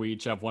 more. We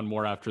each have 1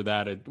 more after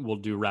that. We'll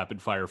do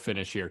rapid fire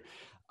finish here.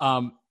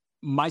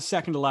 My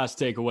second to last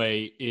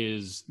takeaway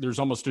is there's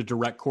almost a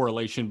direct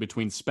correlation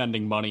between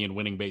spending money and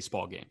winning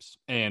baseball games.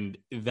 And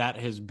that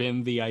has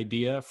been the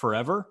idea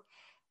forever.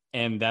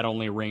 And that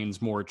only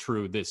reigns more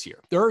true this year.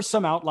 There are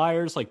some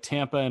outliers like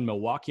Tampa and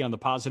Milwaukee on the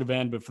positive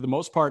end, but for the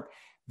most part,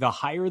 the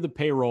higher the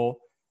payroll,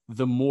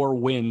 the more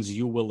wins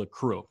you will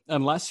accrue.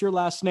 Unless your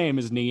last name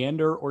is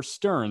Neander or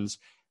Stearns,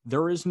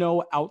 there is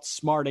no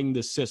outsmarting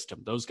the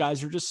system. Those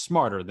guys are just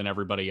smarter than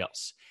everybody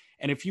else.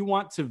 And if you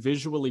want to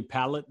visually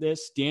palette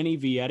this, Danny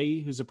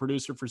Vietti, who's a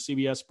producer for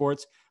CBS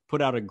Sports, put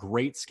out a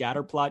great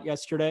scatter plot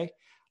yesterday.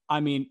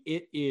 I mean,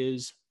 it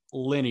is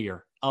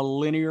linear, a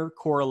linear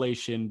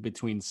correlation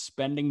between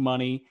spending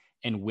money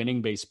and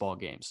winning baseball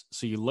games.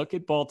 So you look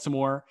at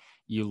Baltimore,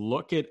 you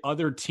look at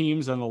other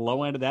teams on the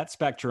low end of that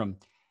spectrum,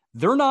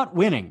 they're not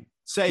winning.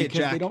 Say it,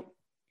 Jack. They don't.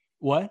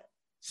 What?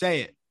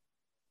 Say it.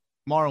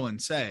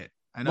 Marlins, say it.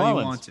 I know Marlins.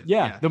 You want to.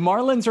 Yeah, the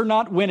Marlins are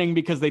not winning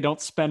because they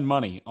don't spend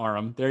money,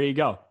 Aram. There you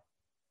go.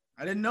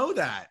 I didn't know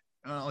that.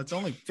 It's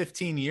only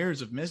 15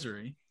 years of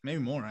misery.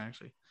 Maybe more,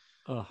 actually.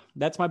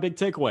 That's my big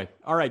takeaway.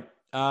 All right.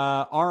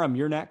 Aram,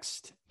 you're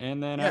next.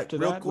 And then after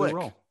that, we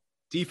roll.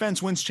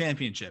 Defense wins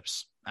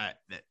championships.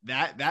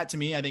 That to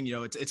me, I think,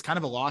 it's kind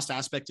of a lost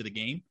aspect of the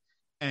game.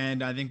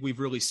 And I think we've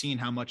really seen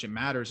how much it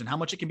matters and how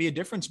much it can be a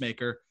difference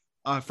maker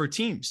for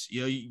teams.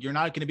 You're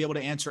not going to be able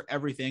to answer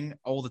everything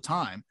all the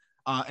time.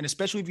 And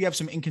especially if you have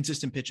some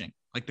inconsistent pitching,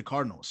 like the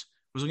Cardinals.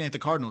 I was looking at the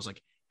Cardinals,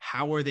 like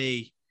how are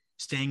they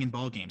staying in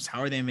ball games?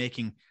 How are they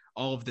making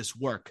all of this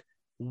work?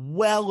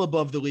 Well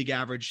above the league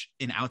average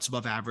in outs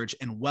above average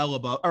and well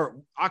above, or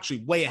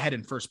actually way ahead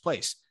in first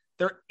place.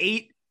 They're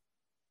 8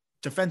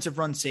 defensive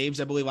run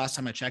saves. I believe last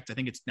time I checked, I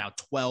think it's now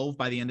 12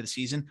 by the end of the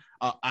season,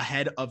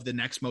 ahead of the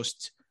next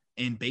most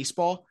in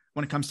baseball.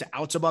 When it comes to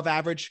outs above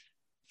average,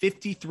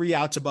 53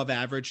 outs above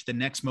average. The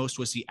next most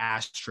was the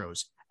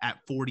Astros at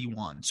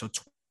 41. So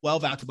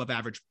 12 outs above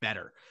average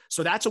better.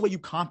 So that's a way you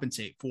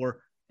compensate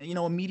for,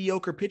 a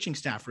mediocre pitching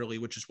staff, really,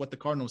 which is what the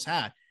Cardinals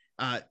had.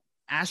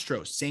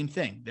 Astros, same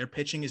thing. Their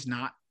pitching is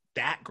not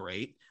that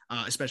great,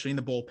 especially in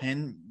the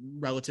bullpen,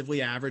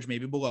 relatively average,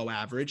 maybe below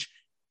average,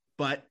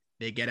 but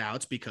they get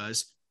outs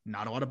because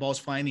not a lot of balls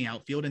fly in the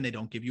outfield and they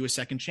don't give you a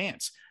second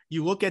chance.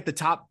 You look at the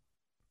top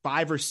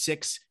 5 or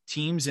 6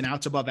 teams in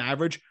outs above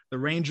average. The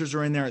Rangers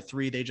are in there at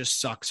 3. They just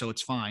suck, so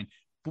it's fine.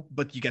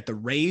 But you get the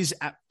Rays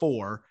at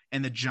 4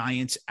 and the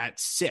Giants at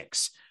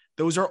 6.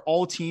 Those are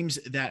all teams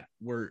that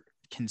were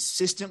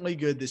consistently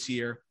good this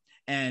year.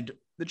 And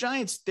the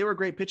Giants, they were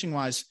great pitching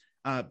wise.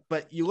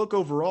 But you look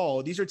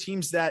overall, these are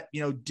teams that,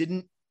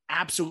 didn't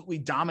absolutely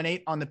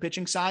dominate on the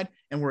pitching side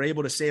and were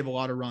able to save a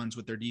lot of runs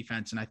with their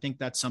defense. And I think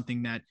that's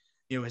something that,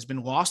 has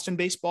been lost in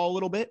baseball a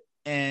little bit.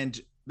 And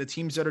the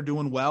teams that are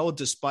doing well,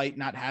 despite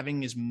not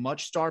having as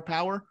much star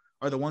power,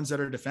 are the ones that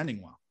are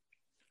defending well.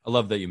 I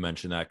love that you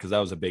mentioned that because that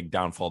was a big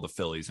downfall of the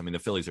Phillies. I mean, the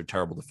Phillies are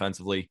terrible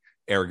defensively.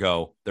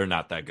 Ergo, they're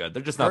not that good.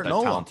 They're just not that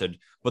talented,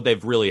 but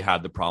they've really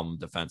had the problem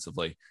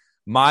defensively.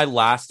 My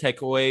last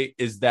takeaway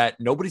is that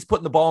nobody's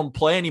putting the ball in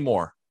play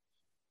anymore.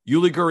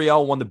 Yuli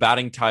Gurriel won the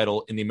batting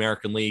title in the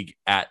American League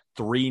at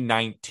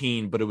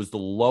 319, but it was the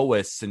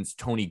lowest since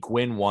Tony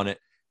Gwynn won it,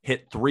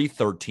 hit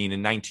 313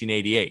 in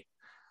 1988.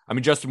 I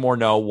mean, Justin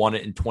Morneau won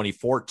it in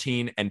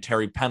 2014, and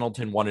Terry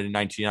Pendleton won it in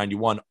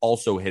 1991,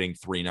 also hitting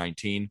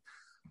 319.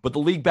 But the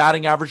league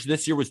batting average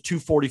this year was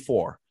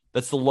 244.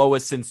 That's the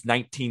lowest since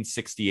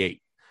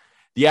 1968.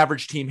 The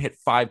average team hit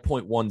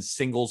 5.1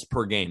 singles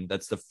per game.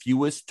 That's the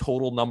fewest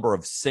total number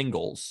of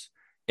singles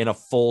in a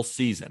full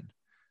season.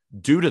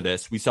 Due to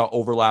this, we saw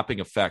overlapping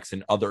effects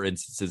in other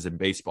instances in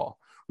baseball.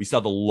 We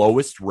saw the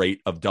lowest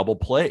rate of double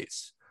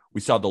plays.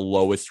 We saw the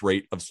lowest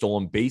rate of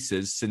stolen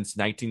bases since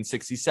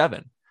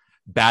 1967.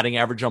 Batting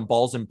average on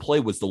balls in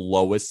play was the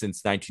lowest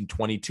since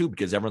 1922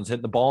 because everyone's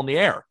hitting the ball in the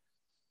air.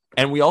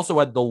 And we also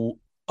had the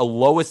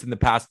lowest in the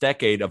past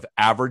decade of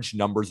average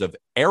numbers of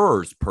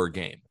errors per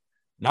game.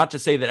 Not to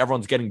say that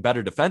everyone's getting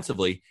better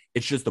defensively.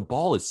 It's just the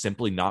ball is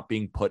simply not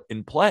being put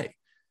in play.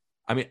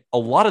 I mean, a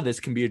lot of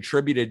this can be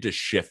attributed to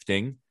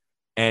shifting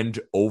and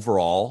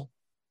overall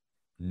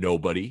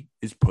nobody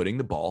is putting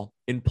the ball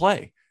in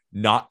play.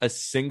 Not a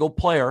single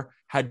player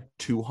had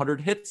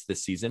 200 hits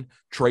this season.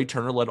 Trey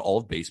Turner led all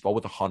of baseball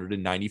with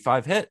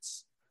 195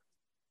 hits.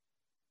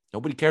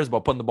 Nobody cares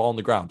about putting the ball on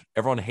the ground.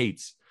 Everyone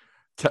hates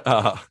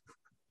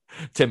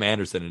Tim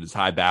Anderson and his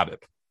high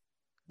BABIP.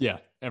 Yeah,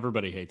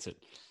 everybody hates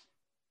it.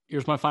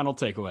 Here's my final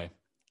takeaway,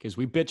 because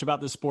we bitch about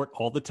this sport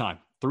all the time.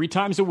 3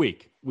 times a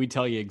week, we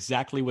tell you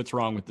exactly what's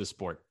wrong with this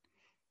sport.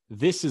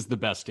 This is the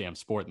best damn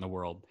sport in the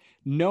world.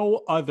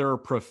 No other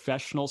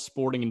professional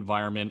sporting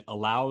environment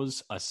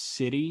allows a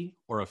city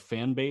or a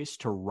fan base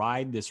to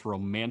ride this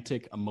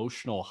romantic,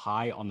 emotional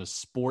high on the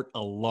sport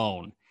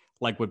alone,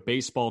 like what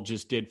baseball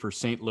just did for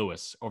St.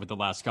 Louis over the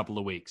last couple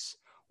of weeks,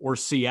 or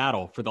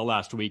Seattle for the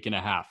last week and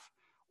a half,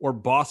 or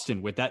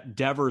Boston with that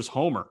Devers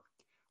homer.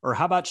 Or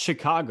how about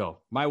Chicago,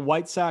 my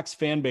White Sox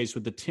fan base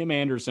with the Tim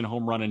Anderson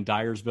home run in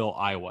Dyersville,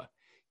 Iowa.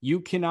 You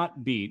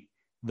cannot beat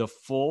the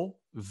full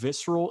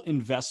visceral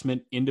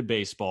investment into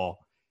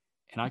baseball,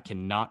 and I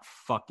cannot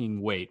fucking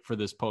wait for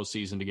this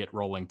postseason to get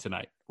rolling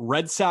tonight.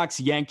 Red Sox,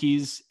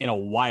 Yankees in a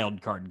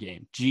wild card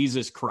game.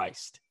 Jesus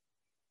Christ.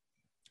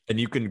 And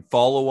you can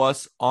follow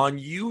us on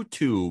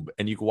YouTube,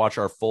 and you can watch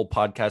our full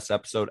podcast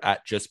episode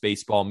at Just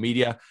Baseball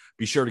Media.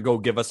 Be sure to go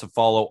give us a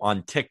follow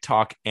on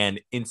TikTok and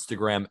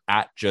Instagram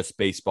at Just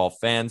Baseball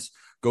Fans.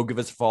 Go give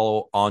us a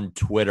follow on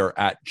Twitter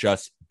at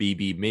Just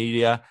BB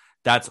Media.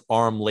 That's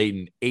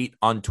ArmLayton8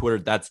 on Twitter.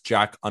 That's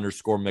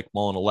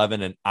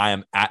Jack_McMullen11. And I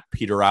am at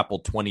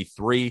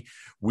PeterApple23.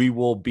 We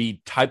will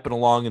be typing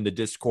along in the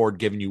Discord,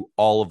 giving you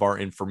all of our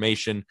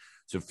information.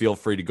 So feel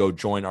free to go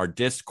join our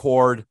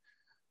Discord.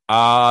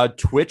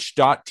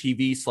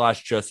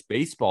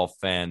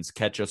 Twitch.tv/JustBaseballFans.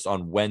 Catch us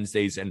on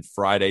Wednesdays and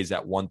Fridays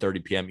at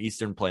 1:30 p.m.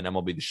 Eastern, playing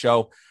MLB The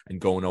Show and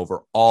going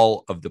over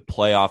all of the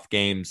playoff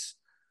games.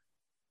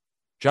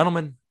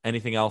 Gentlemen,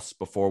 anything else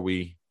before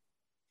we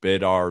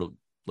bid our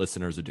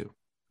listeners adieu?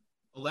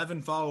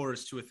 11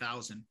 followers to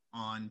 1,000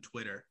 on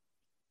Twitter.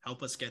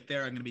 Help us get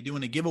there. I'm going to be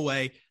doing a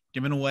giveaway,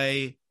 giving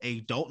away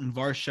a Dalton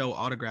Varsho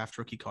autographed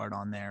rookie card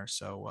on there.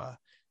 So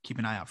keep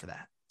an eye out for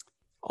that.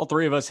 All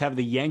 3 of us have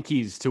the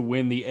Yankees to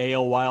win the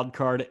AL wild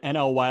card,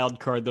 NL wild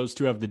card. Those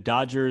 2 have the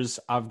Dodgers.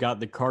 I've got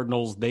the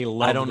Cardinals. They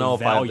love I don't know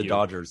if I have the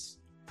Dodgers.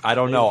 I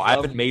don't know. I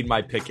haven't made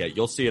my pick yet.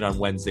 You'll see it on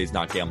Wednesday's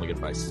Not Gambling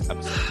Advice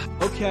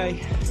episode.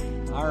 Okay.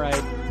 All right.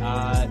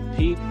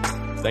 Pete.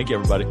 Thank you,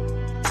 everybody.